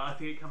straightforward. I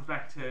think it comes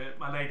back to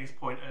my lady's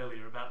point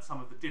earlier about some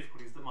of the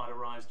difficulties that might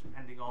arise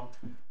depending on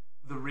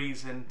the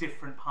reason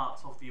different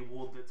parts of the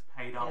award that's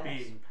paid are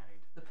being paid.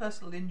 The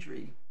personal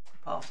injury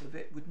part of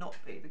it would not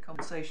be the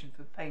compensation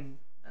for pain,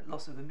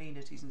 loss of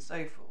amenities and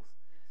so forth.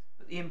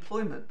 But the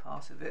employment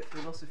part of it,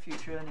 for loss of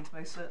future earnings,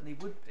 most certainly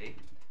would be.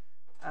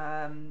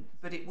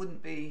 But it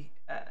wouldn't be,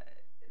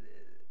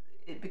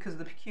 because of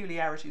the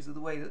peculiarities of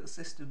the way that the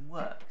system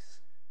works.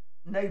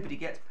 Nobody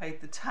gets paid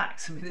the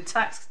tax. I mean, the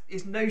tax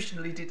is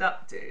notionally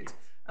deducted,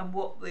 and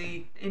what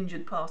the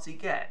injured party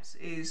gets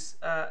is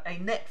a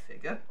net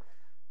figure,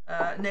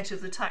 net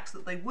of the tax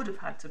that they would have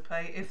had to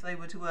pay if they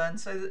were to earn.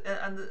 So,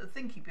 and the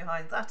thinking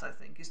behind that, I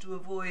think, is to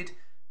avoid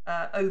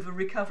over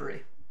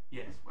recovery.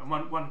 Yes, and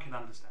one can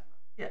understand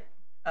that.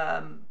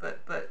 Yeah,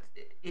 but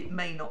it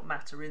may not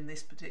matter in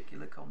this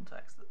particular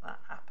context that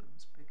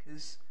happens,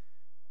 because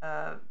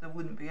there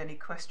wouldn't be any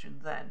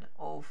question then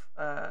of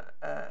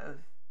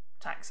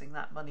taxing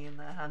that money in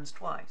their hands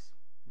twice.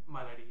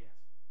 My lady,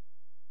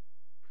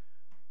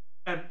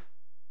 yes.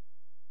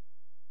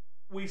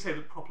 We say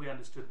that properly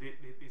understood,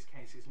 this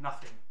case is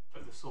nothing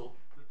of the sort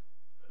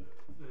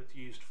that it's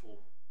used for,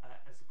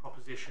 as the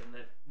proposition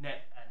that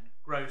net and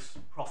gross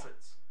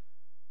profits,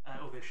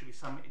 or there should be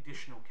some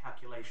additional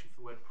calculation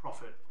for the word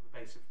profit on the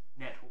basis of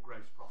net or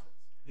gross profits.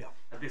 Yeah.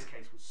 And this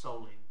case was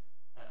solely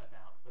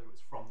about whether it was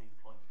from the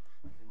employment,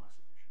 in my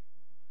submission.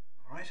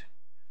 All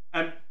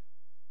right.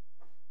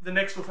 The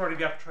next authority of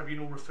the Appellate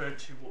Tribunal referred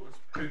to what was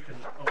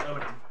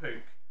Owen and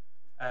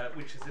Pook,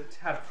 which is at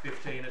tab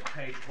 15 at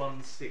page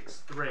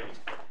 163.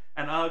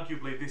 And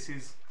arguably this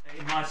is,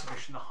 in my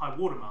submission, the high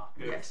watermark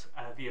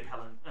of the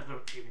appellant,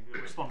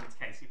 the respondent's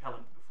case, the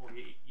appellant before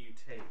the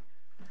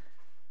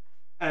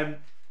UT.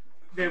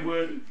 There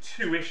were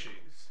two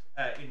issues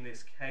in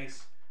this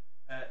case.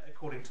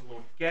 According to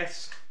Lord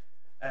Guest,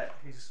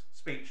 his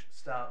speech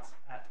starts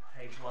at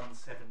page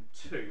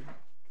 172.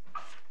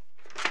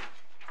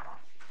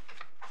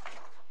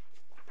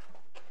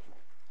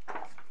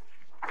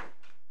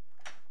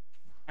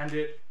 And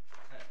at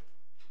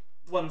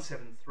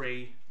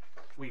 173,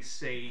 we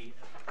see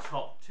at the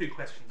top two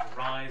questions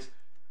arise.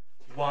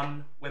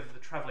 One, whether the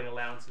travelling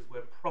allowances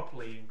were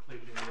properly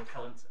included in the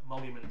appellant's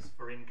emoluments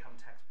for income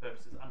tax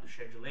purposes under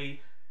Schedule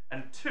E.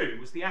 And two,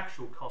 was the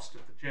actual cost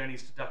of the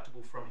journeys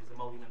deductible from his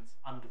emoluments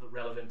under the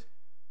relevant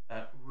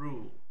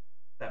rule,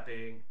 that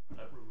being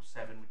Rule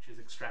 7, which is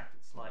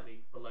extracted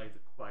slightly below the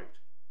quote.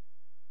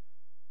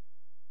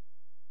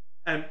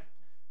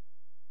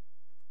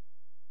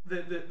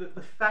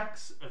 The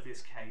facts of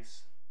this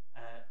case,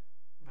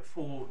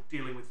 before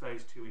dealing with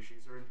those two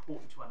issues, are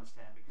important to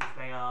understand because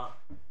they are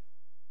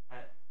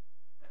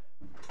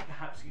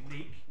perhaps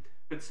unique,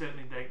 but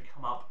certainly don't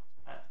come up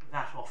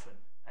that often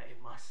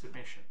in my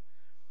submission.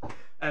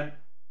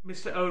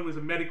 Mr. Owen was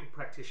a medical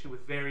practitioner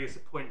with various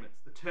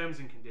appointments. The terms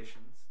and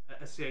conditions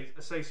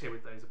associated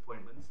with those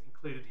appointments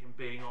included him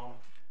being on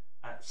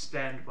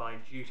standby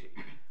duty.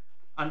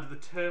 Under the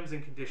terms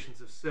and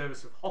conditions of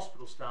service of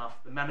hospital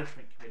staff, the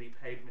management committee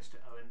paid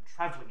Mr. Owen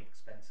travelling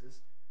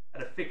expenses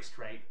at a fixed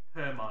rate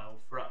per mile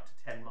for up to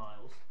 10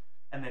 miles,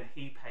 and then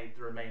he paid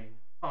the remaining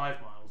 5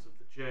 miles of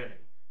the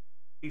journey.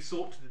 He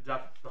sought to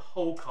deduct the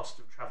whole cost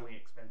of travelling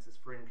expenses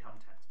for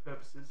income tax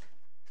purposes.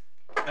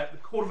 The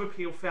Court of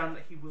Appeal found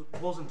that he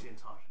wasn't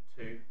entitled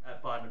to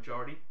by a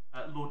majority.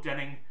 Lord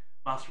Denning,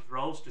 Master of the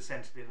Rolls,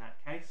 dissented in that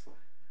case.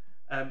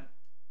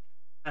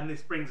 And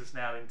this brings us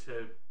now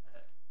into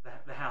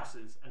the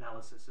House's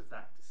analysis of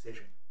that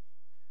decision.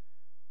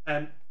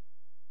 And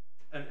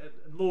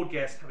Lord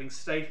Guest, having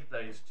stated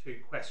those two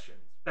questions,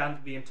 found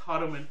that the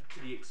entitlement to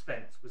the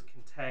expense was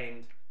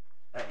contained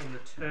in the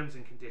terms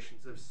and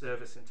conditions of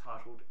service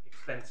entitled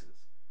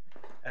expenses.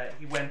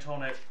 He went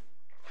on at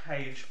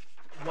page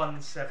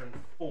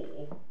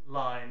 174,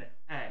 line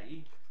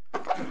A,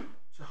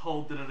 to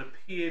hold that it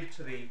appeared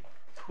to the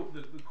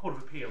Court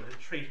of Appeal had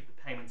treated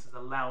the payments as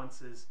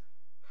allowances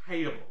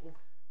payable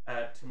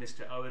to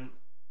Mr. Owen,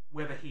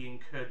 whether he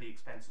incurred the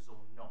expenses or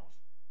not.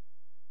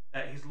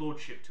 his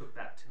lordship took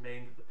that to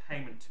mean that the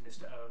payment to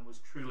Mr. Owen was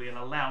truly an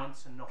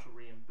allowance and not a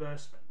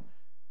reimbursement.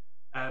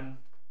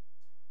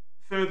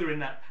 Further in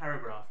that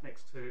paragraph,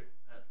 next to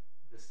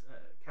this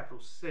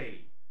capital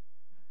C,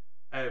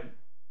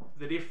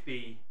 that if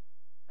the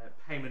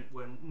payment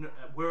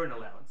were an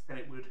allowance, then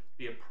it would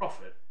be a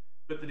profit,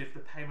 but that if the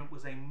payment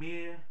was a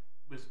mere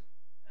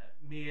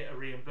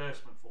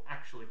reimbursement for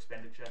actual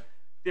expenditure,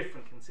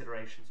 different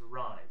considerations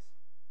arise.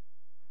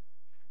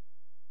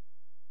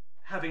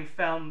 Having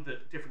found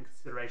that different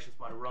considerations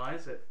might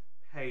arise at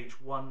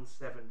page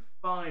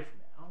 175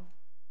 now,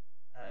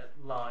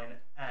 line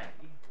A,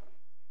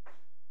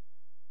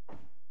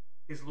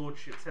 his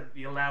lordship said that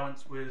the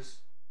allowance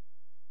was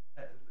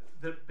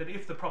but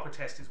if the proper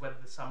test is whether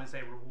the sum is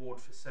a reward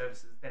for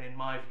services, then in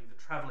my view the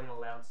travelling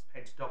allowances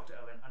paid to Dr.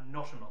 Owen are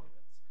not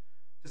emoluments.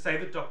 To say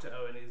that Dr.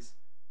 Owen is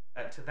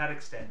to that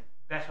extent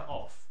better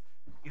off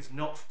is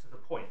not to the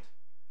point.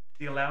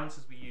 The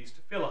allowances were used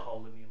to fill a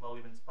hole in the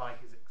emoluments by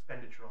his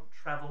expenditure on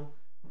travel.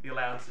 The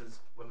allowances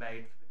were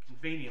made for the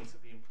convenience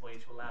of the employee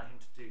to allow him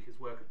to do his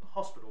work at the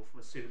hospital from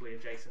a suitably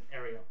adjacent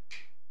area.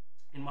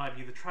 In my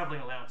view, the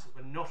travelling allowances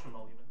were not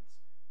emoluments.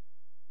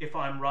 If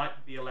I'm right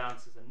that the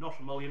allowances are not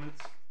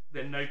emoluments,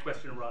 then no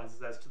question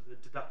arises as to the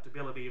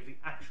deductibility of the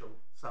actual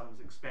sums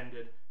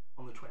expended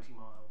on the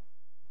 20-mile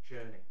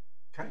journey.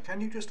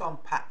 Can you just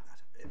unpack that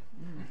a bit?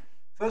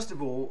 First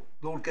of all,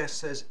 Lord Guest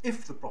says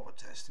if the proper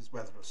test is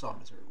whether a sum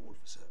is a reward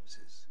for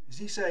services. Is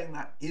he saying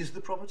that is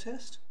the proper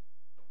test?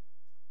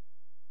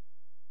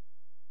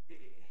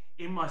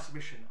 In my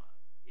submission,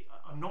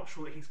 I'm not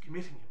sure that he's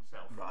committing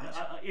himself. Right.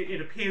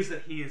 It appears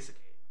that he is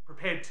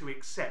prepared to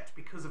accept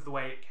because of the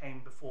way it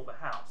came before the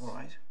House.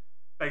 Right.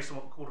 Based on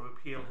what the Court of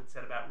Appeal had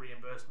said about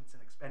reimbursements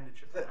and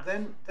expenditure.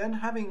 Then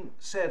having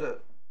said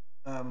at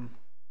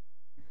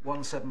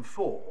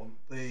 174,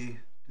 the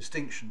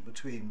distinction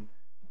between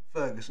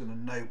Ferguson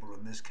and Noble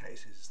in this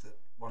case is that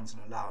one's an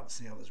allowance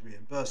and the other's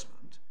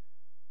reimbursement.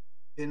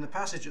 In the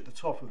passage at the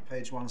top of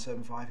page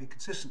 175, he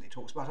consistently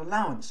talks about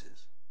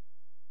allowances.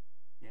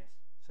 Yes.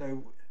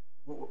 So,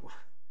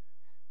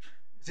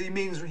 he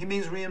means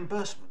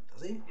reimbursement,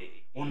 does he?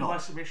 Or in not? my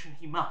submission,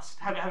 he must.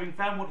 Having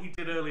found what he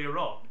did earlier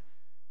on,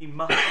 he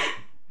must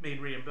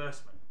mean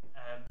reimbursement.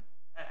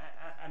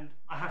 And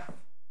I have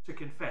to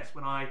confess,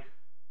 when I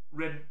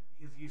read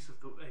his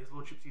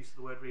lordship's use of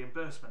the word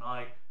reimbursement,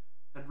 I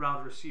had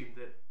rather assumed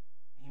that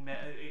he meant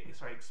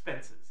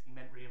expenses. He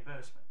meant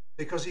reimbursement.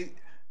 Because if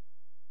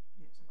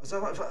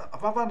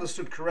I've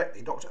understood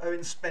correctly, Dr.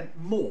 Owen spent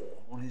more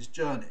on his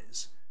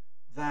journeys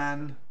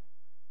than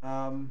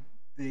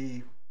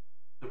the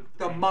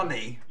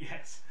money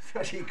yes.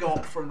 that he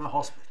got from the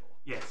hospital.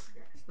 Yes.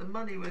 The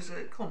money was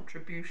a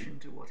contribution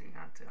to what he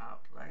had to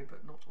outlay,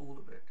 but not all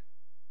of it.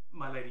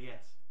 My lady,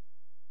 yes.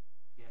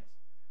 Yes.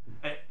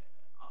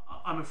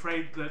 I'm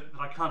afraid that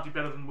I can't do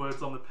better than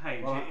words on the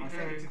page. Well, I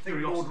think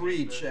Lord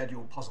Reed shared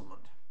your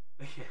puzzlement.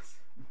 Yes.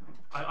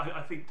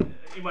 I think,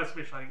 in my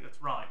submission, I think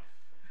that's right.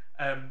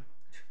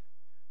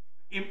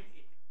 It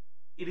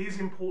is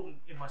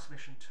important in my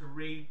submission to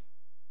read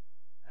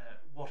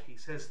what he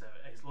says, though,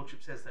 his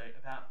lordship says, though,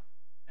 about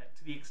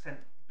to the extent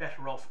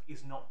better off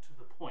is not to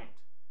the point.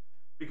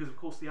 Because, of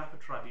course, the upper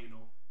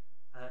tribunal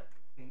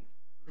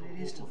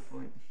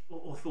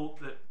or thought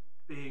that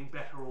being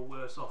better or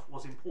worse off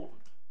was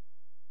important.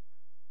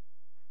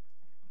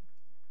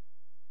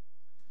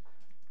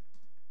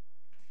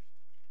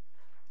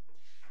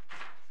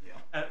 Yeah.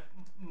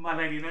 My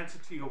lady, in answer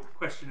to your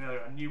question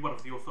earlier, I knew one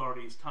of the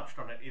authorities touched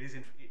on it. It is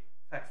in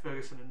fact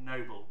Ferguson and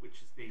Noble,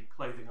 which is the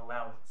clothing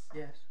allowance.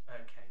 Yes.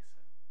 Okay.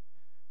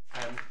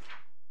 So,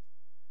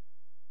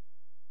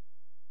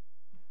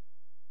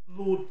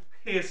 Lord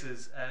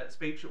Pearce's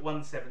speech at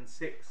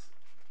 176.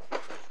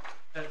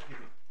 Excuse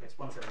me. Yes,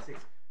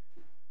 176.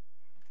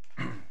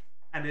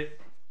 And at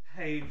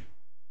page,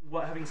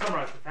 having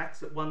summarised the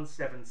facts at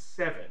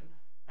 177,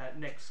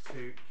 next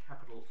to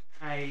capital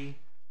A,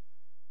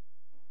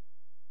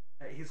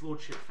 his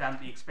lordship found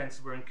the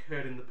expenses were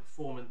incurred in the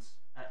performance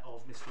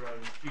of Mr.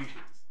 Owen's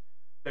duties.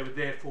 They were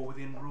therefore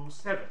within Rule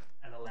 7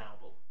 and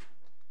allowable.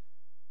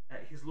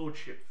 His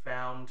lordship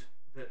found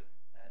that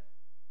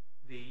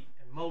the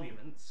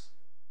emoluments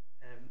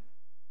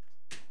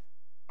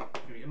are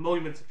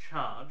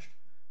charged.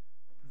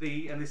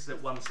 And this is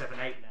at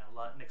 178 now,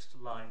 next to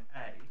line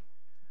A.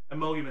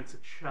 Emoluments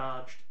are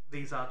charged.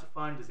 These are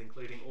defined as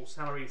including all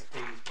salaries,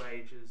 fees,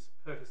 wages,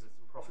 perquisites,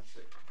 and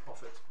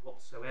profits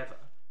whatsoever.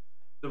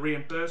 The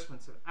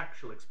reimbursements of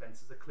actual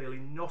expenses are clearly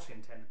not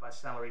intended by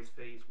salaries,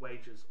 fees,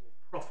 wages, or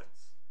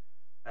profits.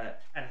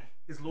 And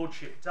his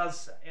lordship does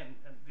say, and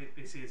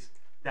this is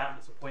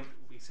doubtless a point that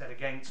will be set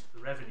against the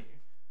revenue,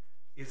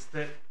 is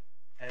that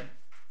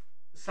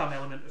some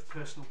element of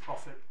personal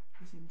profit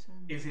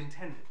is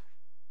intended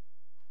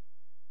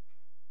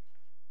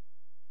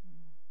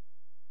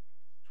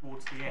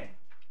towards the end.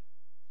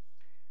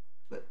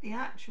 But the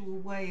actual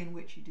way in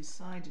which he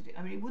decided it,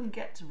 I mean, it wouldn't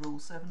get to Rule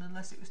 7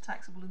 unless it was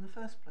taxable in the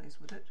first place,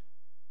 would it?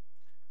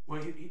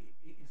 Well,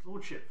 his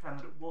lordship found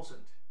that it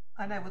wasn't.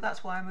 I know, but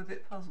that's why I'm a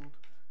bit puzzled.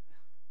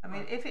 I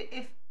mean,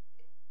 if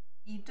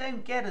you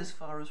don't get as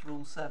far as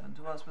Rule 7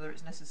 to ask whether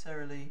it's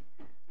necessarily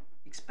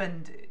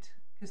expended,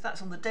 because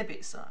that's on the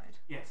debit side.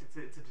 Yes,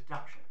 it's a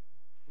deduction.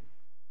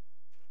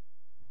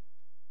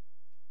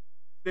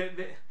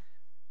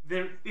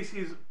 This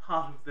is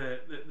part of the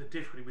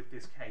difficulty with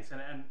this case,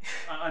 and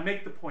I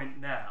make the point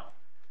now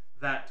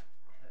that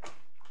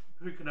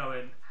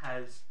Pucanoan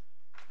has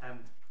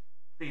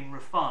been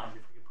refined,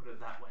 if we could put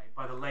it that way,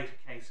 by the later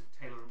case of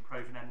Taylor and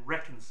Proven and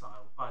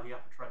reconciled by the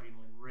upper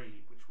tribunal in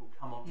Reed, which we'll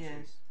come on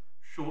to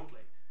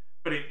shortly.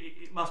 But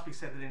it must be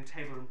said that in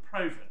Taylor and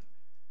Proven,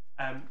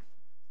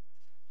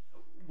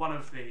 one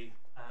of the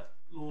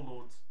law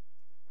lords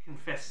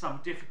confessed some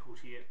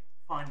difficulty at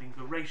finding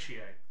the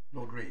ratio.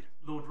 Lord Reed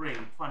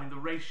finding the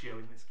ratio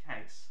in this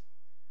case,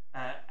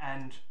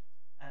 and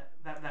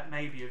that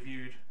may be a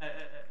view that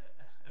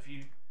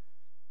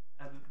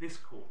this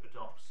court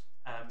adopts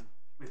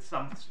with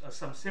some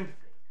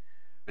sympathy.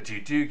 But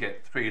you do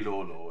get 3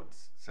 law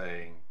lords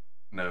saying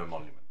no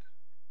emolument.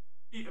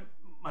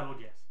 My lord,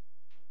 yes,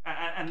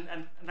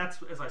 and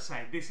that's, as I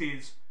say, this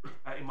is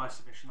in my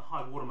submission the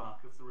high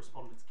watermark of the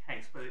respondent's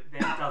case, but it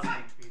then does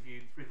need to be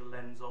viewed through the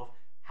lens of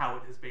how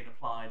it has been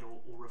applied or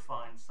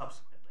refined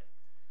subsequently.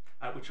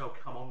 Which I'll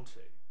come on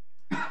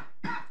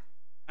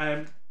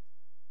to.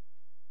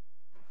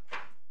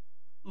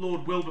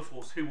 Lord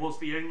Wilberforce, who was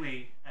the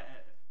only,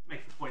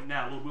 make the point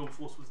now, Lord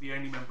Wilberforce was the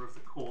only member of the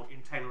court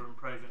in Taylor and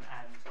Proven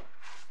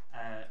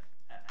and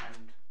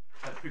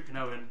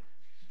Pucanoan,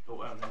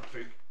 or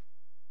Puc,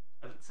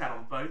 sat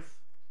on both,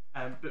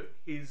 but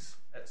his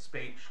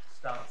speech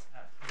starts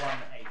at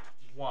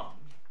 181.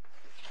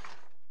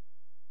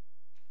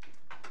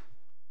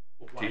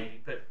 Or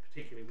 180, but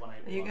particularly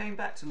 181. Are you going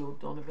back to Lord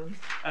Donovan?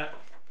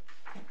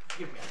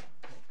 Forgive me,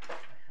 I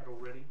had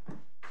already.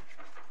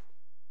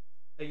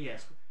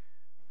 Yes,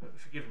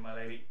 forgive me, my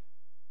lady.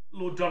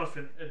 Lord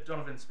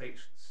Donovan's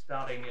speech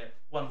starting at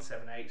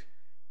 178.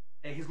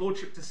 His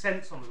lordship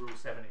dissents on the Rule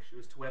 7 issue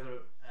as to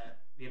whether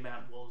the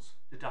amount was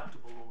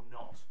deductible or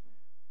not.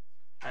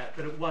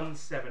 But at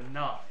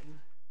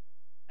 179,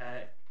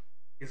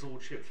 his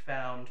lordship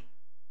found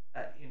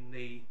in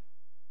the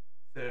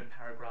 3rd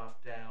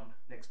paragraph down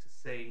next to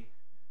C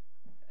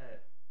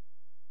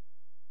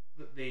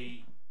that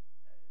the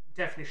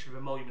definition of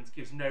emoluments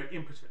gives no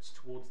impetus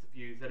towards the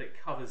view that it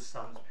covers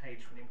sums paid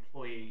to an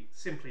employee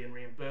simply in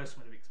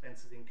reimbursement of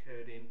expenses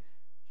incurred in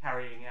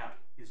carrying out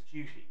his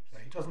duties. So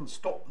he doesn't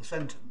stop the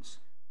sentence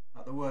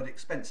at the word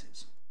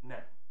expenses.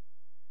 No.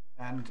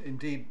 And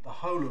indeed the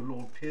whole of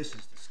Lord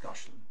Pearce's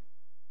discussion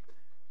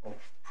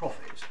of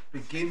profit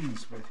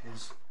begins with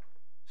his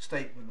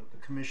statement that the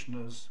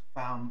commissioners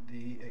found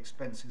the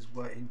expenses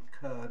were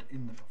incurred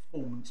in the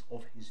performance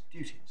of his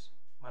duties.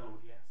 My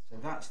lord, yes. So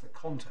that's the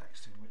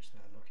context in which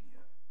they're looking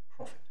at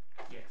profit.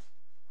 Yes.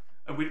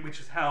 Which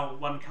is how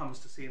one comes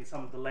to see in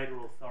some of the later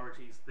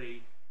authorities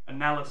the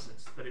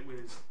analysis that it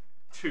was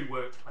 2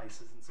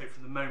 workplaces, and so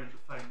from the moment the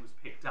phone was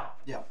picked up,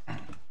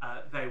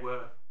 they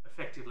were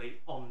effectively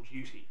on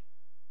duty,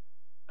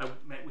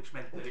 which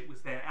meant that it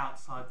was there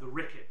outside the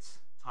rickets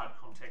type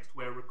context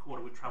where a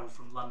recorder would travel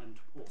from London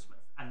to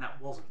Portsmouth, and that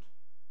wasn't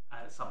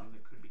something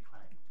that could be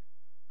claimed.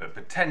 But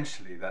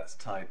potentially that's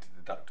tied to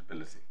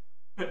deductibility.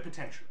 But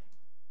potentially,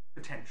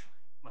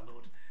 my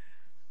lord.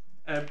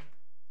 A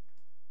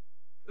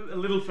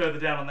little further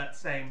down on that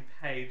same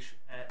page,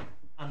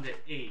 under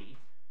E,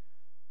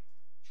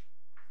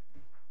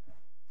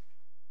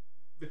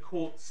 the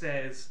court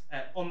says,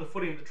 on the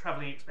footing that the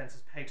travelling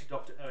expenses paid to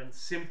Dr. Owen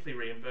simply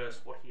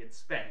reimbursed what he had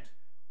spent,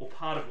 or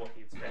part of what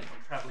he had spent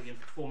on travelling in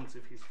performance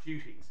of his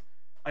duties,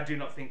 I do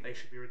not think they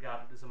should be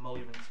regarded as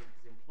emoluments of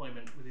his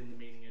employment within the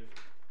meaning of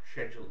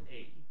Schedule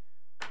E.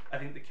 I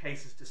think the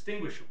case is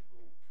distinguishable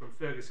from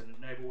Ferguson and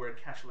Noble, where a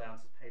cash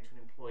allowance is paid to an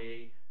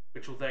employee,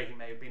 which, although he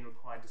may have been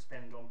required to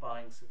spend on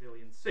buying a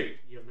civilian suit,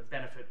 yield a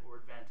benefit or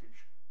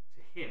advantage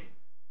to him.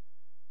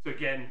 So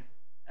again,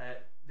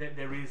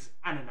 there is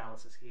an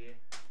analysis here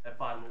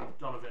by Lord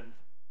Donovan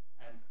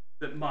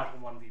that might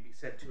on one view be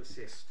said to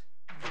assist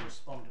the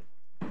respondent.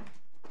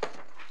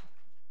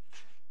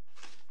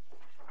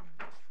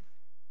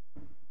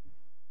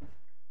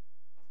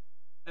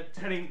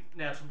 Turning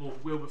now to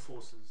Lord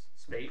Wilberforce's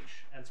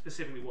speech, and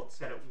specifically what's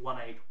said at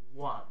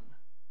 181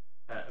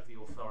 of the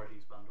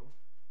authorities bundle.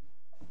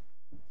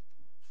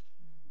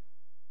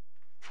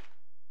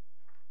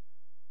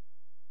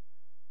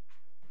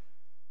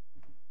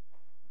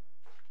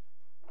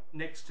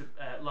 Next to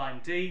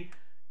line D,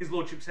 his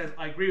lordship says,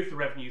 I agree with the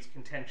Revenue's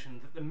contention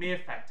that the mere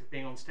fact of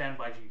being on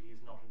standby duty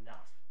is not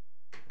enough.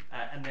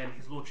 And then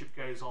his lordship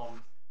goes on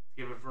to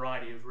give a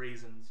variety of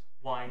reasons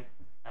why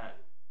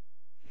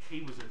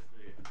he was of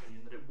the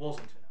opinion that it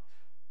wasn't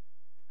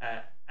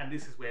enough. And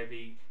this is where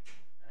the,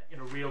 in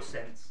a real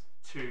sense,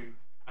 2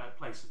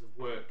 places of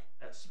work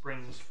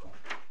springs from.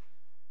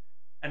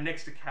 And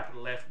next to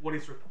capital F, what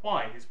is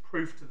required is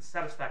proof to the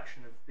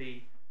satisfaction of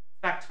the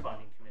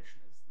fact-finding commissioners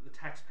that the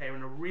taxpayer,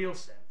 in a real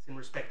sense, in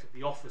respect of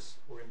the office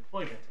or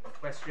employment in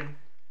question,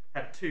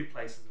 had 2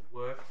 places of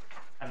work,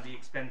 and the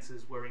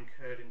expenses were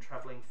incurred in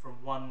travelling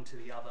from one to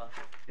the other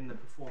in the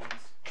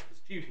performance of his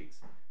duties.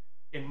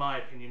 In my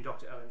opinion,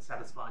 Dr. Owen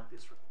satisfied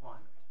this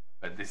requirement.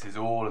 But this is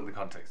all in the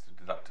context of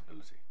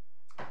deductibility.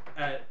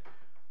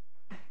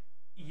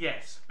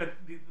 Yes, but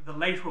the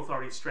later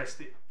authorities stressed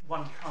that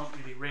one can't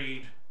really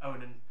read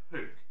Owen and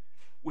Pook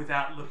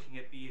without looking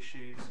at the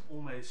issues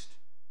almost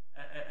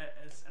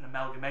as an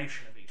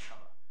amalgamation of each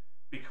other,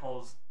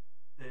 because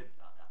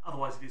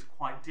otherwise it is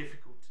quite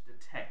difficult to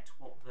detect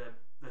what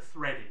the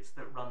thread is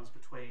that runs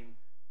between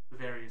the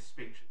various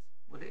speeches.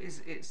 Well,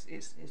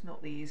 it's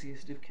not the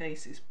easiest of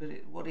cases, but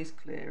what is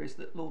clear is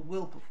that Lord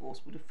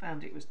Wilberforce would have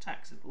found it was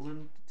taxable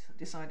and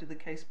decided the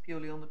case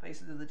purely on the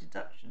basis of the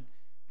deduction.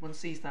 One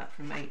sees that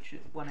from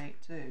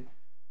H182.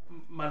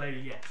 My lady,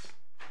 yes.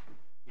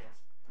 Yes.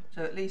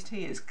 So at least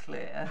he is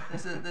clear.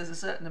 There's a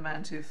certain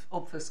amount of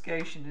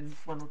obfuscation in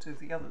one or two of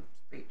the other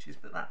speeches,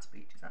 but that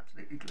speech is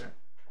absolutely clear.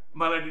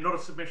 My lady, not a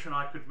submission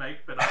I could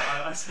make, but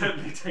I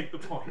certainly take the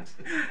point.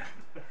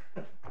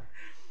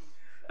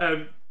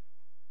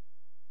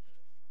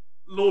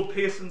 Lord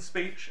Pearson's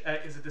speech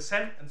is a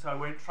dissent, and so I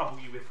won't trouble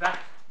you with that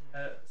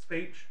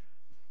speech.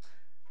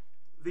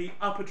 The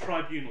Upper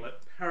Tribunal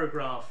at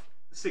paragraph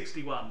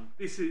 61,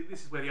 this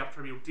is where the Upper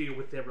Tribunal deal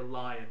with their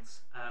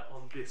reliance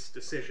on this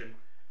decision.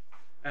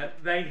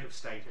 They have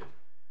stated,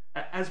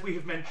 as we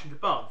have mentioned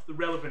above, the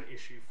relevant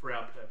issue for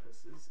our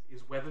purposes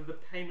is whether the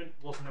payment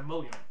was an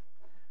emolument.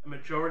 A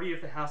majority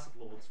of the House of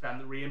Lords found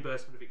the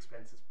reimbursement of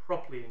expenses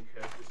properly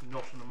incurred was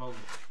not an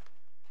emolument.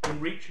 In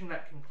reaching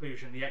that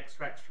conclusion, the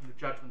extracts from the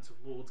judgments of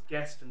Lords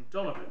Guest and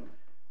Donovan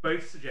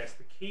both suggest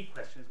the key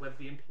question is whether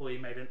the employee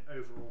made an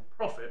overall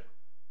profit,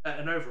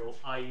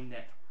 i.e.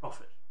 net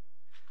profit.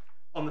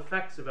 On the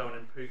facts of Owen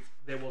and Pook,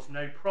 there was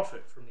no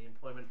profit from the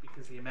employment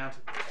because the amount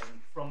of the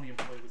payment from the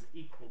employee was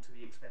equal to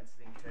the expenses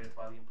incurred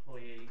by the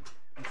employee,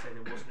 and so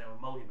there was no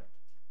emolument.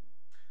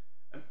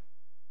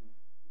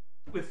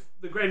 With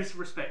the greatest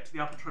respect to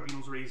the Upper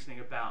Tribunal's reasoning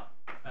about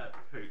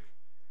Pook,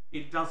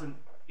 it doesn't,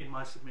 in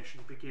my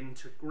submission, begin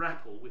to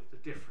grapple with the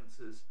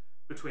differences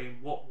between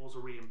what was a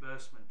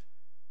reimbursement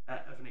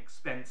of an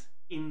expense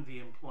in the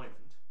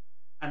employment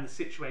and the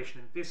situation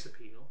in this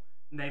appeal,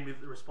 namely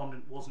that the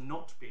respondent was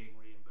not being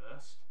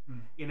reimbursed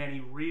in any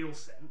real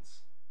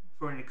sense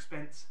for an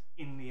expense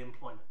in the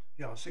employment.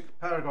 Yeah,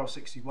 paragraph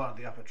 61 of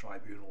the Upper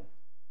Tribunal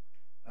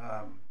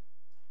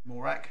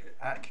more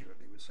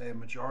accurately would say a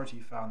majority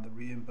found the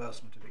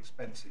reimbursement of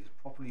expenses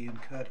properly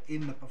incurred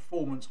in the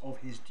performance of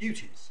his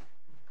duties.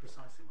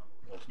 Precisely, my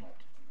lord. Was not.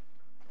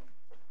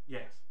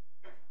 Yes.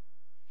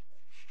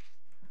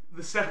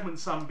 The settlement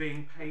sum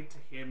being paid to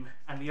him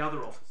and the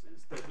other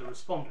officers, the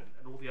respondent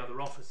and all the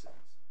other officers,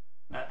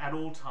 at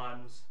all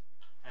times,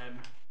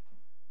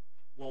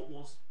 what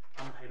was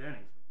unpaid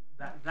earnings.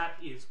 That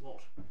is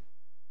what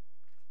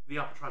the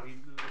Upper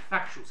Tribunal, the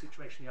factual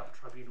situation the Upper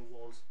Tribunal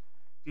was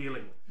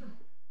dealing with,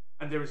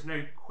 and there is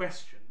no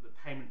question that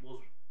payment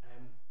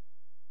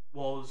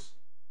was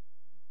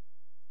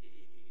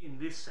in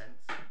this sense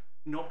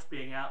not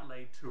being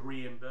outlaid to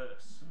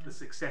reimburse the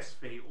success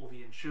fee or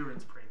the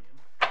insurance premium,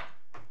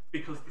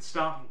 because the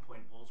starting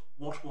point was,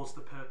 what was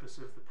the purpose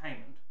of the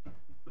payment?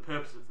 The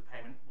purpose of the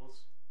payment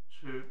was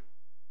to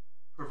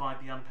provide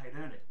the unpaid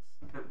earnings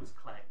that was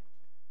claimed.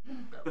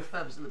 The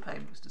purpose of the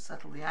payment was to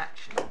settle the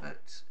action,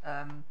 but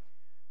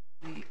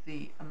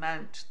the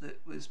amount that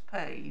was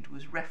paid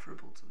was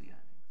referable to the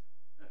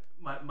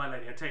earnings. My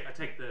lady, I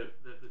take the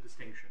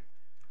distinction,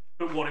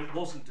 but what it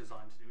wasn't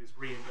designed to do is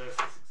reimburse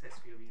the success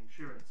fee of the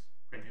insurance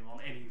premium on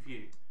any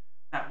view.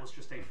 That was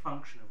just a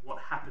function of what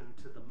happened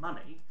to the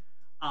money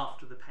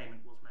after the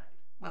payment was made.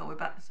 Well, we're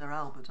back to Sir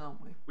Albert, aren't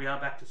we? We are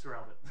back to Sir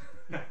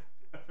Albert.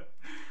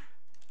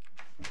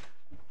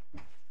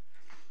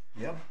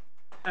 Yeah.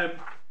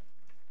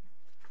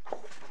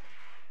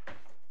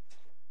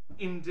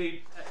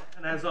 Indeed,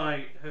 and as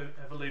I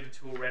have alluded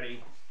to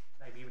already,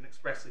 maybe even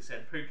expressly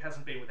said, Pook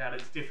hasn't been without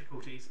its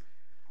difficulties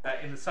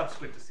in the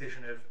subsequent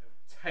decision of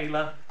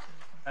Taylor.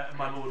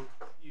 My lord,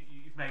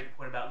 you've made the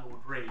point about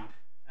Lord Reed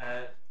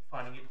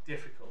finding it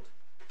difficult.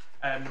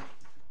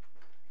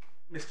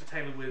 Mr.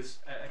 Taylor was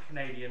a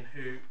Canadian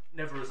who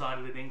never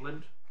resided in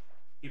England.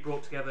 He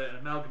brought together and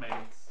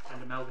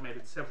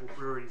amalgamated several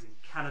breweries in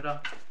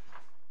Canada,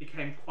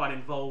 became quite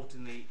involved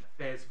in the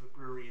affairs of a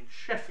brewery in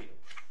Sheffield,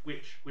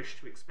 which wished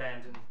to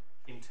expand and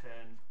in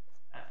turn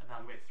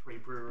amalgamate 3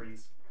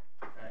 breweries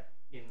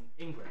in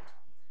England.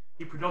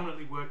 He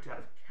predominantly worked out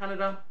of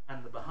Canada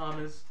and the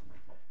Bahamas.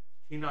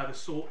 He neither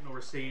sought nor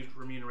received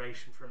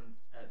remuneration from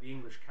the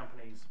English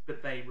companies,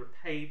 but they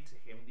repaid to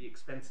him the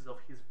expenses of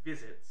his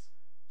visits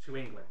to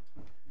England.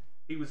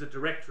 He was a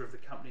director of the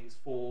companies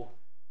for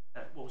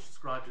what was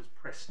described as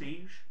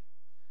prestige,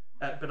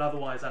 but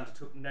otherwise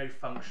undertook no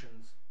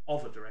functions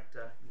of a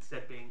director,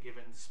 instead being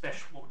given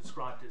what were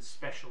described as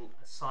special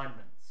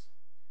assignments.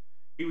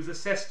 He was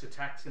assessed to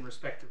tax in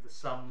respect of the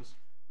sums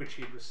which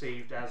he had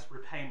received as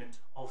repayment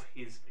of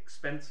his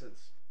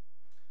expenses.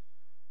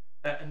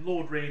 And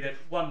Lord Reed at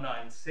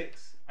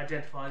 196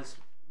 identifies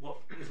what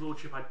his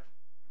lordship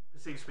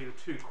perceives to be the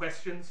 2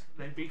 questions.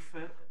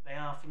 They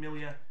are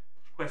familiar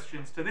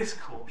questions to this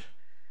court.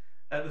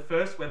 The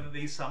first, whether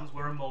these sums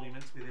were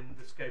emoluments within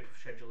the scope of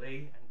Schedule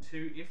E, and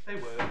 2, if they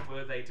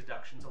were they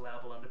deductions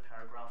allowable under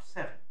paragraph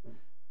 7?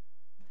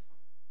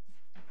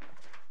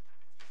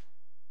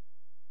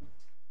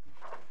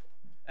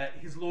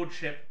 His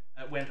Lordship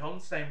went on,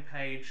 same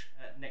page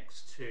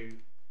next to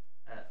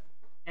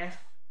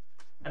F,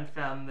 and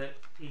found that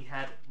he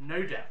had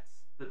no doubts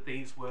that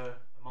these were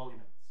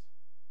emoluments.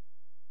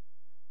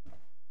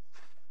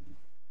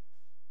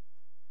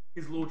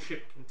 His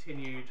Lordship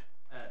continued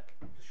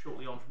just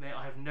shortly on from there.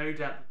 I have no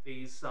doubt that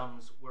these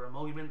sums were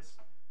emoluments.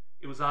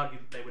 It was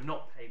argued that they were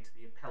not paid to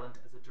the appellant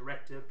as a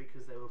director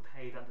because they were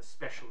paid under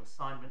special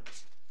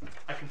assignment.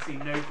 I can see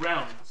no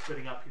ground for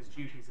splitting up his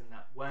duties in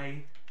that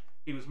way.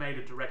 He was made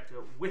a director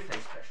with a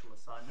special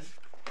assignment.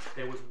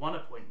 There was one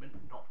appointment,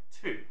 not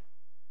two.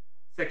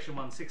 Section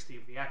 160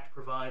 of the Act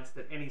provides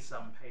that any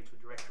sum paid to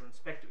a director or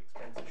inspector of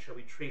expenses shall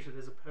be treated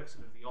as a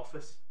person of the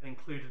office and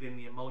included in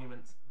the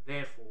emoluments,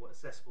 therefore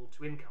accessible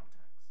to income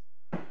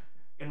tax.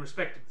 In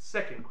respect of the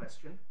second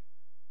question,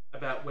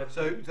 about whether...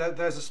 So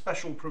there's a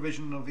special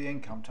provision of the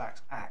Income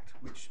Tax Act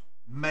which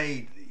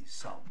made these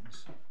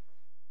sums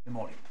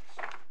emoluments.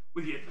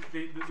 Well, yeah,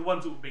 the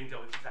ones that were being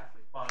dealt with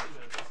exactly by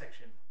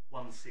Section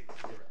 160.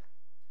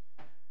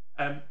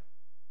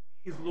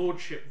 His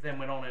Lordship then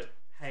went on at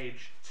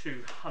page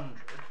 200.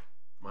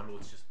 My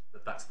lord's just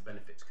that's the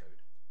benefits code.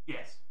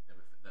 Yes.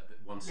 That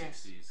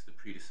 160 Yes. is the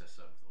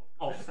predecessor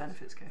Of the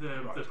benefits code.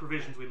 The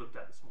provisions we looked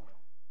at this morning.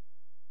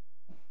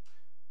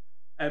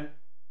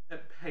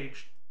 At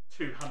page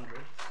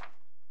 200,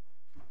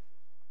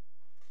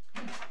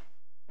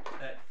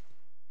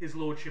 his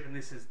Lordship, and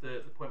this is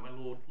the point my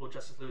Lord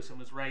Justice Lewison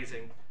was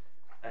raising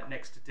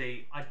next to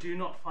D, I do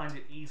not find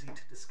it easy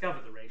to discover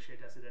the ratio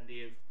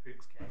decidendi of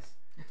Pook's case,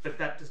 but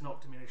that does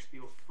not diminish the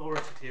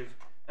authority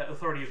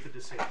of the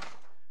decision.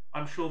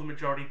 I'm sure the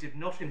majority did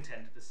not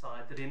intend to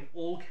decide that in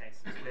all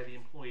cases where the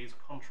employee's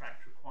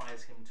contract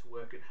requires him to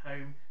work at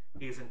home,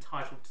 he is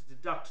entitled to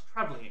deduct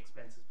travelling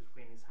expenses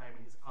between his home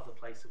and his other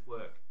place of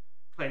work.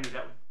 Plainly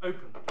that would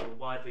open the door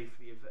widely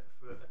for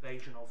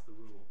evasion of the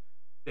rule.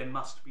 There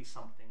must be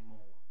something more.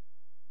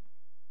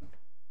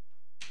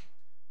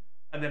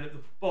 And then at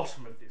the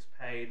bottom of this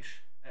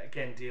page,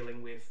 again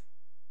dealing with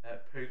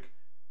Pook,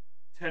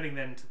 turning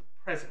then to the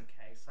present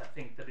case, I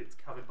think that it's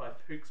covered by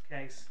Pook's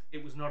case.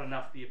 It was not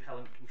enough the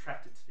appellant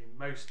contracted to do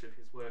most of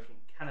his work in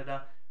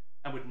Canada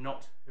and would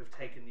not have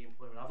taken the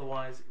employment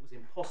otherwise. It was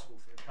impossible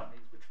for the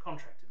companies which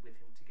contracted with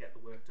him to get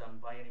the work done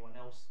by anyone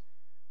else.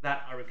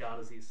 That I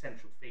regard as the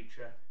essential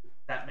feature.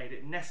 That made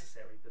it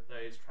necessary that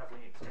those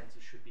travelling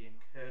expenses should be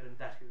incurred, and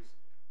that is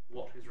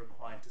what is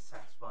required to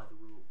satisfy the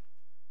rule.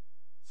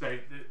 So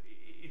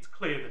it's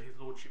clear that his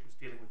Lordship was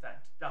dealing with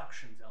that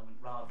deductions element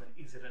rather than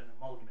is it an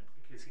emolument,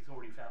 because he's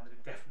already found that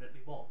it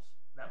definitely was.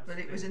 But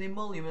it was an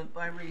emolument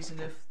by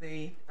reason of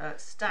the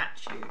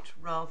statute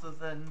rather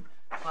than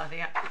by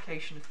the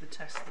application of the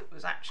test that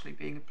was actually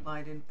being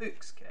applied in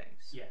Pook's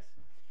case. Yes.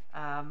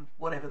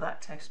 Whatever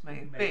that test may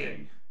have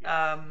been.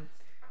 Yes.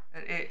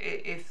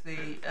 If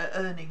the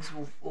earnings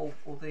or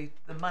the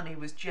money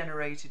was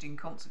generated in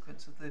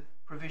consequence of the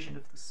provision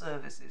of the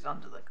services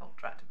under the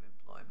contract of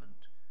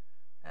employment,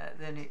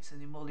 then it's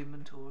an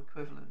emolument or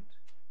equivalent.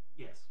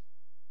 Yes.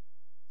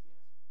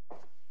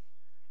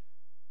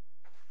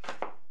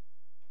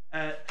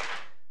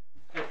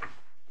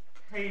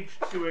 Page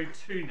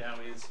 202 now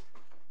is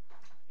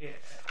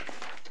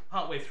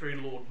partway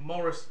through Lord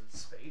Morris's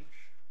speech.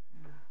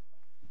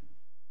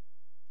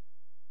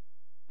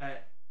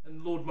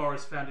 And Lord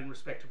Morris found in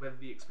respect of whether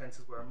the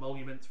expenses were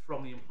emoluments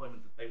from the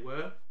employment that they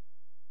were.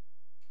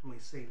 And we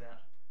see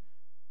that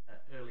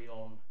early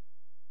on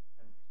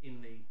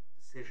in the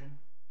decision,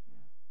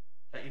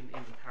 in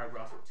the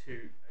paragraph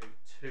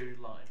 202,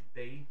 line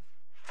B.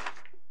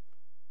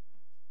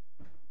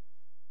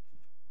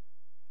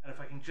 And if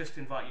I can just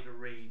invite you to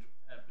read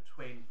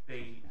between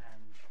B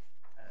and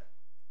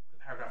the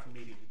paragraph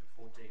immediately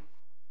before D,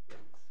 please.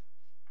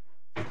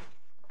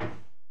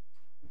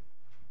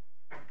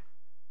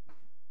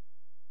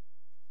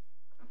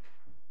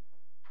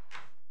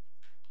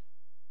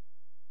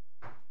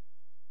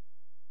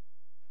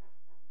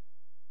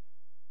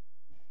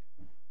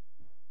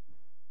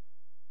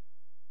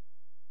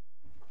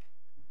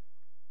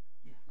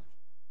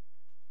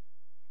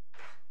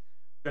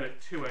 Then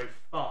at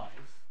 205,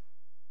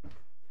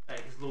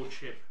 his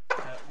Lordship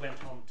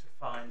went on to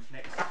find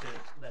next to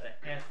letter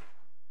F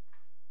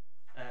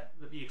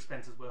that the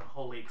expenses were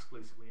wholly,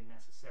 exclusively and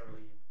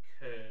necessarily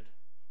incurred.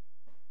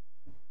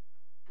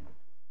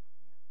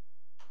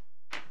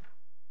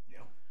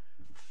 Yeah.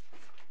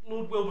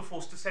 Lord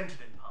Wilberforce dissented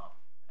in part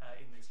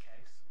in this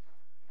case,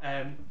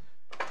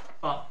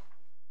 but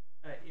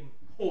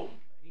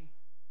importantly,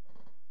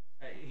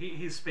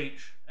 his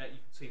speech, you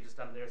can see just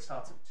under there, it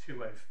starts at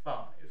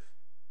 205,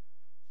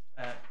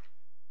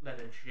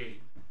 letter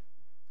G.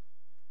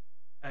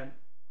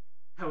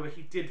 However,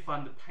 he did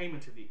find the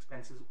payment of the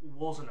expenses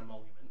was an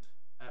emolument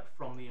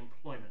from the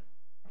employment.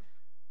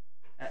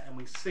 And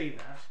we see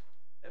that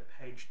at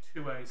page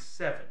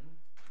 207,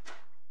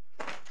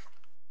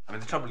 I mean,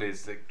 the trouble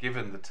is that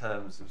given the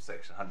terms of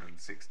section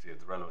 160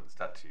 of the relevant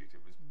statute, it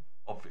was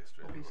obvious,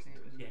 really, Obviously,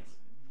 wasn't it?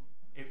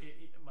 Yes.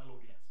 My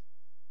lord, yes.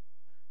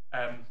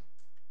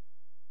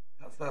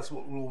 That's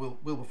what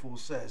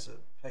Wilberforce says at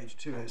page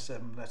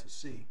 207, letter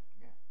C.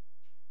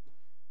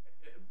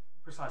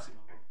 Precisely,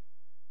 my lord.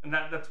 And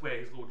that's where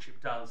his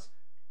lordship does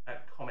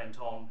comment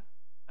on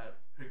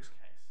Pook's case.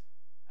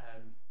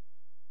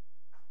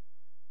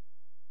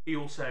 He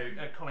also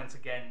comments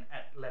again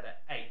at letter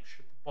H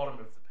at the bottom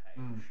of the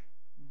page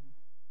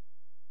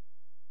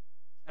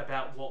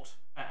about what,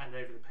 and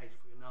over the page,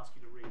 if we can ask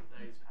you to read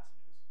those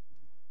passages.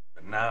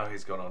 But now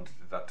he's gone on to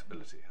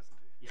deductibility, hasn't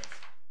he? Yes.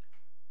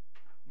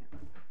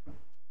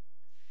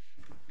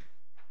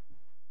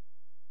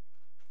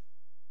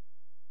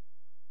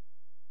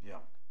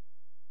 Yeah.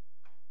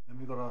 Then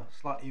we've got a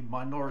slightly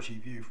minority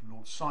view from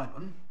Lord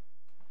Simon.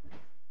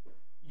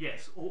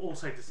 Yes,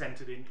 also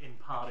dissented in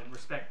part in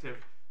respect of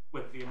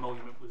whether the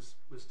emolument was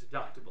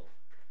deductible.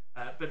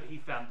 But he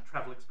found the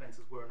travel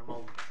expenses were an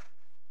emolument.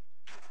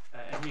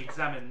 And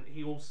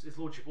his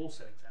lordship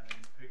also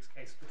examined Pook's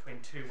case between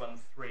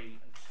 213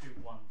 and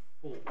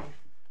 214.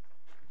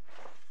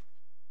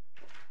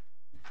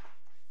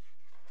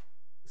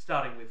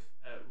 Starting with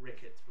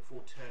Ricketts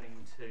before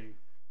turning to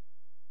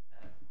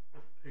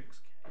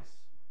Pook's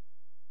case.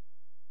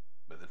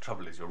 But the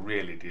trouble is, you're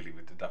really dealing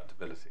with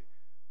deductibility.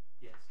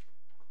 Yes,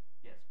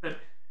 but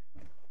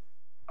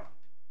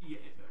yeah,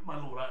 my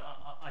lord,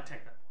 I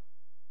take that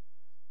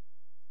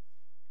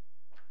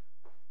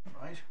point.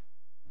 Right.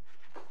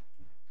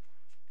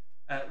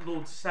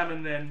 Lord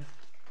Salmon then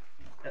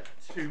at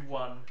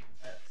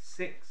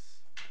 216,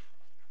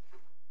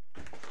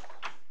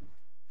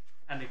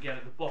 and again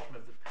at the bottom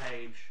of the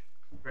page,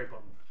 very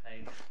bottom of the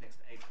page, next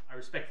to 8. I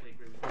respectfully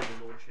agree with all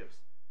your lordships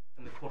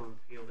and the Court of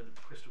Appeal that it's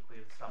crystal clear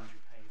the sums you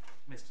paid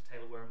Mr.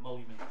 Taylor were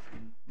emolument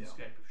in the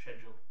scope of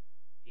Schedule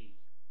E.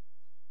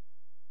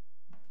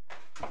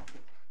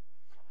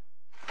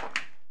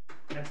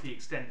 And to the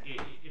extent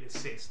it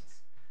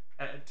assists,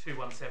 at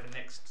 217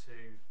 next to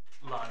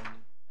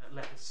line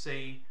letter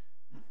C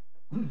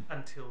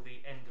until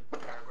the end of the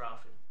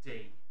paragraph at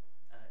D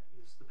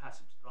is the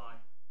passage that I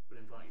would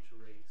invite you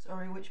to read.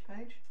 Sorry, which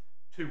page?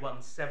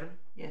 217.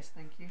 Yes,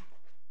 thank you.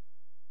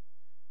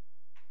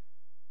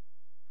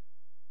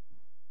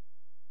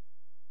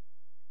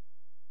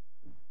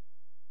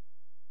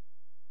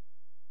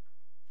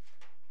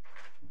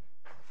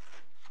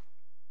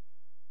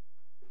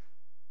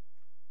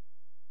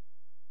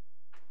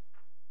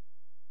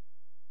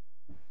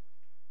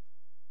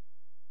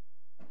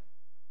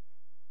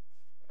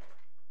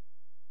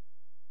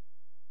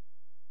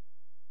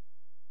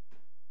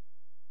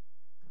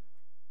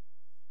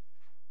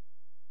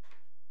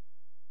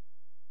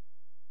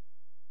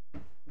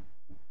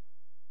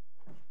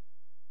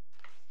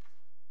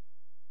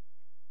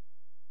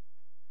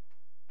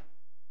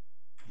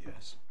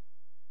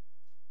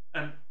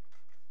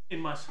 In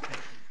my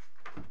submission,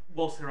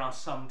 whilst there are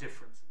some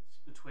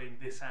differences between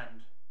this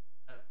and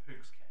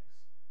Pook's case,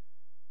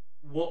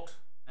 what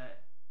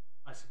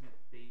I submit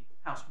the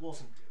House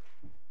wasn't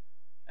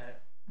doing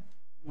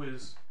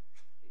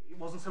it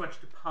wasn't so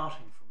much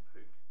departing from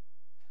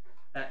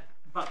Pook,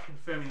 but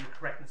confirming the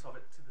correctness of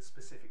it to the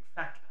specific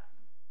fact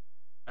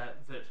pattern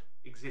that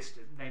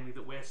existed, namely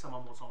that where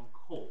someone was on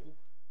call,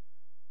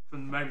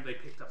 from the moment they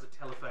picked up the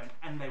telephone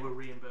and they were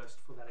reimbursed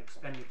for that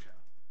expenditure,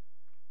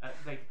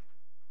 they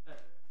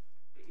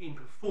in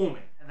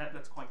performing, and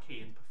that's quite key,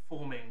 in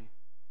performing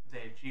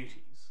their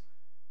duties,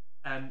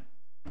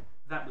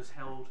 that was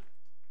held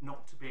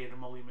not to be an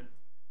emolument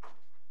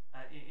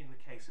in the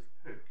case of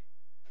Pook.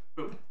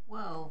 But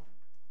well,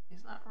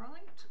 is that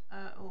right?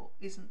 Or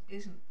isn't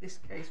this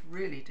case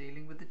really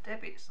dealing with the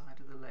debit side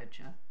of the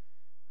ledger,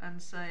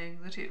 and saying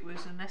that it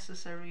was a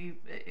necessary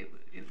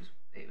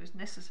it was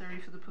necessary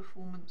for the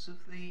performance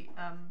of the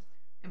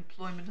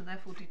employment and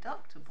therefore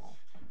deductible?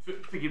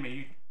 Forgive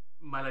me,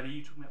 my lady, are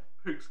you talking about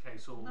Pook's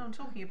case or? No, I'm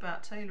talking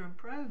about Taylor and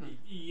Proven.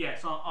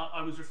 Yes,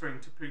 I was referring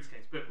to Pook's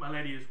case, but my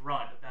lady is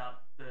right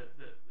about the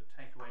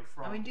takeaway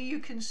from. I mean, do you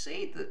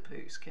concede that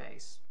Pook's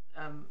case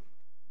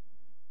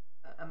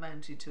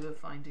amounted to a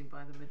finding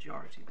by the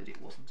majority that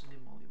it wasn't an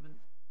emolument?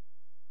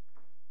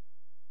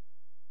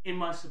 In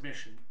my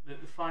submission, the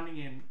finding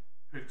in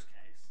Pook's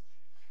case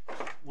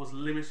was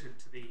limited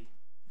to the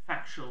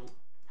factual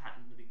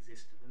pattern that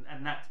existed,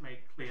 and that's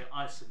made clear,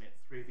 I submit,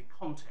 through the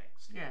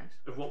context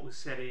of what was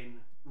said in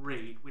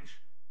Reed, which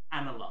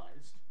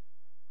analysed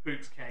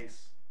Pook's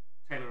case,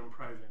 Taylor and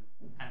Proven,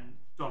 and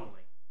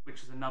Donnelly,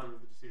 which is another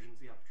of the decisions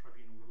the upper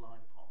tribunal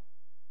relied upon.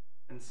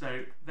 And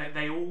so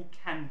they all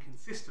can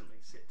consistently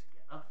sit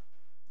together,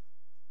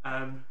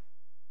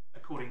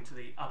 according to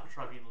the upper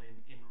tribunal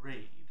in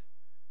Reed,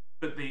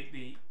 but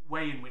the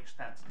way in which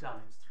that's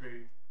done is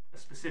through a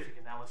specific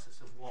analysis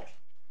of what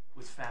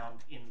was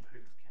found in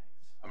Pook's case.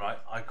 I mean,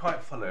 I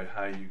quite follow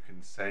how you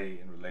can say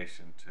in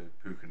relation to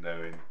Pook and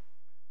Owen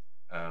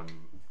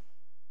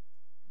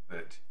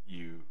that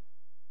you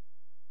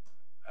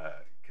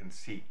can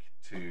seek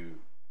to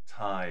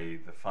tie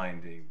the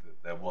finding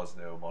that there was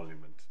no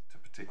emolument to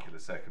particular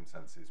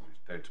circumstances which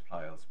don't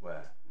apply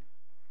elsewhere.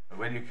 But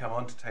when you come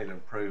on to Taylor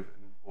and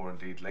Proven, or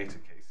indeed later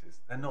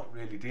cases, they're not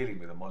really dealing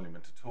with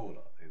emolument at all,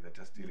 are they? They're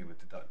just dealing with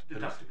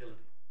deductibility.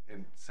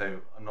 And so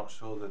I'm not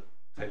sure that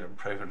Taylor and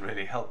Proven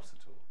really helps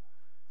at all.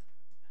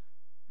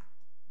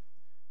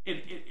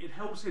 It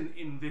helps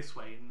in this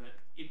way, in that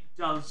it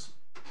does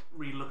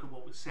relook at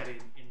what was said in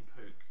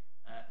POOC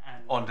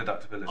and On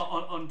deductibility.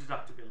 On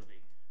deductibility.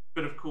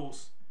 But of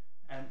course,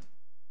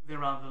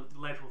 there are the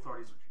later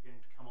authorities which we're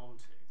going to come on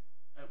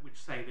to, which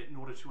say that in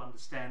order to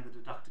understand the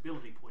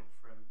deductibility point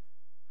from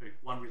POOC,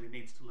 one really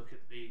needs to look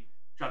at the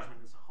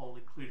judgment as a whole,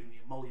 including the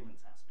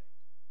emoluments aspect.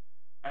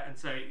 And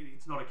so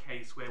it's not a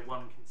case where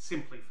one can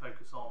simply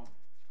focus on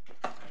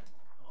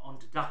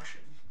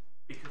deduction,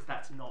 because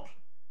that's not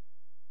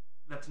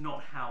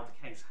how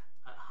the case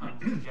hung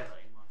together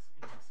in my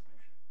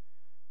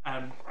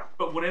submission.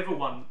 But whatever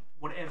one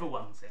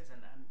says,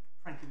 and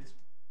frankly this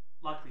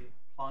likely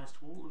applies to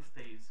all of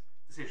these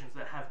decisions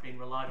that have been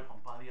relied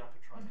upon by the upper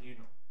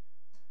tribunal,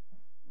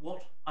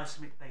 what I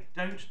submit they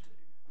don't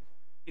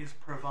do is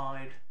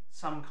provide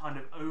some kind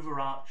of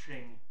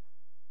overarching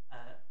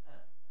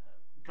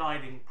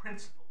guiding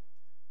principle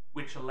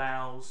which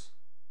allows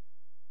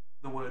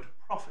the word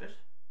profit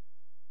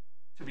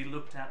to be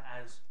looked at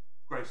as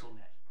gross or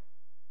net.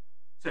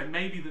 So it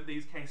may be that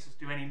these cases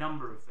do any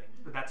number of things,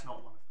 but that's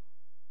not one of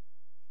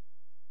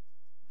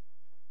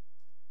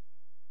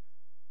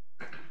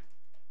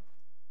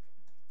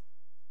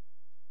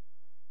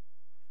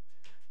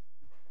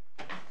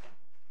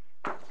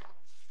them.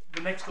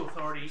 The next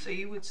authority. So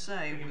you would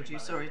say, would you?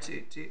 Sorry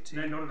to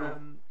No, not at all.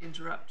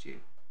 Interrupt you.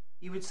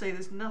 You would say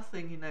there's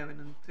nothing in Owen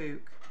and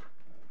POOC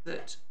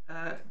that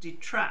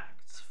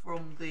detracts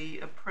from the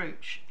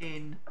approach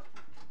in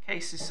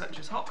cases such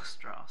as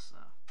Hochstrasse,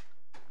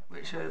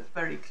 which are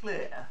very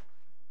clear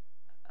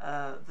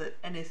that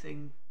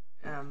anything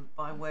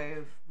by way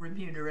of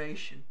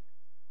remuneration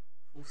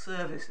for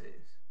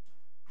services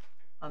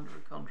under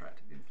a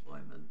contract of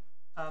employment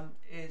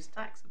is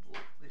taxable.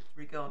 It's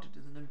regarded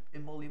as an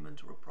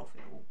emolument or a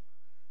profit, or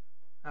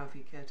however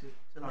you care to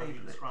label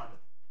it. Describe it.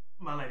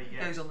 My lady,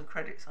 yes. It goes on the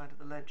credit side of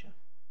the ledger.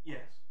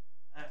 Yes,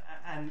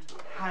 and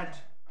had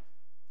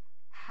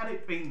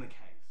it been the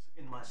case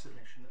in my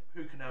submission that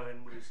POOC and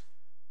Owen was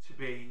to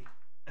be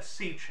a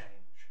sea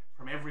change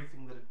from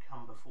everything that had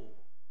come before,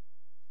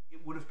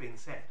 it would have been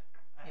said.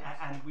 Yes.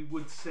 And we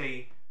would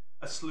see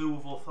a slew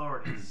of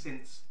authorities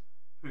since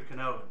POOC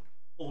and Owen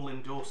all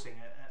endorsing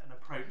an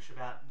approach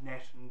about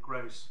net and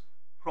gross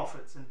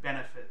profits and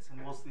benefits,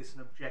 and was this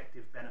an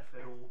objective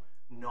benefit or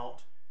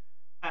not.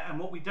 And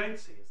what we don't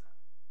see is that.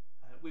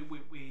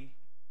 We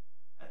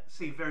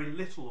see very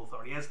little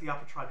authority, as the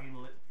upper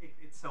tribunal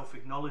itself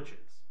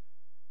acknowledges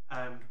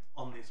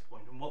on this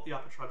point. And what the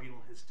upper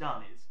tribunal has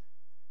done is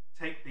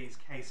take these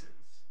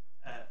cases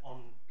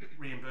on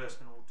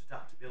reimbursement or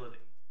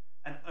deductibility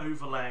and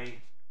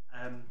overlay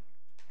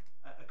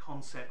a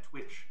concept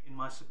which, in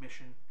my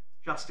submission,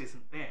 just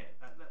isn't there.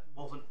 That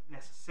wasn't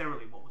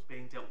necessarily what was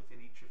being dealt with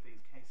in each of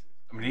these cases.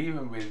 I mean,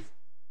 even with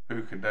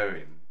POOC and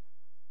Owen,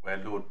 where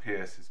Lord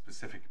Pearce is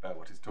specific about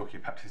what he's talking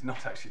about, he's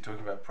not actually talking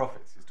about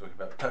profits, he's talking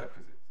about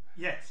perquisites.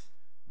 Yes.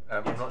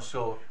 I'm not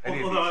sure.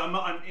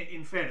 Although,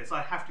 in fairness,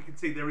 I have to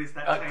concede there is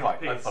that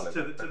change piece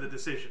to the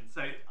decision.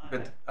 So,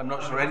 but I'm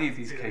not sure any of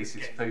these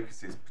cases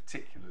focuses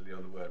particularly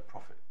on the word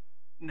profit.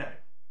 No.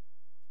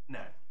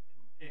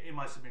 In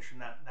my submission,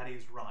 that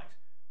is right.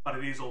 But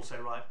it is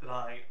also right that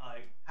I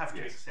have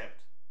to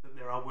accept that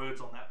there are words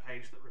on that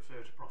page that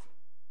refer to profit.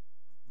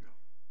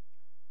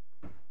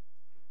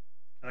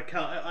 And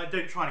I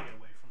don't try to get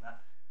away from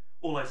that.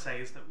 All I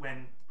say is that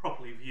when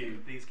properly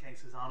viewed, these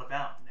cases aren't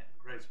about net and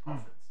gross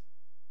profits.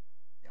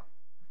 Yeah.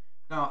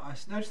 Now, I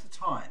noticed the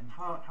time.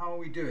 How are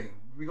we doing?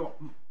 We got,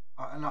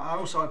 and I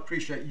also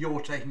appreciate your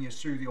taking us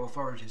through the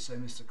authorities, so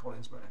Mr.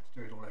 Collins won't have to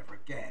do it all over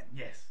again.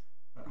 Yes.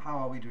 But how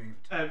are we doing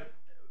for time?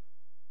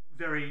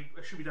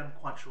 It should be done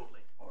quite shortly.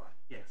 All right.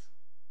 Yes.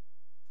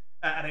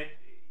 And to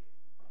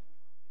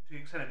the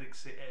extent it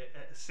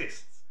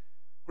assists,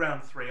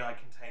 ground 3 I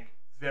can take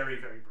very,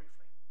 very briefly.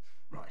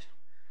 Right.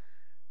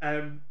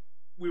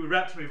 We were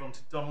about to move on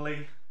to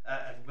Donnelly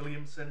and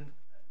Williamson,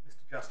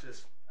 Mr.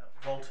 Justice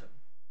Walton,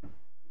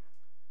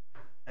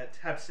 at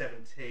tab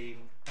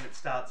 17, and it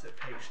starts at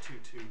page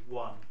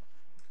 221.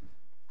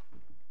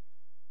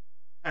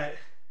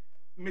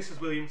 Mrs.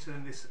 Williamson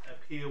in this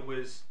appeal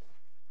was,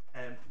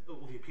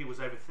 the appeal was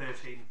over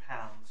 £13,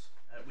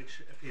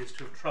 which appears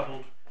to have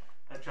troubled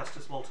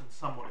Justice Walton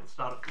somewhat at the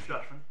start of the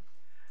judgment.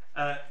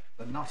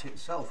 The nut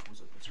itself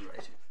was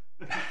obliterated.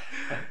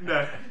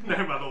 No,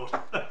 my lord.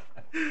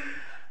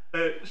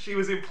 She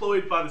was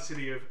employed by the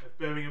City of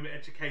Birmingham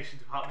Education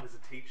Department as a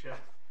teacher.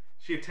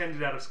 She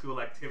attended out-of-school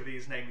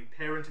activities, namely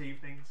parent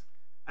evenings,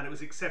 and it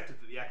was accepted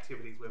that the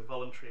activities were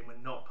voluntary and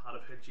were not part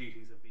of her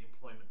duties of the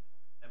employment.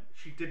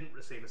 She didn't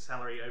receive a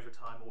salary,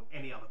 overtime, or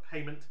any other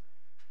payment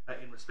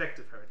in respect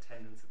of her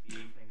attendance at the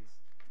evenings,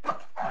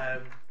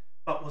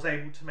 but was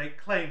able to make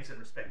claims in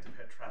respect of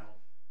her travel.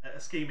 A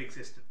scheme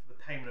existed for the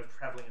payment of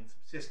travelling and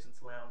subsistence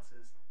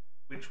allowances,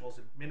 which was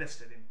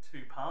administered in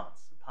two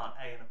parts, a Part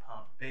A and a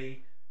Part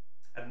B,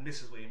 and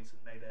Mrs. Williamson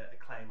made a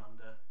claim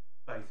under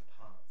both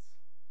parts.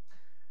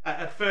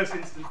 At first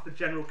instance, the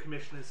General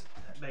Commissioners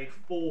made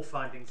 4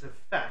 findings of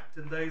fact,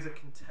 and those are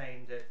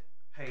contained at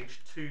page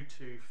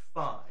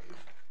 225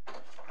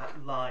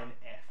 at line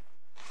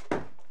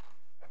F.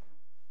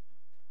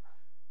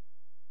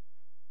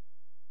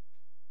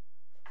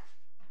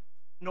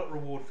 Not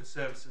reward for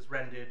services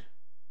rendered,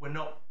 were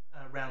not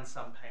round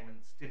sum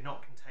payments, did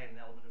not contain an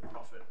element of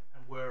profit,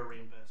 and were a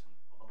reimbursement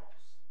of a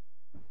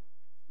loss.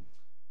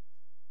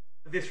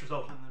 This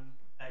resulted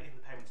in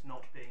the payments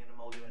not being an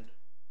emolument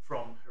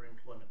from her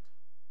employment.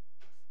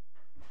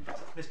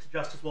 Mr.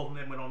 Justice Walton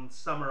then went on to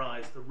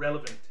summarise the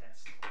relevant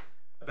test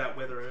about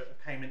whether a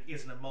payment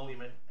is an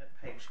emolument at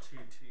page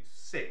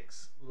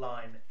 226,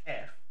 line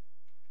F.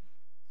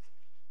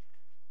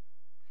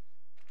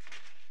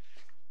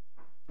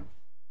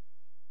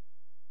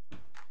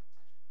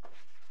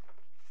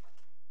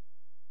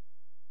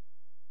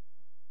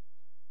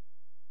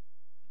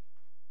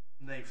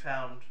 And he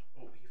found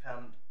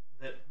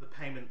that the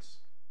payments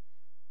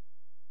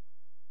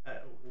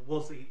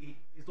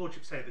his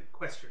lordship said the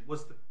question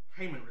was the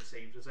payment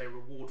received as a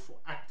reward for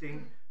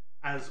acting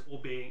as or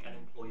being an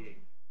employee.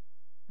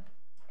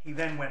 He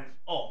then went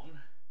on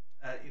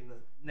in the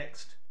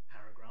next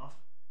paragraph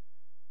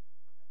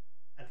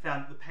and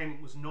found that the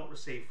payment was not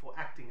received for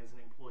acting as an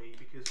employee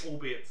because,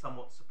 albeit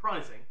somewhat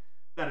surprising,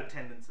 that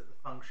attendance at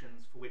the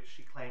functions for which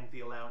she claimed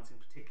the allowance, in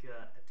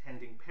particular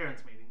attending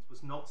parents' meetings,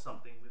 was not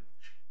something which,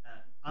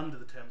 under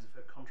the terms of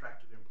her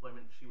contract of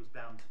employment, she was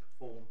bound to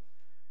perform.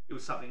 It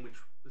was something which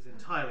was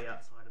entirely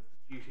outside of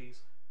the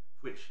duties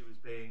for which she was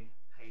being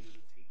paid as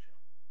a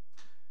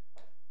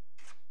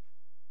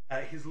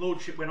teacher. His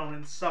lordship went on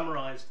and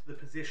summarised the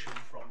position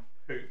from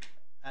Pook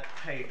at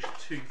page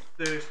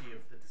 230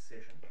 of the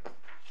decision,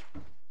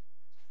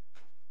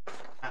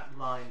 at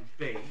line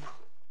B.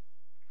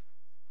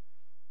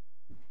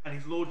 And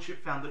his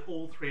lordship found that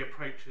all 3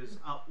 approaches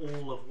are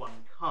all of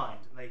one kind,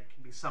 and they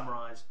can be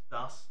summarised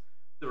thus: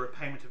 the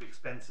repayment of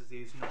expenses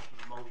is not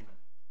an emolument.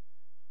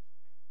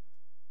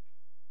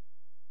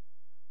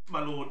 My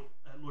Lord,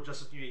 Lord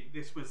Justice Newey,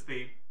 this was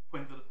the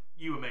point that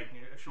you were making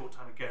a short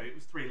time ago. It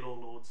was 3 law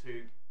lords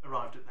who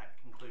arrived at that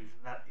conclusion.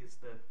 That is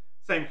the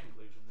same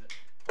conclusion that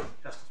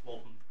Justice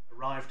Walton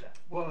arrived at.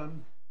 Well,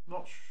 I'm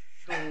not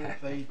sure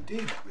they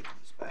did with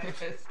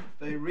respect.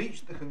 They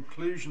reached the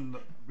conclusion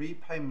that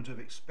repayment of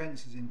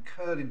expenses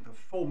incurred in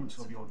performance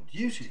of your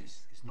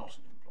duties is not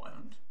an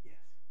employment. Yes.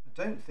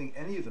 I don't think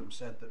any of them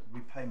said that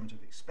repayment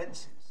of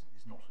expenses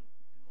is not an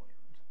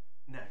employment.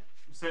 No,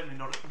 certainly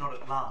not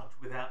at large,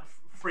 without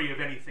free of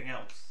anything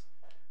else.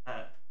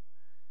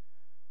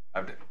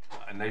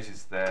 I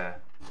noticed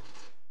there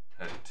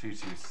at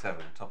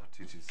 227, top of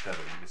 227,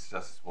 Mr.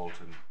 Justice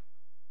Walton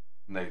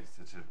notes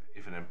that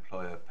if an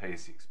employer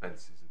pays the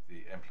expenses of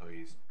the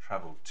employee's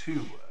travel to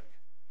work,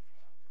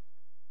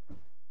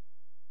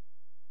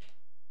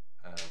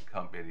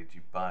 can't be any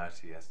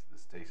dubiety as to the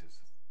status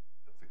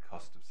of the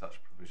cost of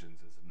such provisions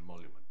as an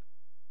emolument.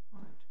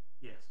 Right.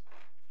 Yes.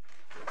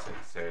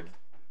 So,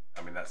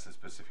 I mean, that's a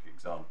specific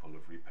example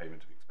of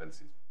repayment of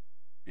expenses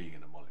being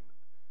an emolument.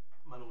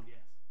 My Lord, yes.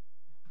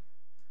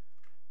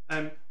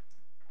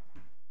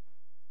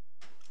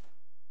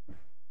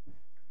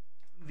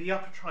 The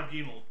upper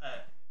tribunal,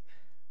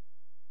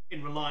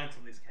 in reliance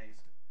on this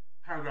case,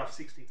 paragraph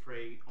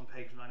 63 on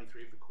page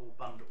 93 of the core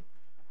bundle,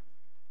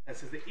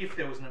 says that if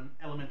there was an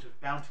element of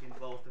bounty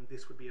involved, then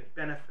this would be a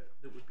benefit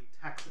that would be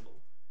taxable.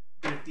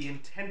 But if the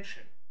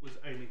intention was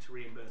only to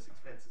reimburse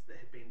expenses that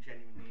had been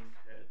genuinely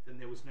incurred, then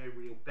there was no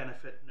real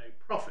benefit, no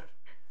profit.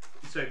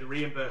 So the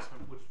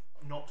reimbursement would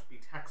not be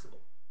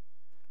taxable.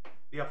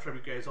 The upper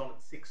tribunal goes on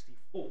at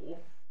 64.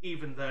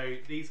 Even though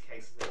these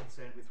cases are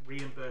concerned with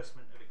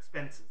reimbursement of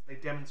expenses, they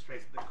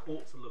demonstrate that the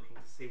courts are looking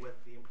to see whether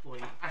the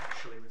employee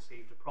actually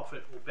received a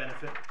profit or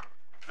benefit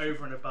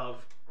over and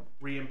above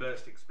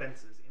reimbursed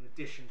expenses, in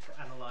addition to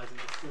analysing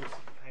the source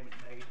of the payment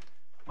made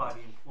by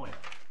the employer.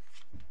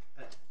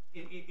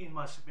 In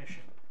my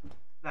submission,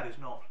 that is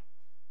not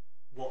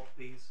what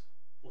these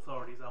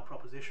authorities are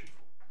propositioned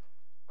for.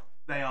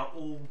 They are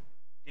all,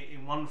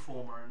 in one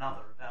form or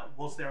another, about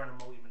was there an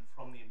emolument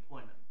from the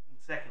employment, and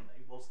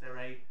secondly, was there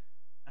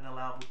an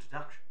allowable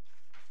deduction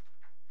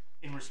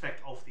in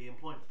respect of the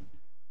employment.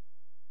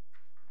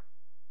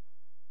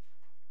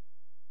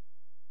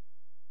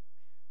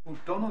 Well,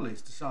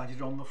 Donnelly's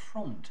decided on the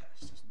from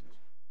test, isn't it?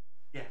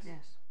 Yes.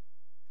 Yes.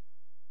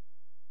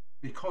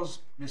 Because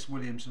Miss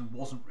Williamson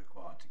wasn't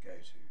required to go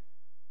to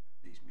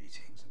these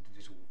meetings and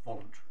did it all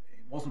voluntarily,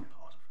 it wasn't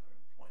part of her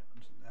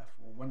employment, and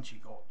therefore when she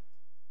got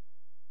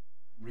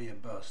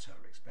reimbursed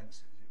her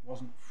expenses, it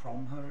wasn't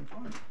from her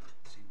employment.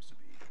 It seems to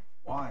be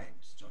why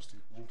Mr.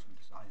 Justice Walton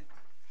decided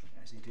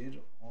as he did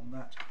on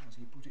that, as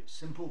he put it,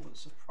 simple but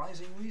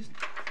surprising reason.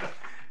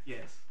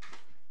 Yes.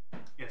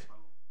 Yes,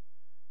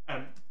 my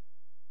Lord.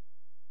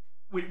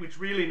 Which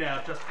really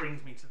now just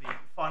brings me to the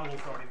final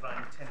authority that I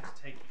intend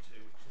to take you to,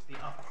 which is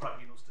the upper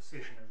tribunal's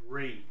decision of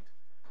Reed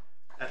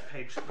at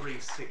page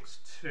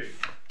 362.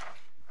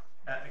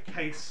 a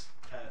case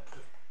of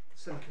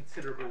some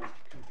considerable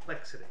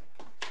complexity,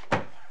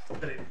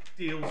 but it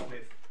deals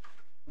with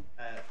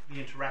the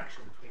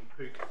interaction between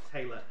Pook,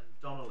 Taylor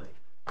and Donnelly.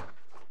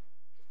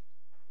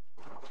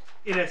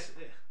 In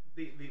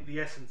the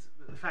essence,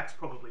 the facts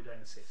probably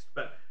don't assist,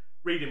 but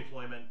Reed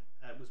Employment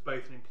was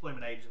both an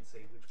employment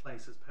agency which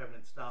places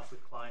permanent staff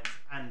with clients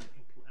and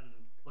an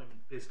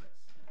employment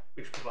business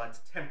which provides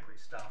temporary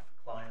staff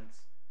for clients.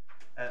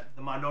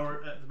 The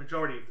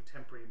majority of the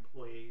temporary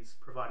employees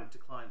provided to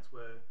clients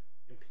were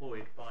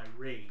employed by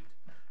Reed.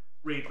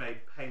 Reed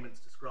made payments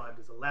described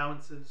as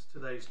allowances to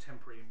those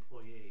temporary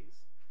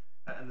employees,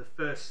 and the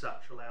first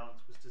such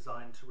allowance was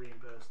designed to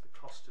reimburse the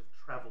cost of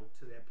travel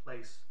to their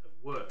place of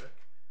work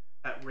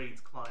at Reed's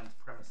client's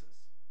premises.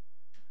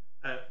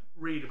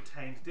 Reed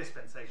obtained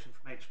dispensation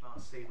from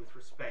HMRC with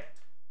respect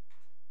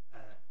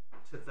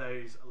to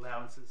those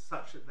allowances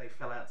such that they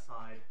fell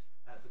outside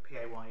the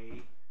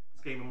PAYE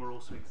scheme and were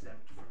also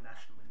exempt from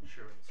national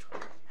insurance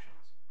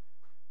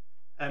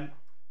contributions.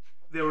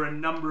 There were a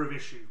number of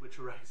issues which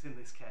arose in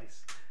this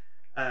case,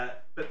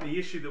 but the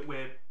issue that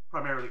we're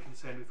primarily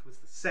concerned with was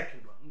the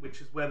second one, which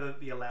is whether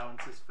the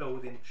allowances fell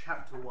within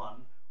Chapter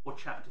 1 or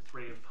Chapter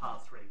 3 of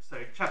Part 3.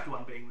 So Chapter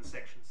 1 being the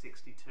Section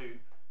 62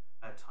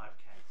 type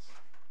case.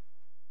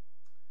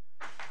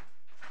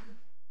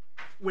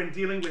 When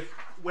dealing with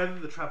whether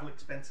the travel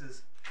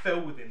expenses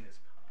fell within this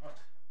part,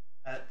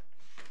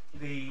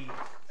 the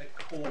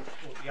court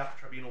or the upper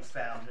tribunal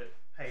found at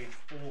page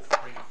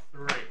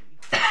 433,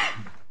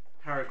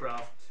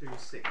 paragraph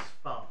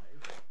 265,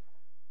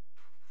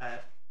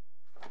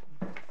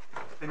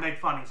 they made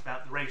findings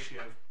about the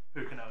ratio of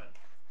Pook and Owen,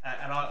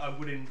 and I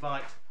would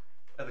invite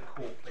the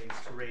court please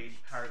to read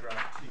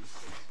paragraph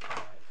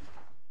 265.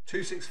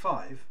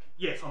 265?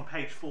 Yes, on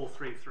page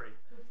 433.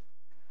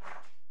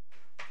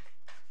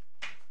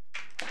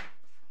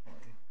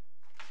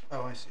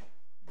 Oh, I see.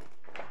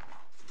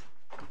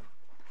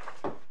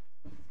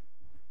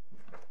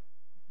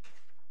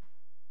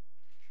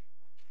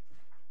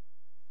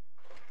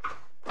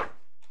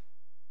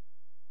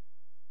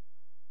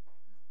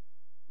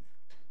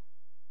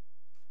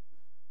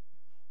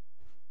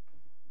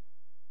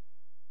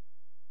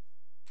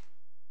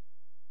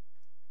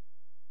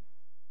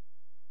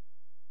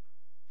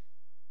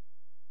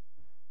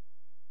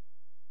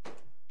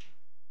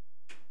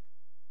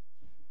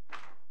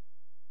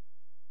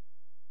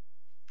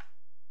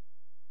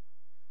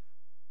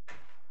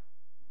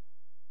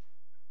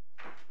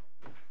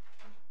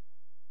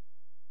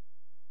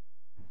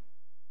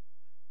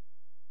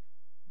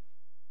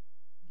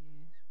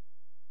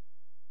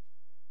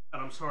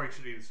 And I'm sorry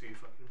to do this to you,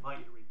 so I can invite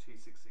you to read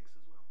 266 as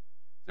well.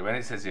 So when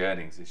it says the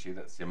earnings issue,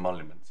 that's the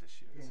emoluments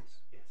issue. Yes.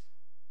 Yes.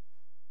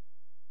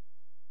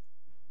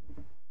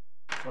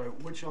 Sorry,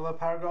 which other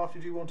paragraph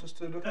did you want us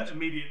to look at?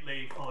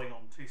 Immediately following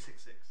on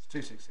 266.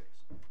 266.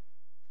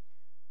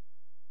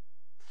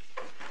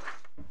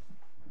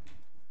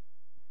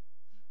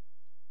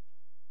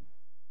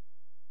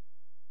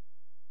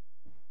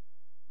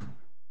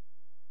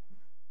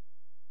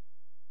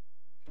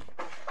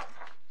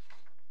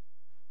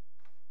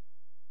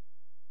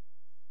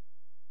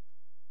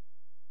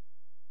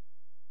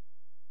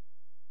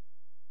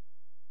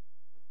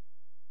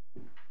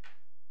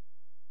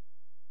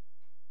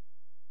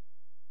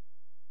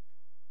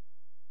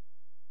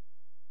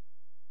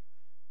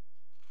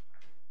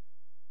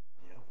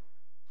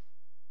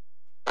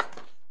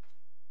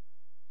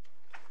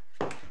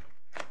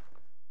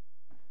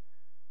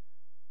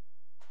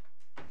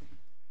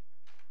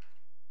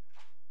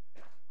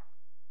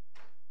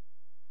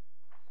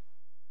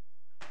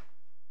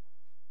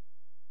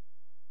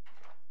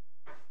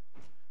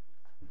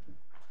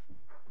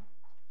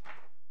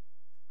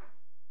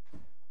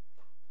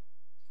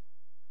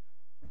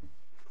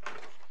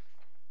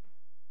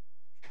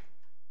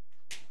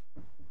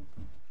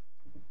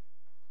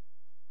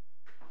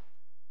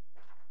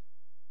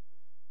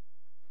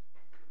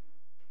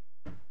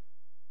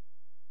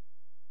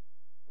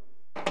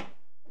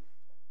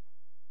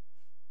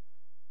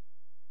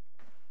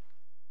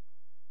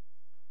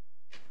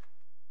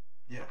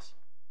 Yes.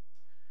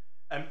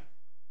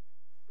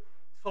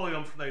 Following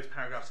on from those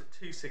paragraphs at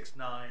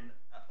 269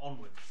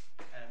 onwards,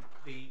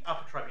 the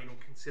upper tribunal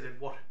considered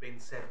what had been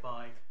said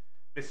by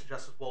Mr.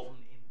 Justice Walton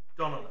in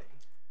Donnelly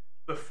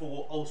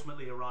before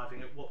ultimately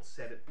arriving at what's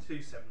said at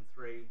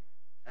 273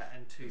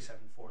 and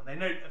 274. And they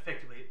note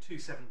effectively at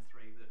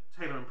 273 that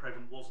Taylor and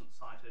Previn wasn't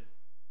cited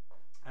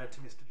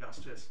to Mr.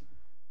 Justice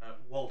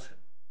Walton.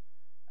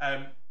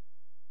 And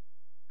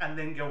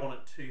then go on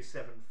at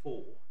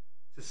 274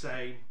 to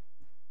say,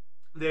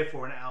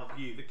 therefore, in our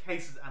view, the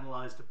cases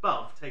analysed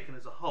above, taken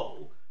as a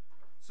whole,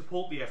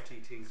 support the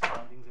FTT's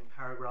findings in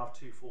paragraph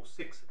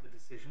 246 of the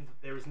decision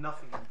that there is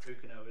nothing in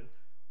Pook and Owen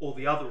or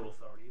the other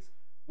authorities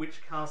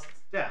which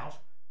casts doubt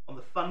on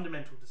the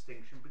fundamental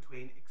distinction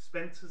between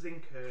expenses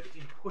incurred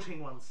in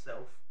putting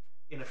oneself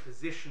in a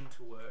position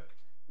to work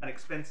and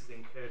expenses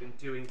incurred in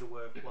doing the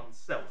work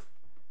oneself.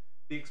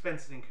 The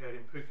expenses incurred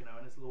in Pook and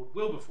Owen, as Lord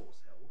Wilberforce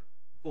held,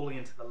 falling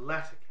into the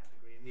latter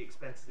category, and the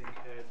expenses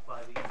incurred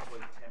by the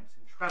employed temps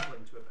in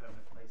travelling to a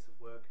permanent place of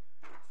work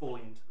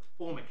falling into the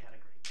former category,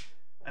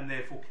 and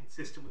therefore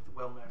consistent with the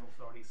well-known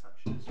authorities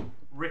such as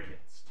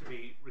Ricketts to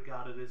be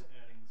regarded as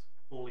earnings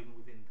falling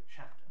within the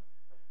chapter.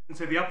 And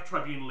so the upper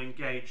tribunal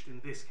engaged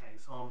in this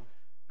case on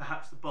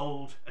perhaps the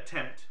bold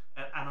attempt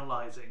at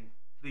analysing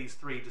these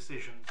three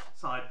decisions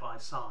side by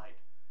side,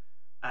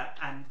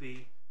 and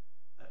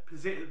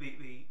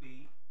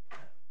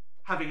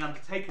having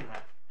undertaken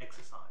that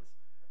exercise,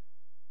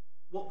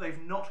 what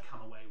they've not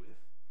come away with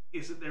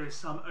is that there is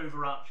some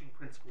overarching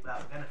principle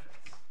about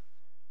benefits.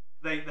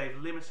 They've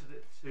limited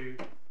it to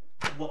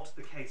what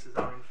the cases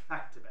are in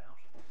fact about,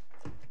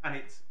 and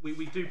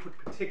we do put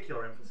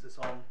particular emphasis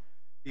on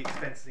the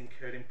expenses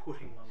incurred in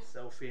putting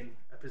oneself in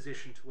a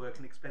position to work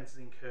and expenses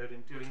incurred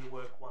in doing the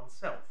work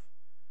oneself,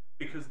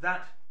 because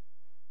that,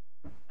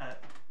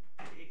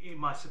 in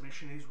my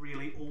submission, is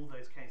really all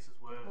those cases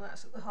were. Well,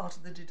 that's at the heart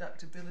of the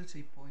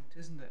deductibility point,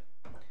 isn't it?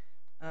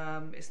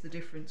 It's the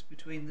difference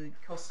between the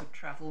costs of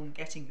travel and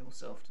getting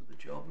yourself to the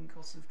job and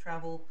costs of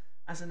travel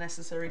as a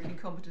necessary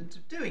concomitant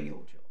of doing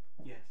your job.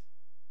 Yes.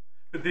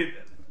 But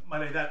my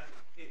lady, that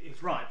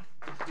is right.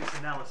 This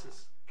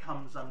analysis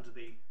comes under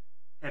the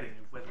heading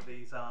of whether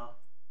these are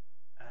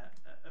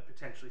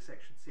potentially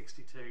Section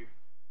 62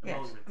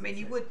 emoluments. Yes, I mean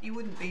you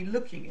wouldn't be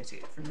looking at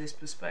it from this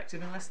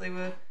perspective unless they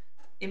were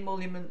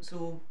emoluments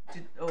or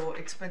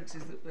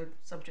expenses that were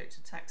subject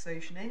to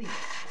taxation anyway.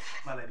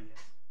 My lady,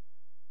 yes.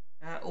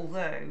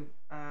 Although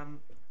I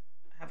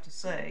have to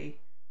say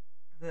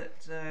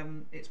that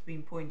it's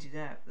been pointed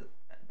out that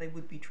they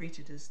would be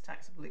treated as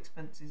taxable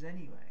expenses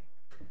anyway.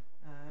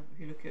 If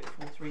you look at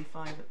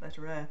 435 at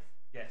letter F,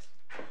 yes,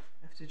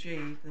 F to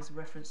G, there's a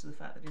reference to the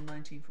fact that in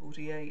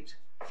 1948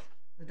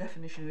 the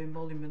definition of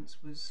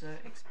emoluments was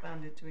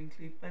expanded to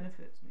include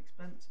benefits and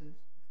expenses.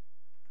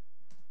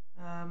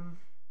 So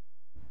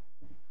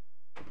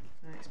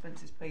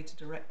expenses paid to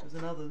directors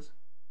and others.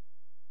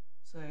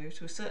 So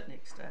to a certain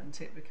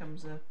extent it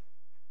becomes a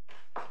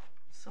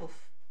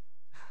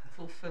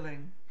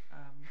self-fulfilling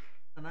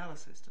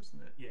analysis,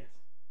 doesn't it? Yes,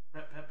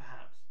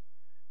 perhaps.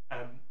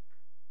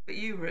 But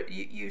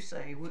you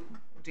say,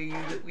 do you,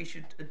 that we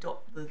should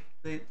adopt the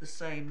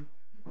same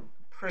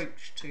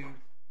approach to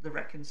the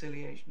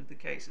reconciliation of the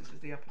cases as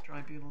the upper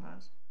tribunal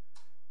has?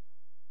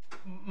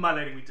 My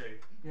lady, we do.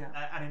 Yeah.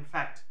 And in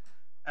fact,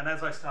 and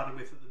as I started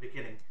with at the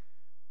beginning,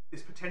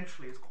 this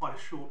potentially is quite a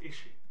short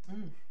issue.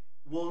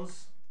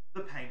 Was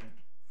the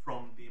payment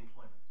from the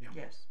employment? Yeah.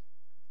 Yes.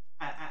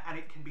 And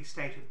it can be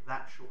stated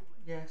that shortly.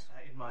 Yes.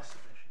 In my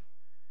submission.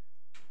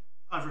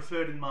 I've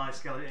referred in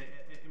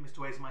Mr.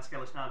 Ways in my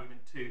skeleton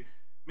argument to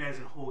Mayers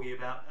and Haughey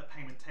about a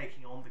payment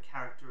taking on the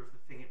character of the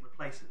thing it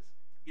replaces.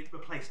 It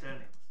replaced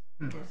earnings.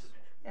 Yes.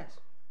 Yes.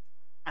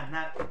 And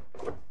that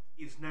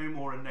is no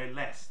more and no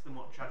less than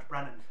what Judge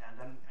Brannan found,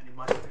 and in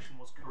my submission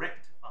was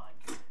correct to find,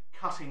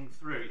 cutting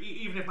through,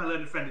 even if my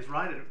learned friend is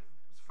right,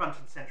 it's front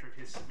and centre of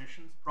his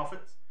submissions,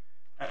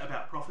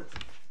 about profits,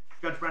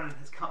 Judge Brannan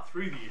has cut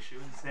through the issue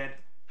and said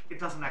it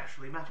doesn't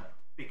actually matter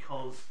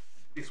because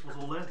this was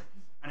all earnings,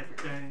 and if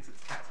it's earnings,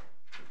 it's taxable.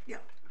 Yeah.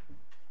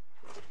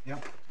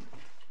 Yep.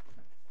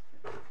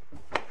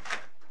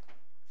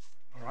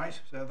 All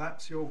right, so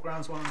that's your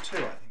grounds 1 and 2, I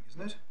think,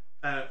 isn't it?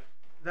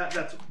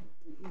 That's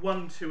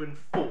 1, 2 and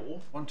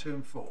 4. 1, 2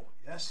 and 4,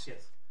 yes?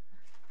 Yes.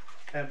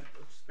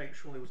 Just make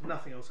sure there was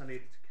nothing else I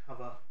needed to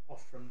cover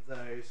off from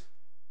those.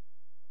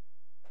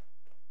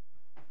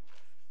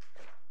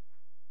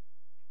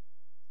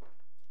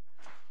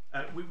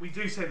 We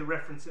do say the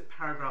reference at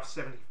paragraph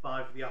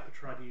 75 of the upper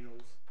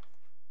tribunal's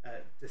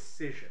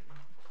decision.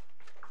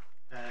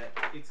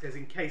 It says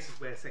in cases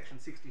where section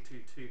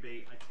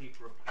 62(2)(b)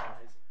 ITEPA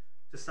applies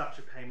to such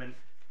a payment,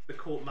 the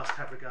court must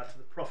have regard to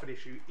the profit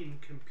issue in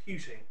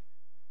computing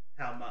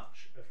how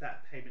much of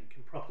that payment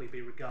can properly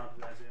be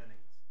regarded as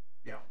earnings.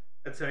 Yeah.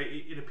 And so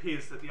it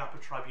appears that the upper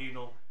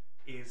tribunal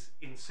is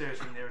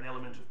inserting there an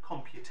element of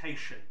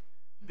computation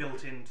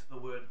built into the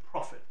word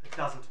profit that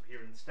doesn't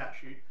appear in the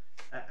statute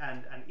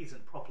and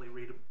isn't properly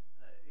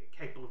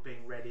capable of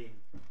being read in,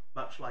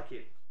 much like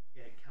it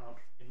can't,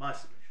 in my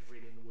submission,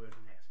 read in the word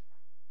net.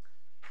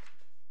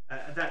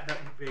 And that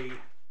would be, to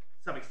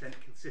some extent,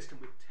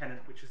 consistent with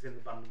tenant, which is in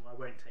the bundle. I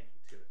won't take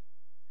you to it.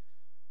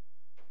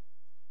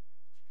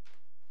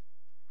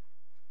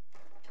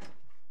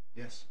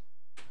 Yes.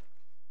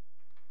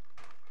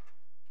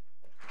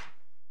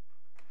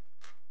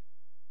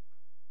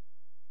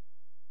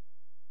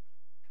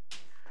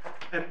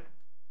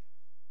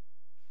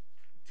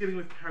 Dealing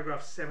with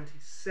paragraph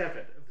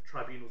 77 of the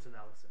tribunal's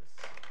analysis,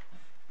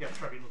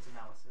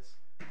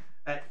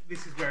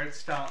 this is where it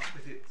starts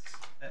with its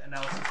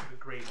analysis of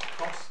agreed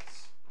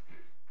costs,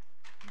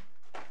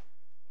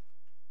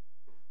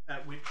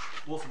 which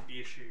wasn't the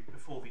issue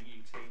before the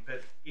UT,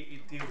 but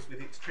it deals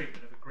with its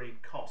treatment of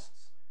agreed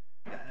costs.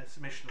 A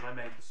submission that I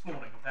made this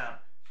morning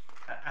about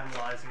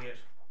analysing it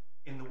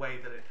in the way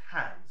that it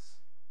has.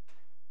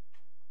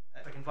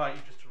 If I can invite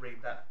you just to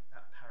read that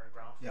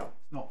paragraph. Yeah,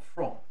 it's not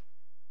from.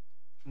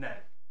 No.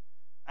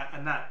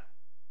 And that,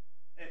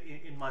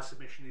 in my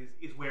submission,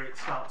 is where it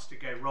starts to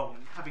go wrong.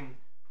 And having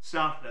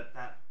started at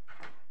that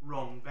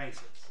wrong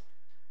basis.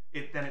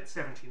 It then at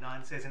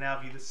 79 says, in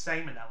our view, the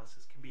same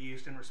analysis can be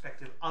used in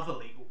respect of other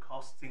legal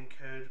costs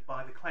incurred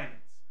by the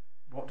claimants.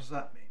 What does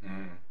that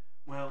mean?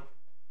 Well,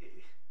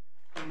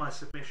 in my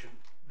submission,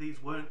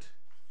 these weren't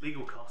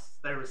legal costs,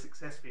 they were a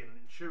success fee and an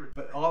insurance.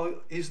 But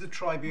is the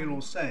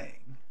tribunal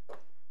saying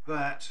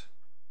that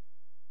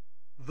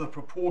the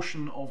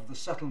proportion of the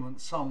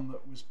settlement sum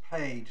that was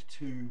paid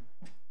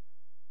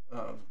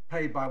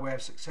paid by way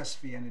of success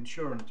fee and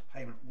insurance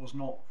payment was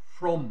not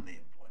from the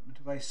employment?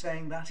 Are they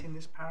saying that in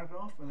this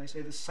paragraph when they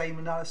say the same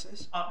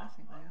analysis? I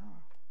think they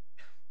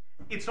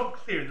are. It's not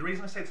clear. The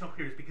reason I say it's not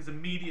clear is because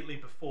immediately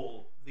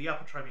before, the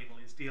upper tribunal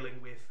is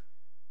dealing with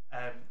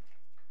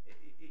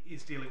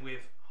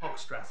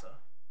Hochstrasser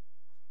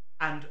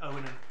and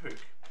Owen and Pook.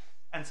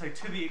 And so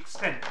to the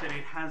extent that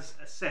it has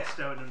assessed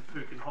Owen and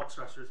Pook and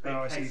Hochstrasser as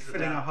being cases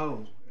filling a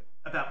hole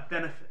about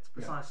benefits,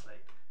 precisely.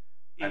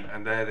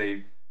 And there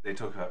they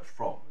talk about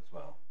from as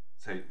well.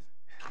 So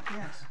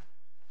Yes.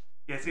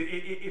 Yes,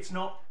 it's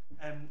not,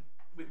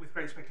 with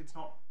great respect, it's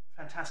not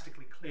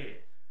fantastically clear,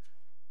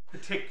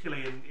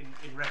 particularly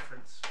in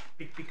reference,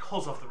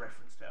 because of the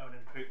reference to Owen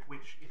and Pook,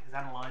 which it has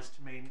analysed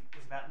to mean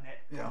is about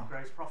net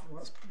gross profits. Well,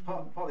 that's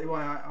partly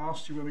why I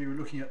asked you when we were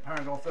looking at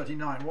paragraph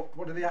 39,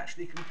 what do they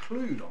actually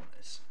conclude on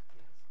this?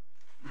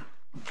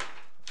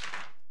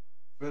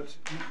 But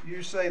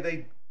you say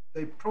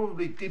they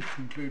probably did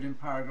conclude in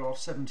paragraph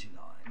 79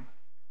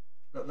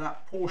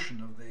 that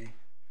portion of the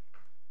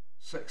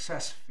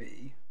success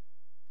fee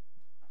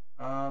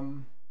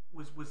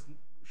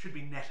should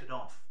be netted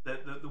off.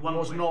 The one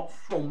was not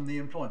from the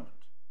employment.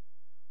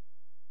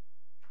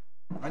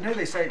 I know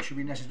they say it should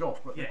be netted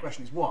off, but the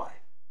question is why.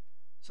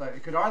 So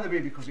it could either be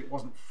because it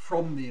wasn't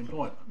from the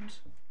employment,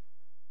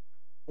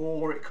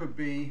 or it could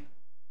be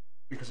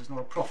because it's not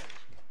a profit.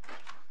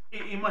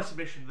 In my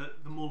submission,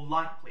 the more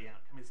likely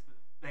outcome is that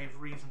they've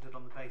reasoned it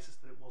on the basis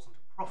that it wasn't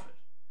a profit,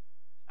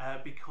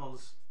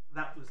 because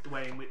that was the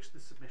way in which the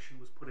submission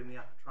was put in the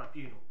upper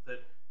tribunal,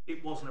 that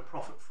it wasn't a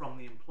profit from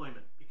the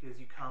employment, because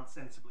you can't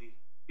sensibly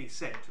be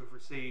said to have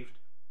received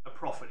a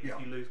profit if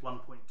you lose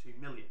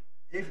 1.2 million.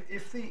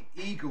 If the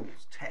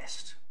Eagles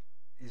test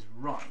is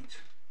right,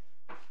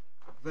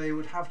 they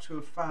would have to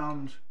have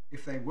found,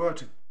 if they were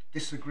to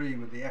disagree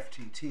with the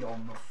FTT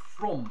on the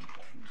from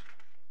point,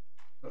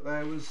 that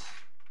there was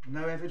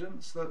no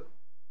evidence that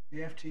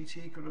the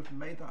FTT could have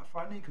made that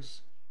finding,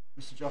 because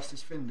Mr.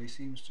 Justice Findlay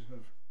seems to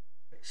have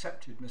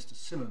accepted Mr.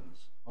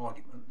 Simmons'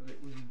 argument that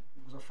it was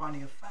a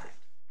finding of fact.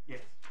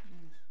 Yes.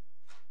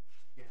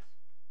 Yes.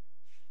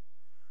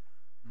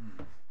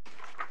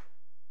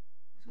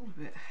 It's all a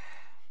bit.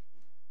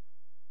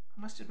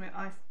 I must admit,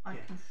 I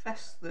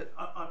confess that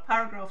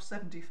paragraph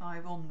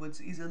 75 onwards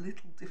is a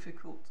little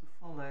difficult to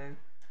follow,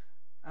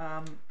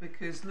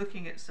 because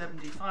looking at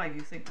 75,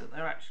 you think that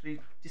they're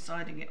actually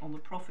deciding it on the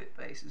profit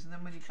basis, and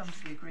then when you come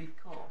to the agreed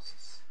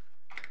costs.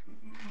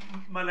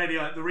 My lady,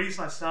 the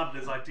reason I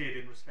started as I did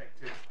in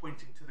respect of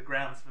pointing to the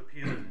grounds of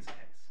appeal in this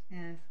case,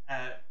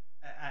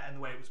 and the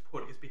way it was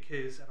put, is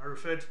because, and I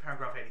referred to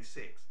paragraph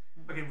 86,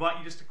 I can invite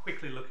you just to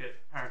quickly look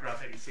at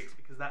paragraph 86,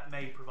 because that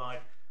may provide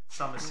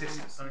some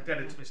assistance. I'm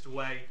indebted to Mr.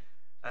 Way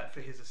for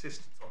his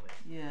assistance on this.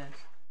 Yes.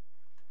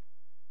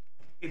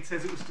 It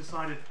says it was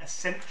decided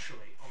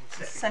essentially on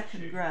the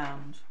second issue,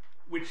 ground.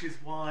 which is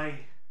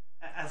why,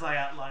 as I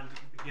outlined at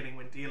the beginning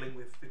when dealing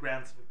with the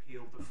grounds of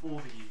appeal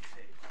before the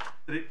UT,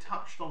 that it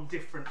touched on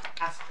different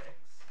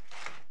aspects,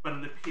 but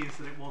it appears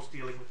that it was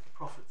dealing with the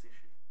profits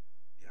issue.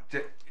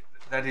 Yeah.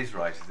 That is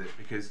right, is it?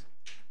 Because,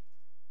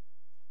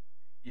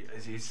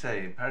 as you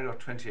say, in paragraph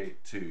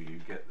 28.2,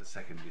 you get the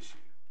second issue,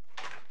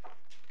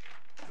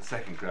 the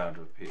second ground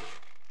of appeal.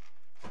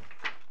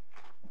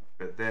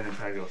 But then in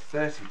paragraph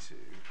 32,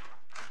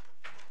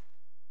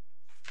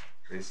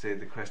 they say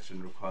the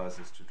question requires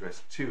us to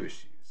address two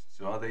issues.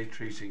 So are they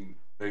treating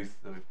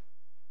both the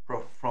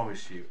from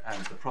issue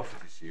and the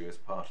profit issue as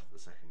part of the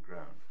second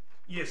ground?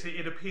 Yes,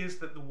 it appears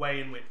that the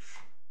way in which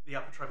the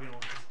upper tribunal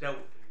has dealt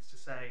with it is to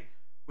say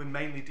we're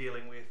mainly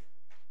dealing with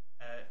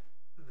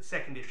the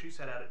second issue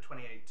set out at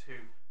 28.2,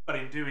 but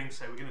in doing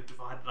so we're going to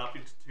divide it up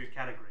into two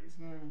categories,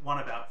 one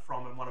about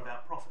from and one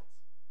about profits.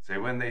 So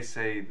when they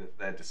say that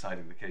they're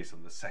deciding the case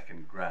on the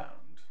second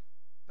ground,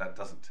 that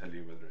doesn't tell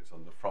you whether it's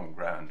on the from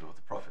ground or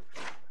the profit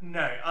ground.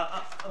 No,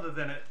 other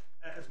than it,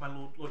 as my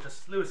Lord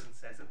Justice Lewison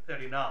says at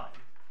 39,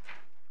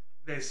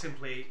 there's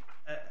simply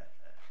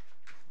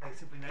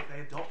they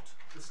adopt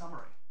the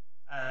summary.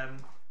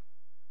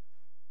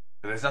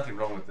 But there's nothing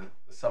wrong with the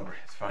summary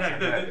as far as I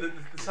know. The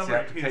it's summary the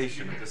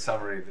application of the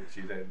summary that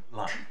you don't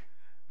like.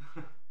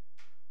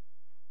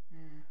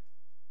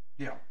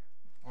 Yeah.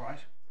 All right.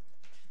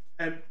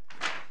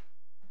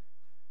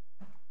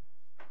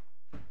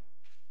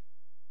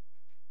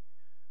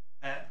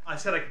 I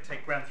said I could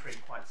take ground 3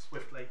 quite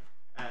swiftly.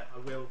 I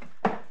will,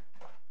 to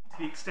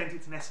the extent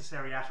it's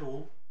necessary at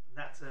all.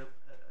 That's a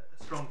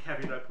strong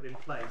caveat I put in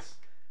place.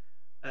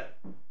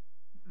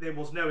 There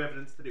was no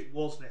evidence that it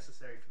was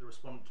necessary for the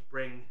respondent to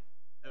bring,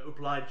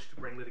 obliged to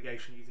bring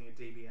litigation using a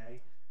DBA.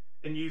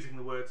 in using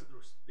the words that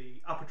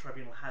the upper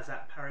tribunal has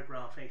at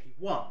paragraph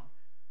 81,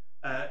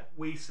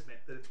 we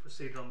submit that it's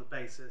proceeded on the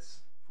basis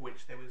for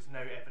which there was no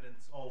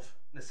evidence of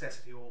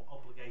necessity or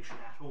obligation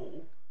at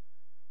all.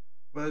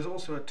 Well, there's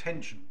also a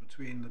tension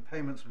between the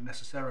payments were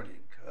necessarily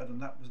incurred,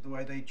 and that was the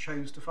way they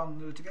chose to fund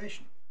the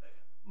litigation.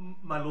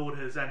 My Lord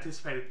has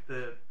anticipated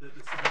the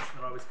submission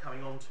that I was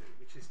coming on to,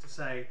 which is to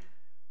say,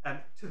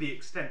 to the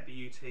extent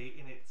the UT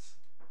in its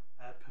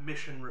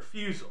permission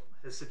refusal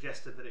has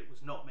suggested that it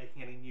was not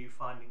making any new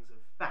findings of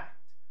fact,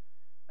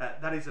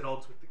 that is at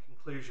odds with the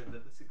conclusion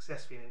that the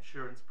success fee and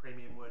insurance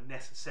premium were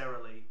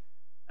necessarily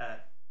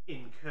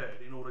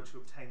incurred in order to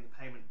obtain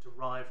the payment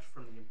derived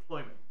from the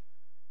employment,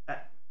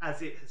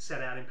 as it has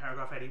set out in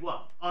paragraph 81.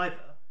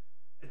 Either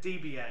a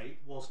DBA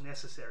was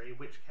necessary, in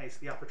which case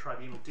the upper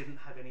tribunal didn't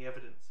have any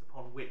evidence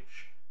upon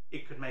which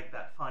it could make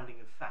that finding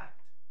of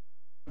fact,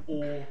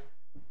 or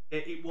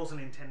it wasn't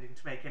intending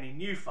to make any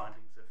new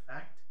findings of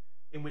fact,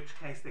 in which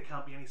case there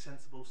can't be any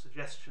sensible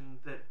suggestion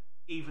that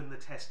even the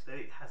test that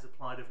it has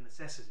applied of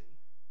necessity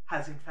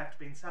has in fact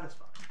been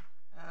satisfied.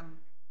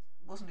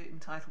 Wasn't it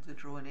entitled to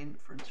draw an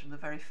inference from the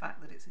very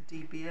fact that it's a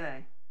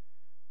DBA?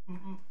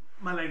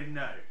 My lady,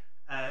 no.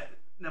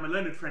 Now, my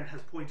learned friend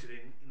has pointed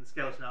in the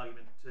skeleton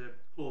argument to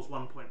clause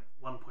 1.1.1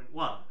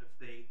 of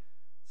the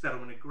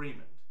settlement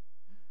agreement,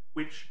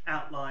 which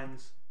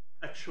outlines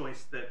a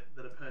choice that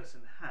a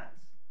person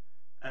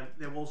has.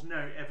 There was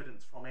no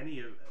evidence from any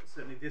of,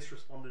 certainly this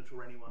respondent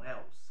or anyone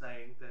else,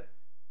 saying that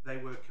they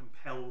were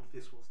compelled,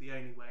 this was the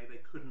only way, they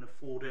couldn't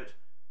afford it,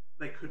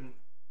 they couldn't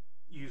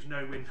use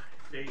no window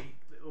fee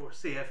or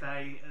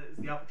CFA, as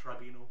the upper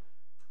tribunal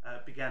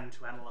began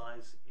to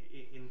analyse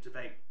in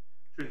debate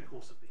through the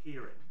course of the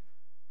hearing.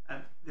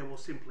 There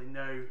was simply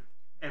no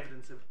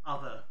evidence of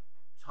other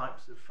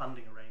types of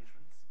funding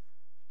arrangements.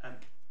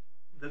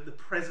 The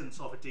presence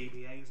of a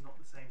DBA is not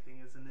the same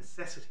thing as the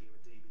necessity of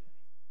a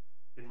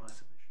DBA, in my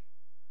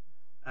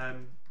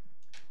submission.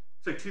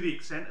 So to the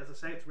extent, as I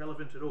say, it's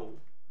relevant at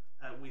all,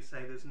 we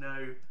say there's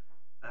no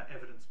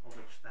evidence upon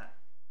which that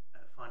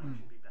finding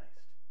can be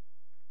based.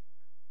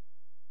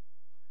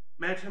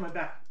 May I turn my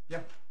back? Yeah.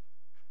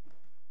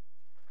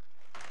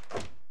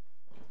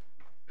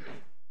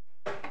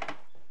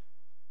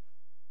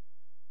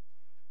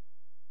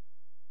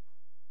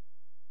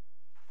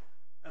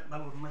 My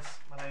Lord, unless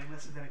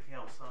there's anything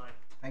else,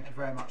 Thank you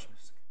very much,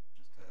 Mr.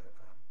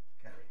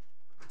 Carey.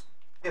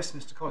 Yes,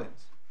 Mr.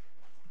 Collins.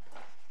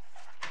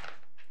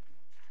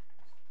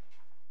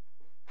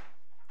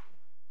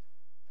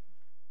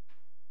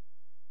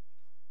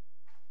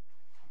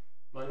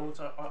 My Lords,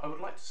 I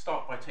would like to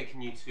start by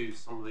taking you to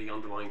some of the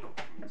underlying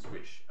documents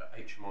which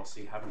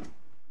HMRC haven't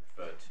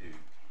referred to,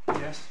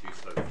 Yes.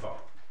 so far.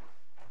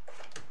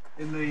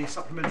 In the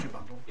supplementary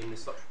bundle. In the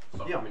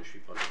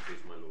supplementary bundle,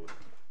 please, my Lord.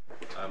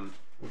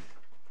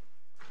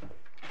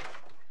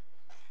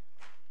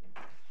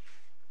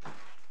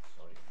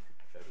 Sorry,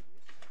 bear with me.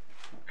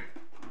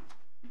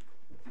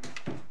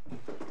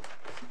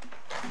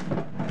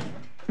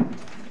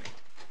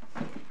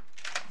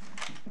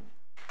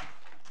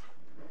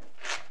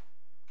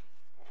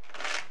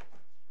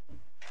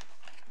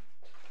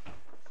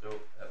 So,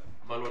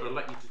 my Lord, I'd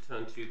like you to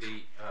turn to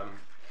the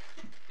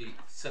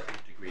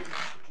settlement agreement,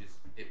 which is,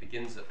 it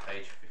begins at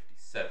page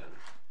 57,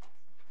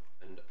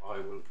 and I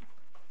will.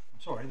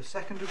 Sorry, the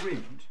second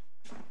agreement.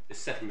 The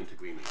settlement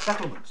agreement.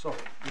 Settlement, sorry,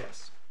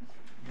 yes.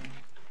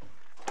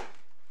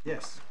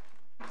 Yes.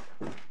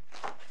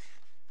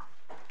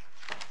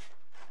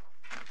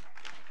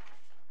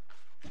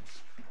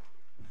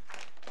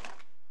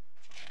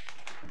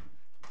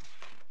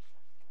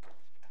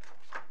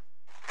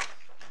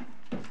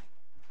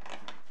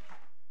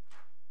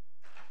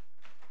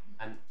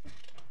 And the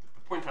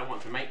point I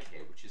want to make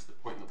here, which is the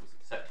point that was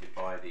accepted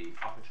by the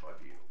upper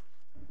tribunal,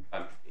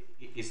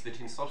 is that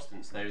in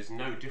substance there is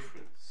no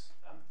difference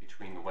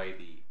between the way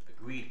the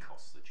agreed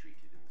costs are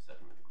treated in the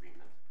settlement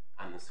agreement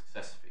and the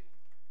success fee.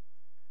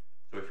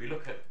 So if we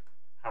look at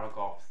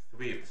paragraph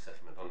 3 of the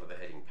settlement under the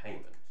heading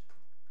payment,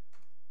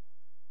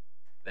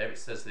 there it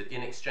says that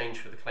in exchange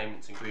for the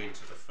claimants agreeing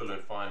to the full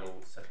and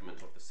final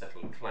settlement of the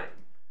settled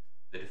claim,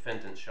 the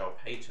defendant shall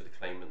pay to the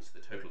claimants the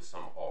total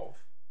sum of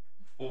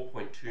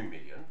 4.2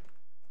 million,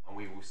 and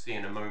we will see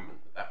in a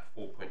moment that that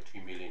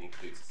 4.2 million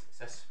includes a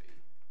success fee.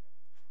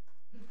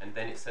 And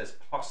then it says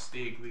plus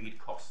the agreed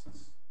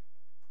costs.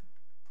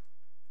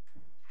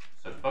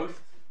 So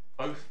both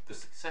the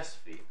success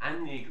fee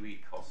and the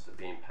agreed costs are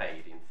being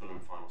paid in full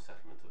and final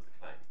settlement of the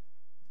claim.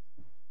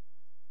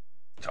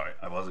 Sorry,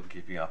 I wasn't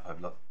keeping up.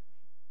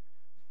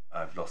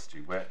 I've lost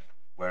you.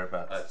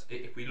 Whereabouts?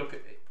 If we look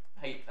at it,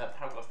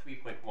 paragraph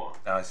 3.1. Oh,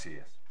 I see.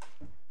 Yes.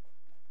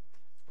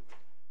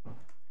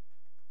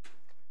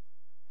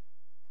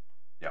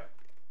 Yeah.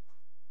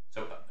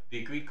 So the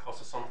agreed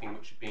costs are something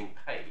which are being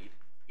paid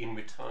in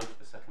return for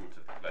the settlement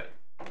of the claim.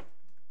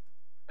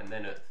 And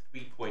then at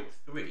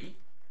 3.3,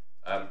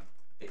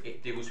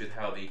 it deals with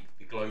how the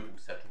global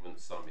settlement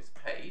sum is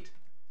paid.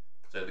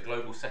 So the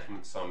global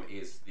settlement sum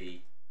is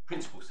the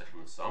principal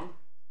settlement sum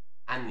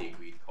and the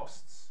agreed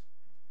costs.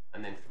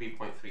 and then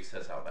 3.3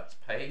 says how that's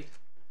paid.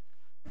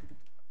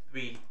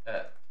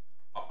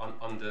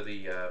 Under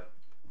the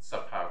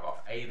subparagraph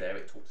A there,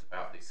 it talks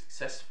about the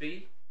success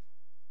fee,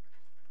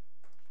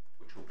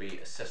 which will be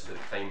assessed to the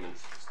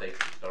claimant's status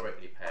as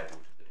directly payable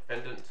to the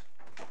defendant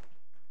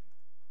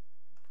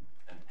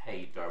and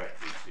paid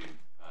directly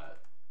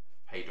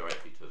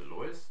to the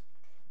lawyers.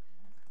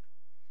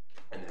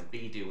 And then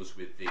B deals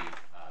with the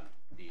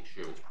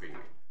insurance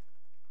premium.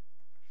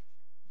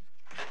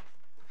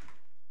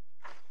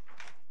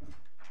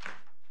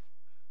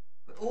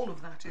 But all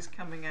of that is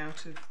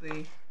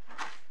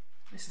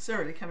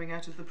necessarily coming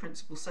out of the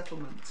principal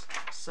settlement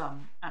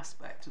sum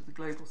aspect of the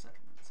global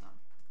settlement sum.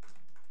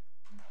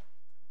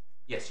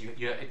 Yes,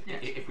 Yes.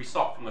 if we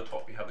start from the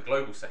top, we have the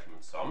global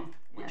settlement sum,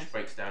 which Yes.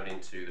 breaks down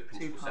into the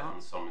principal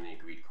settlement sum and the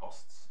agreed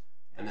costs.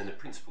 And then the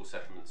principal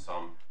settlement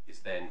sum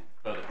is then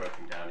further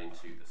broken down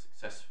into the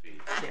success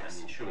fee and Yes.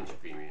 the insurance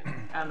premium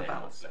And the then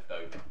balance. what's left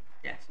over.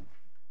 Yes.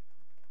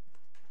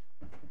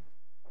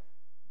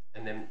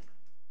 And then,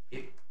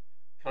 can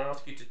I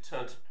ask you to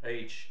turn to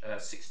page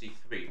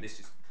 63? This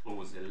is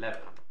clause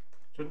 11.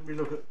 Shouldn't we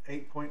look at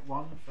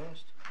 8.1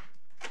 first?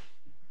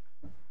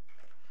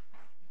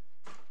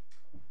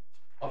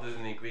 Other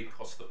than the agreed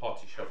costs, the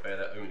parties shall bear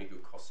their own legal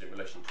costs in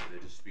relation to their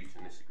dispute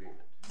in this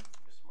agreement.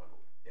 Yes, my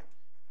lord. Yeah.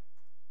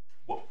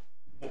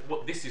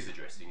 What this is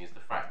addressing is the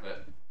fact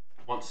that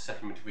once a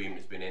settlement agreement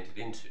has been entered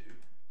into,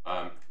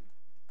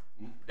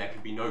 there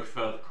can be no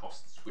further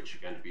costs which are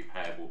going to be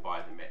payable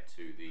by the Met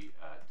to the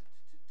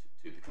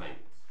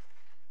claimants.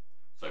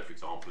 So, for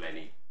example,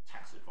 any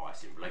tax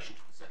advice in relation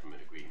to the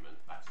settlement agreement,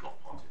 that's not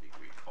part of the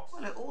agreed costs.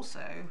 Well, it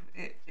also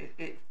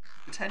it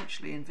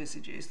potentially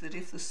envisages that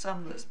if the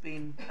sum that's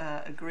been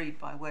agreed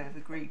by way of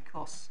agreed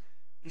costs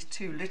is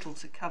too little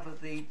to cover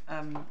the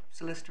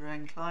solicitor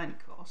and client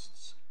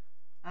costs,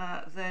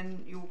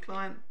 then your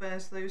client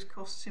bears those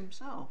costs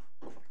himself.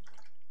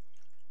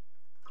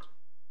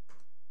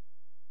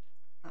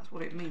 That's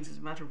what it means as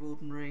a matter of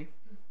ordinary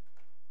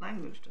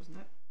language, doesn't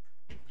it?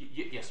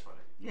 Yes, my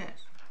lady.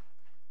 Yes.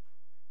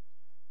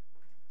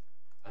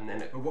 And then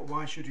But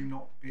why should you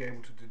not be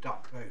able to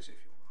deduct those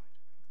if you're right?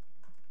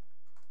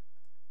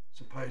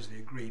 Suppose the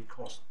agreed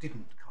cost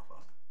didn't cover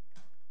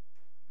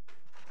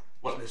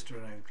solicitor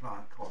and own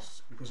client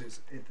costs, because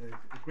the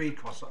agreed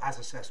costs are as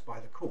assessed by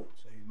the court,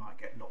 so you might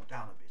get knocked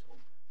down a bit on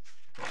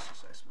cost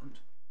assessment.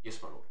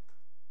 yes, my lord.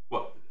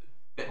 Well,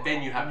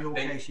 then you have in your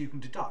case you can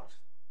deduct.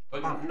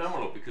 No, my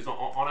lord, because on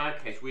our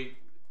case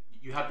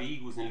you have the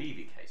Eagles and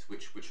Levy case,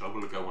 which I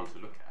will go on to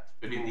look at.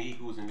 But in the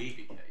Eagles and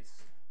Levy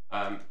case,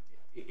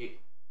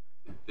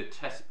 the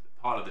test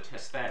part of the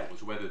test there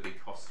was whether the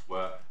costs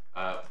were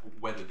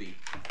whether the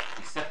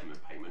settlement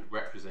payment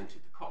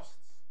represented the costs.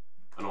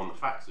 And on the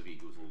facts of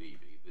Eagles and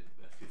Levy,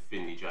 the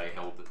Finley J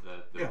held that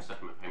the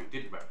settlement payment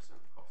didn't represent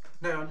the costs.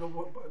 No,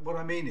 what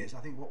I mean is, I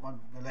think what my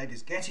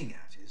lady's getting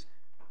at is,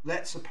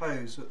 let's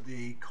suppose that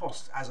the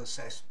costs as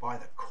assessed by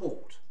the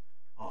court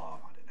are,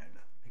 I don't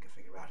know, pick a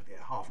figure out of here,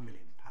 £500,000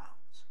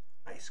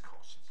 base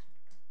costs.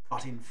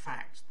 But in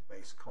fact, the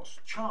base costs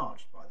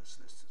charged by the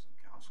solicitors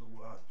and counsel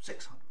were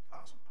 £600,000.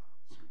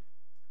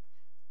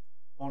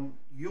 On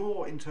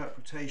your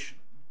interpretation,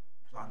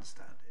 as I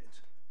understand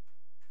it,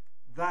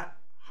 that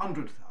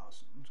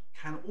 100,000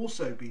 can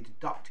also be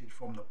deducted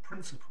from the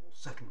principal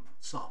settlement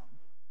sum,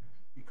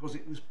 because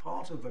it was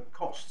part of the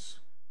costs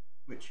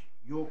which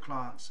your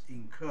clients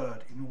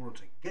incurred in order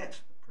to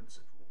get the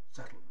principal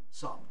settlement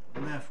sum,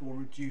 and therefore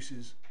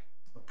reduces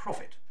the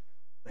profit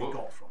they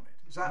got from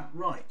it. Is that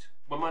right?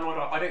 Well, my lord,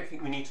 I don't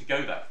think we need to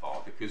go that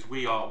far, because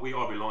we are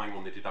relying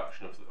on the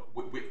deduction of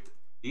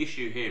the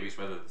issue here is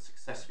whether the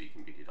success fee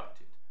can be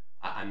deducted,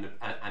 and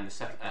the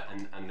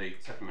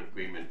settlement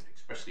agreement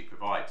expressly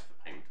provides for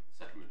payment of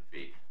the settlement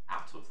fee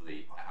out of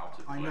the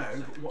I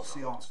know, but what's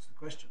the answer to the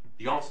question?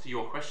 The answer to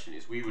your question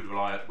is we would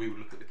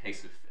look at the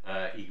case of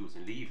Eagles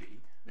and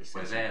Levy,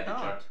 where there the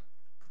judge.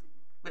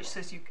 Which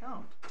says you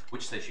can't.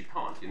 Which says you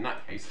can't. In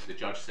that case, the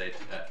judge said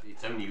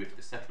it's only if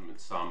the settlement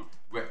sum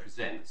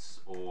represents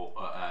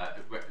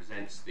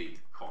represents the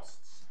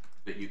costs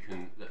that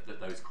that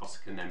those costs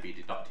can then be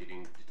deducted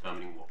in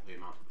determining what the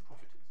amount of the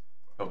profit is.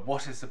 But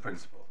what is the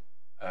principle?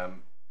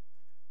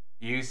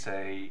 You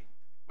say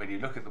when you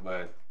look at the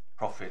word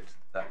profit,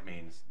 that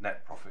means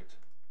net profit.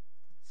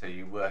 So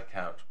you work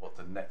out what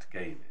the net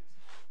gain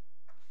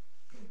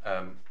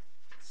is.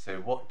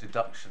 So what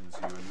deductions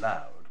are you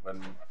allowed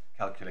when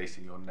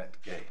calculating your net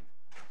gain?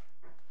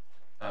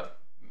 I'm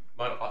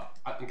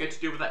going to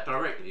deal with that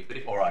directly, but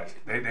if all right,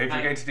 if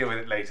you're going to deal with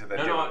it later,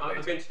 then deal with it later.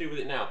 I'm going to deal with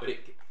it now. But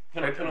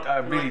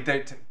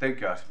don't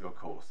go out of your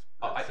course.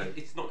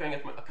 It's not going.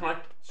 Can I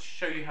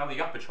show you how the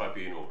upper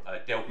tribunal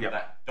dealt with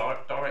that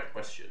direct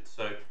question?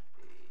 So,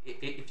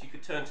 if you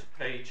could turn to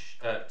page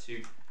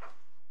to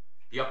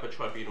the upper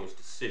tribunal's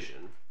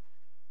decision,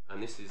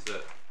 and this is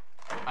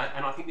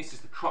and I think this is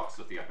the crux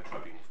of the upper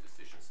tribunal's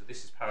decision. So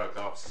this is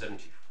paragraph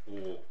 74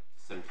 to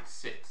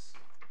 76.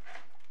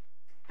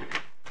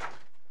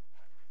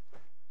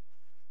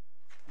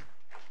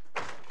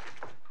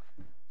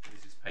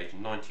 This is page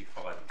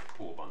 95 of the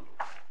core bundle.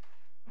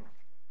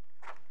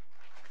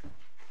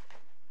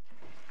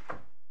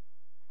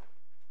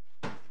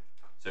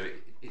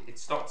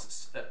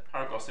 starts at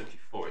paragraph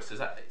 74. It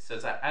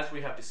says that as we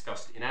have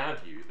discussed, in our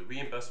view, the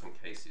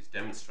reimbursement cases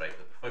demonstrate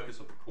that the focus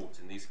of the courts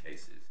in these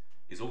cases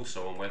is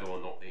also on whether or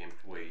not the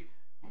employee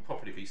can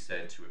properly be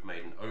said to have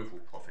made an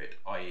overall profit,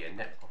 i.e. a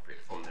net profit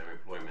from their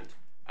employment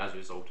as a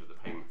result of the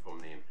payment from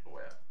the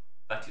employer.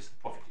 That is the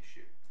profit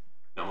issue.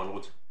 Now, my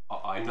lords,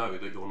 I know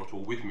that you're not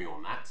all with me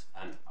on that,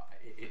 and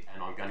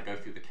I'm going to go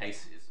through the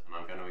cases, and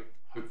I'm going to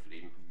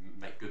hopefully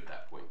make good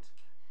that point.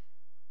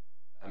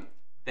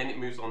 Then it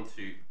moves on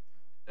to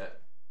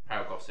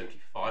paragraph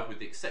 75. With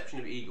the exception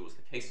of Eagles,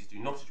 the cases do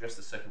not address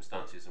the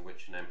circumstances in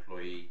which an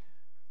employee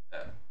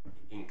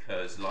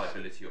incurs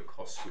liability or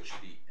costs which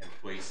the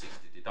employee seeks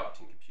to deduct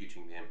in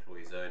computing the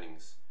employee's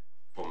earnings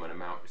from an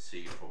amount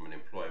received from an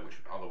employer which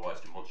would otherwise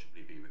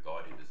demonstrably be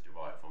regarded as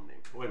derived from the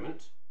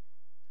employment.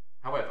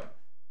 However,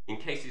 in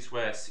cases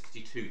where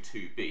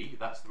 62.2b,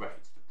 that's the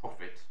reference to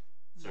profit,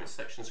 so in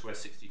sections where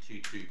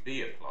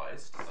 62.2b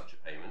applies to such a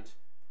payment,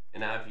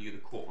 in our view, the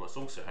court must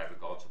also have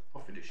regard to the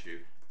profit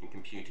issue in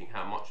computing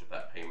how much of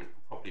that payment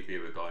can properly be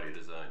regarded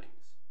as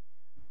earnings.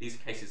 These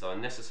cases are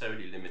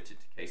necessarily limited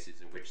to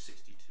cases in which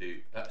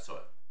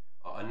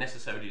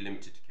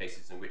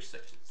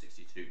section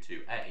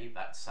 62.2a,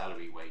 that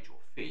salary, wage, or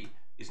fee,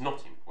 is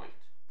not in point.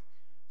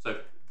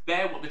 So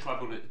there, what the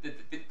tribunal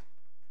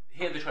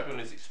here the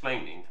tribunal is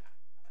explaining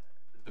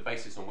the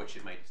basis on which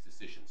it made its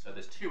decision. So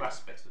there's two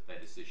aspects of their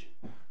decision.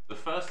 The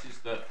first is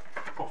that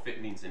profit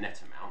means a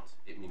net amount,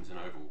 it means an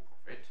overall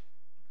profit.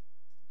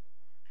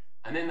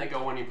 And then they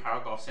go on in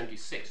paragraph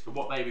 76 to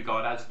what they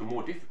regard as the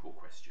more difficult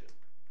question.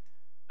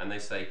 And they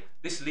say,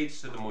 this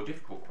leads to the more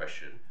difficult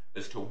question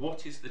as to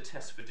what is the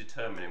test for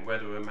determining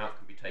whether an amount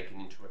can be taken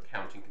into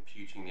account in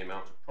computing the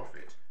amount of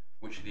profit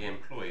which the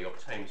employee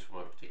obtains from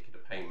a particular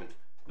payment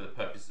for the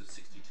purposes of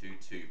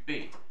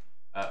 62.2b.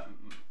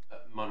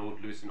 My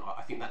Lord Lewison,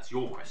 I think that's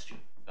your question.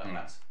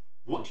 That's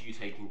what do you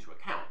take into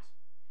account?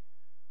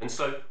 And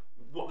so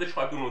what the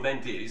tribunal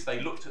then did is they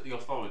looked at the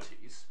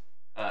authorities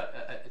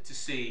to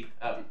see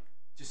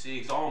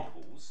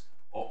examples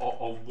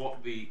of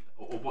what the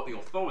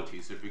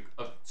authorities have.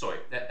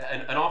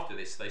 And after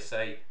this they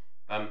say.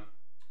 And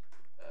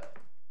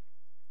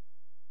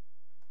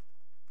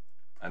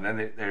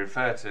then they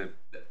refer to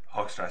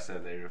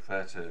Hochstrasser. They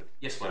refer to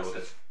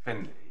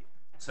Finley.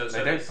 So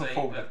they don't put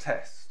forward a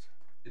test.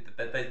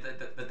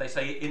 They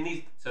say in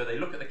these, so they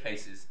look at the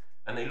cases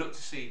and they look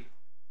to see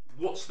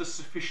what's the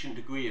sufficient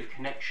degree of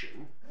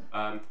connection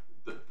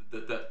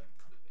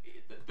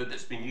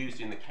that's been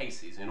used in the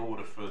cases in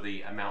order for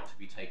the amount to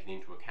be taken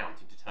into account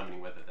in determining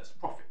whether there's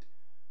profit.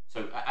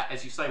 So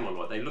as you say, my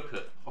Lord, they look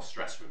at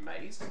Hochstrasser and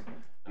Mays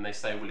and they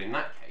say, well, in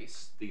that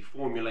case, the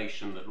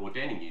formulation that Lord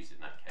Denning used in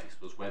that case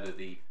was whether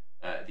the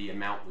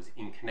amount was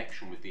in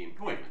connection with the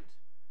employment.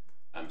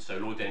 So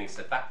Lord Denning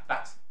said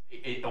that's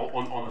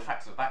on the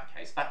facts of that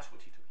case, that's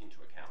what he took into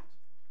account.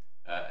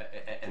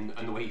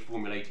 And the way he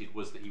formulated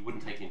was that he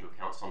wouldn't take into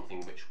account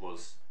something which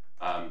was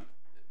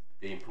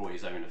the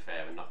employer's own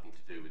affair and nothing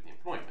to do with the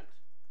employment.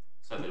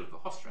 So they look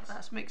at Hochstrasser.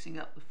 That's mixing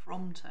up the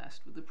from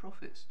test with the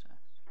profits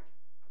test.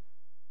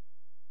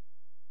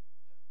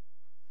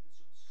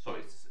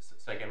 Sorry,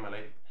 say again, my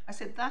lady. I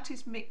said that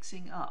is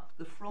mixing up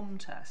the from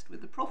test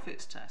with the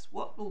profits test.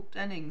 What Lord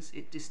Denning's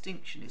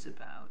distinction is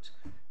about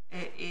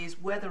is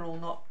whether or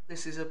not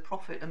this is a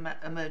profit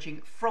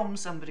emerging from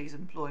somebody's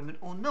employment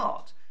or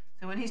not.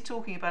 So when he's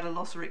talking about a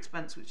loss or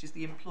expense which is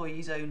the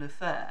employee's own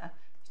affair,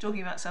 he's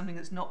talking about something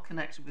that's not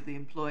connected with the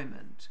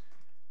employment.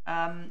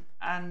 And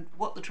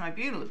what the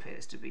tribunal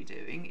appears to be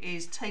doing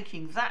is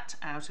taking that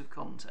out of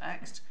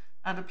context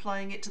and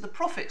applying it to the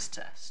profits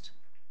test.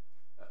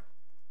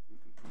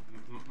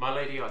 My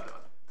lady,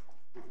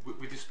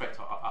 with respect,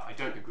 I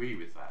don't agree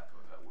with that.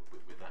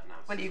 With that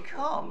analysis. Well, you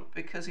can't,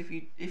 because if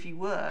you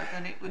were,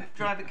 then it would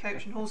drive a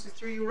coach and horses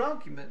through your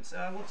argument. So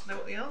I want to know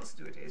what the answer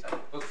to it is.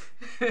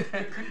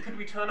 Could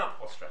we turn up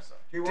Hochstrasser?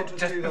 Do you want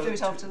to do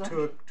that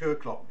at 2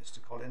 o'clock,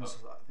 Mr. Collins?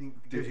 I think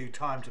it gives you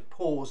time to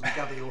pause and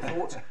gather your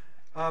thoughts.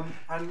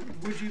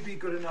 And would you be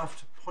good enough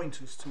to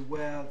point us to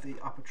where the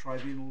upper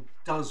tribunal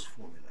does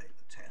formulate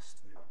the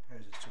test that it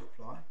proposes to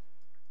apply?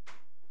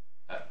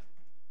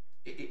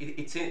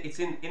 It's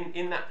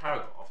in that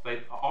paragraph.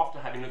 They, after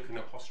having looked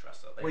at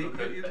Hochstrasser,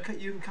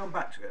 you can come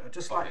back to it. I'd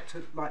just like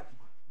to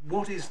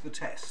what is the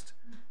test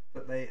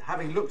that they,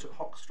 having looked at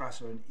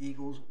Hochstrasser and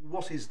Eagles,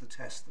 what is the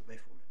test that they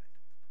formulate?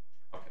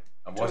 Okay.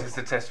 And what is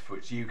the test for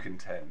which you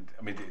contend?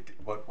 I mean,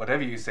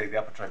 whatever you say the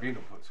upper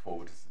tribunal puts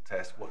forward as the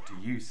test, what do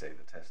you say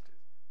the test is?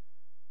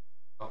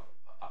 I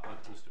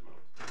understood.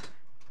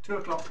 2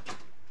 o'clock.